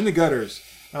Gutters. In the Gutters.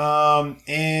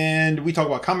 And we talk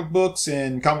about comic books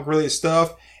and comic related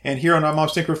stuff. And here on Our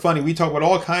Moms Think We're Funny, we talk about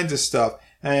all kinds of stuff.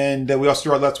 And we also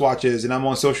do our Let's Watches. And I'm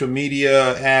on social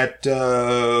media at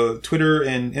Twitter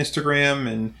and Instagram.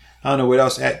 And I don't know what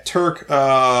else. At Turk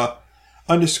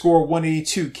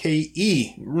 _182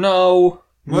 KE. No.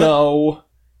 What? No.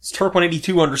 It's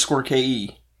Turk182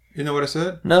 _KE. You know what I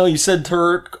said? No, you said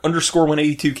Turk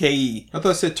 _182 KE. I thought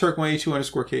I said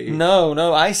Turk182 KE.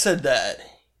 No, I said that.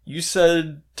 You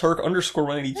said Turk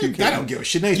 _182 KE. I don't give a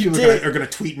shit. These people are going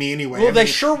to tweet me anyway. Well, they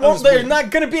sure won't. They're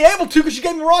not going to be able to because you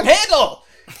gave me the wrong handle.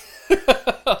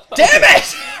 Damn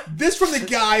it! This from the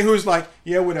guy who's like,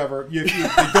 yeah, whatever.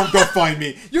 Don't find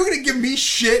me. You're going to give me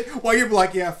shit while you're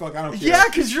like, yeah, fuck, I don't care. Yeah,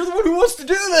 because you're the one who wants to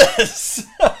do this.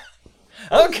 I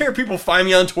don't care if people find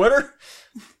me on Twitter.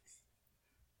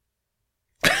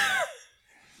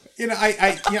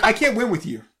 I can't win with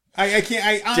you. I can't.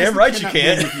 I honestly damn right you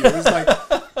can't. Win with you. It's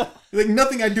like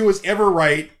nothing I do is ever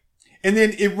right. And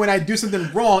then when I do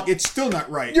something wrong, it's still not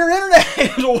right. Your internet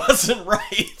handle wasn't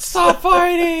right. Stop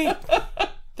fighting.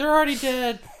 They're already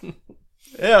dead.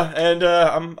 Yeah, and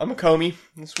I'm a Comey.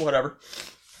 It's whatever.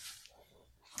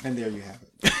 And there you have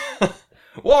it.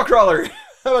 Wallcrawler.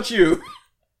 How about you?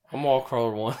 I'm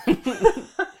Wallcrawler 1.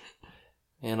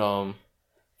 And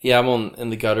yeah, I'm on In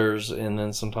the Gutters, and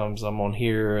then sometimes I'm on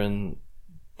here, and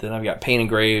then I've got Pain and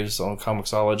Graves on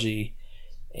Comixology,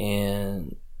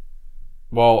 and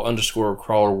Wall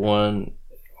 _Crawler 1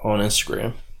 on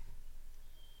Instagram.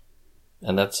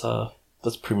 And that's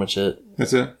pretty much it.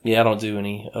 That's it? Yeah, I don't do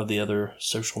any of the other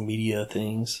social media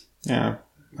things. Yeah.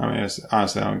 I mean,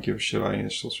 honestly, I don't give a shit about any of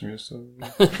the social media stuff.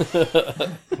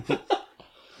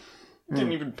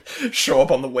 Didn't even show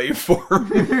up on the waveform.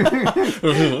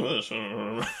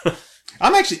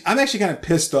 I'm actually kind of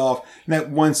pissed off that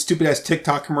one stupid ass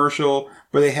TikTok commercial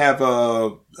where they have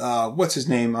what's his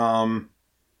name?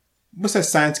 What's that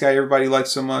science guy everybody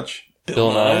likes so much?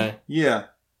 Bill Nye. Yeah.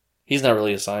 He's not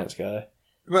really a science guy.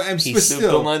 But still,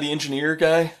 Bill Nye the engineer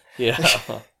guy. Yeah.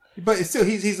 But still,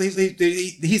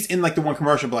 he's in like the one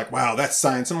commercial, but like, wow, that's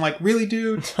science. I'm like, really,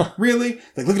 dude? Really?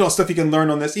 Like, look at all the stuff you can learn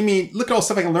on this. You mean, look at all the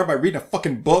stuff I can learn by reading a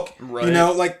fucking book. Right. You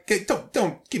know, like,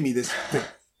 don't give me this thing.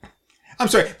 I'm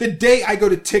sorry. The day I go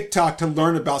to TikTok to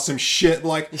learn about some shit,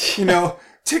 like, you know,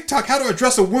 TikTok, how to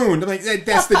address a wound. I'm like,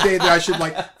 that's the day that I should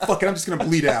like, fuck it, I'm just gonna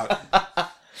bleed out.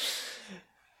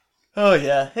 Oh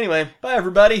yeah. Anyway, bye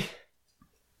everybody.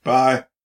 Bye.